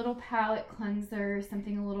need a little palate cleanser,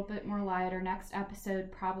 something a little bit more lighter. Next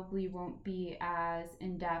episode probably won't be as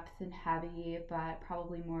in-depth and heavy, but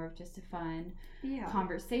probably more of just a fun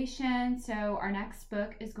conversation. So our next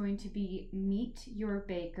book is going to be Meet Your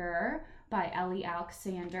Baker by Ellie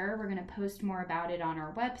Alexander. We're going to post more about it on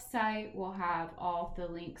our website. We'll have all the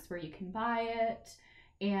links where you can buy it.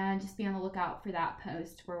 And just be on the lookout for that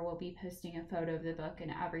post where we'll be posting a photo of the book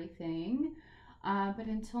and everything. But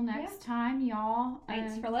until next time, y'all.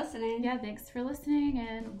 Thanks for listening. Yeah, thanks for listening.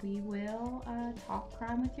 And we will talk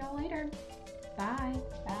crime with y'all later. Bye.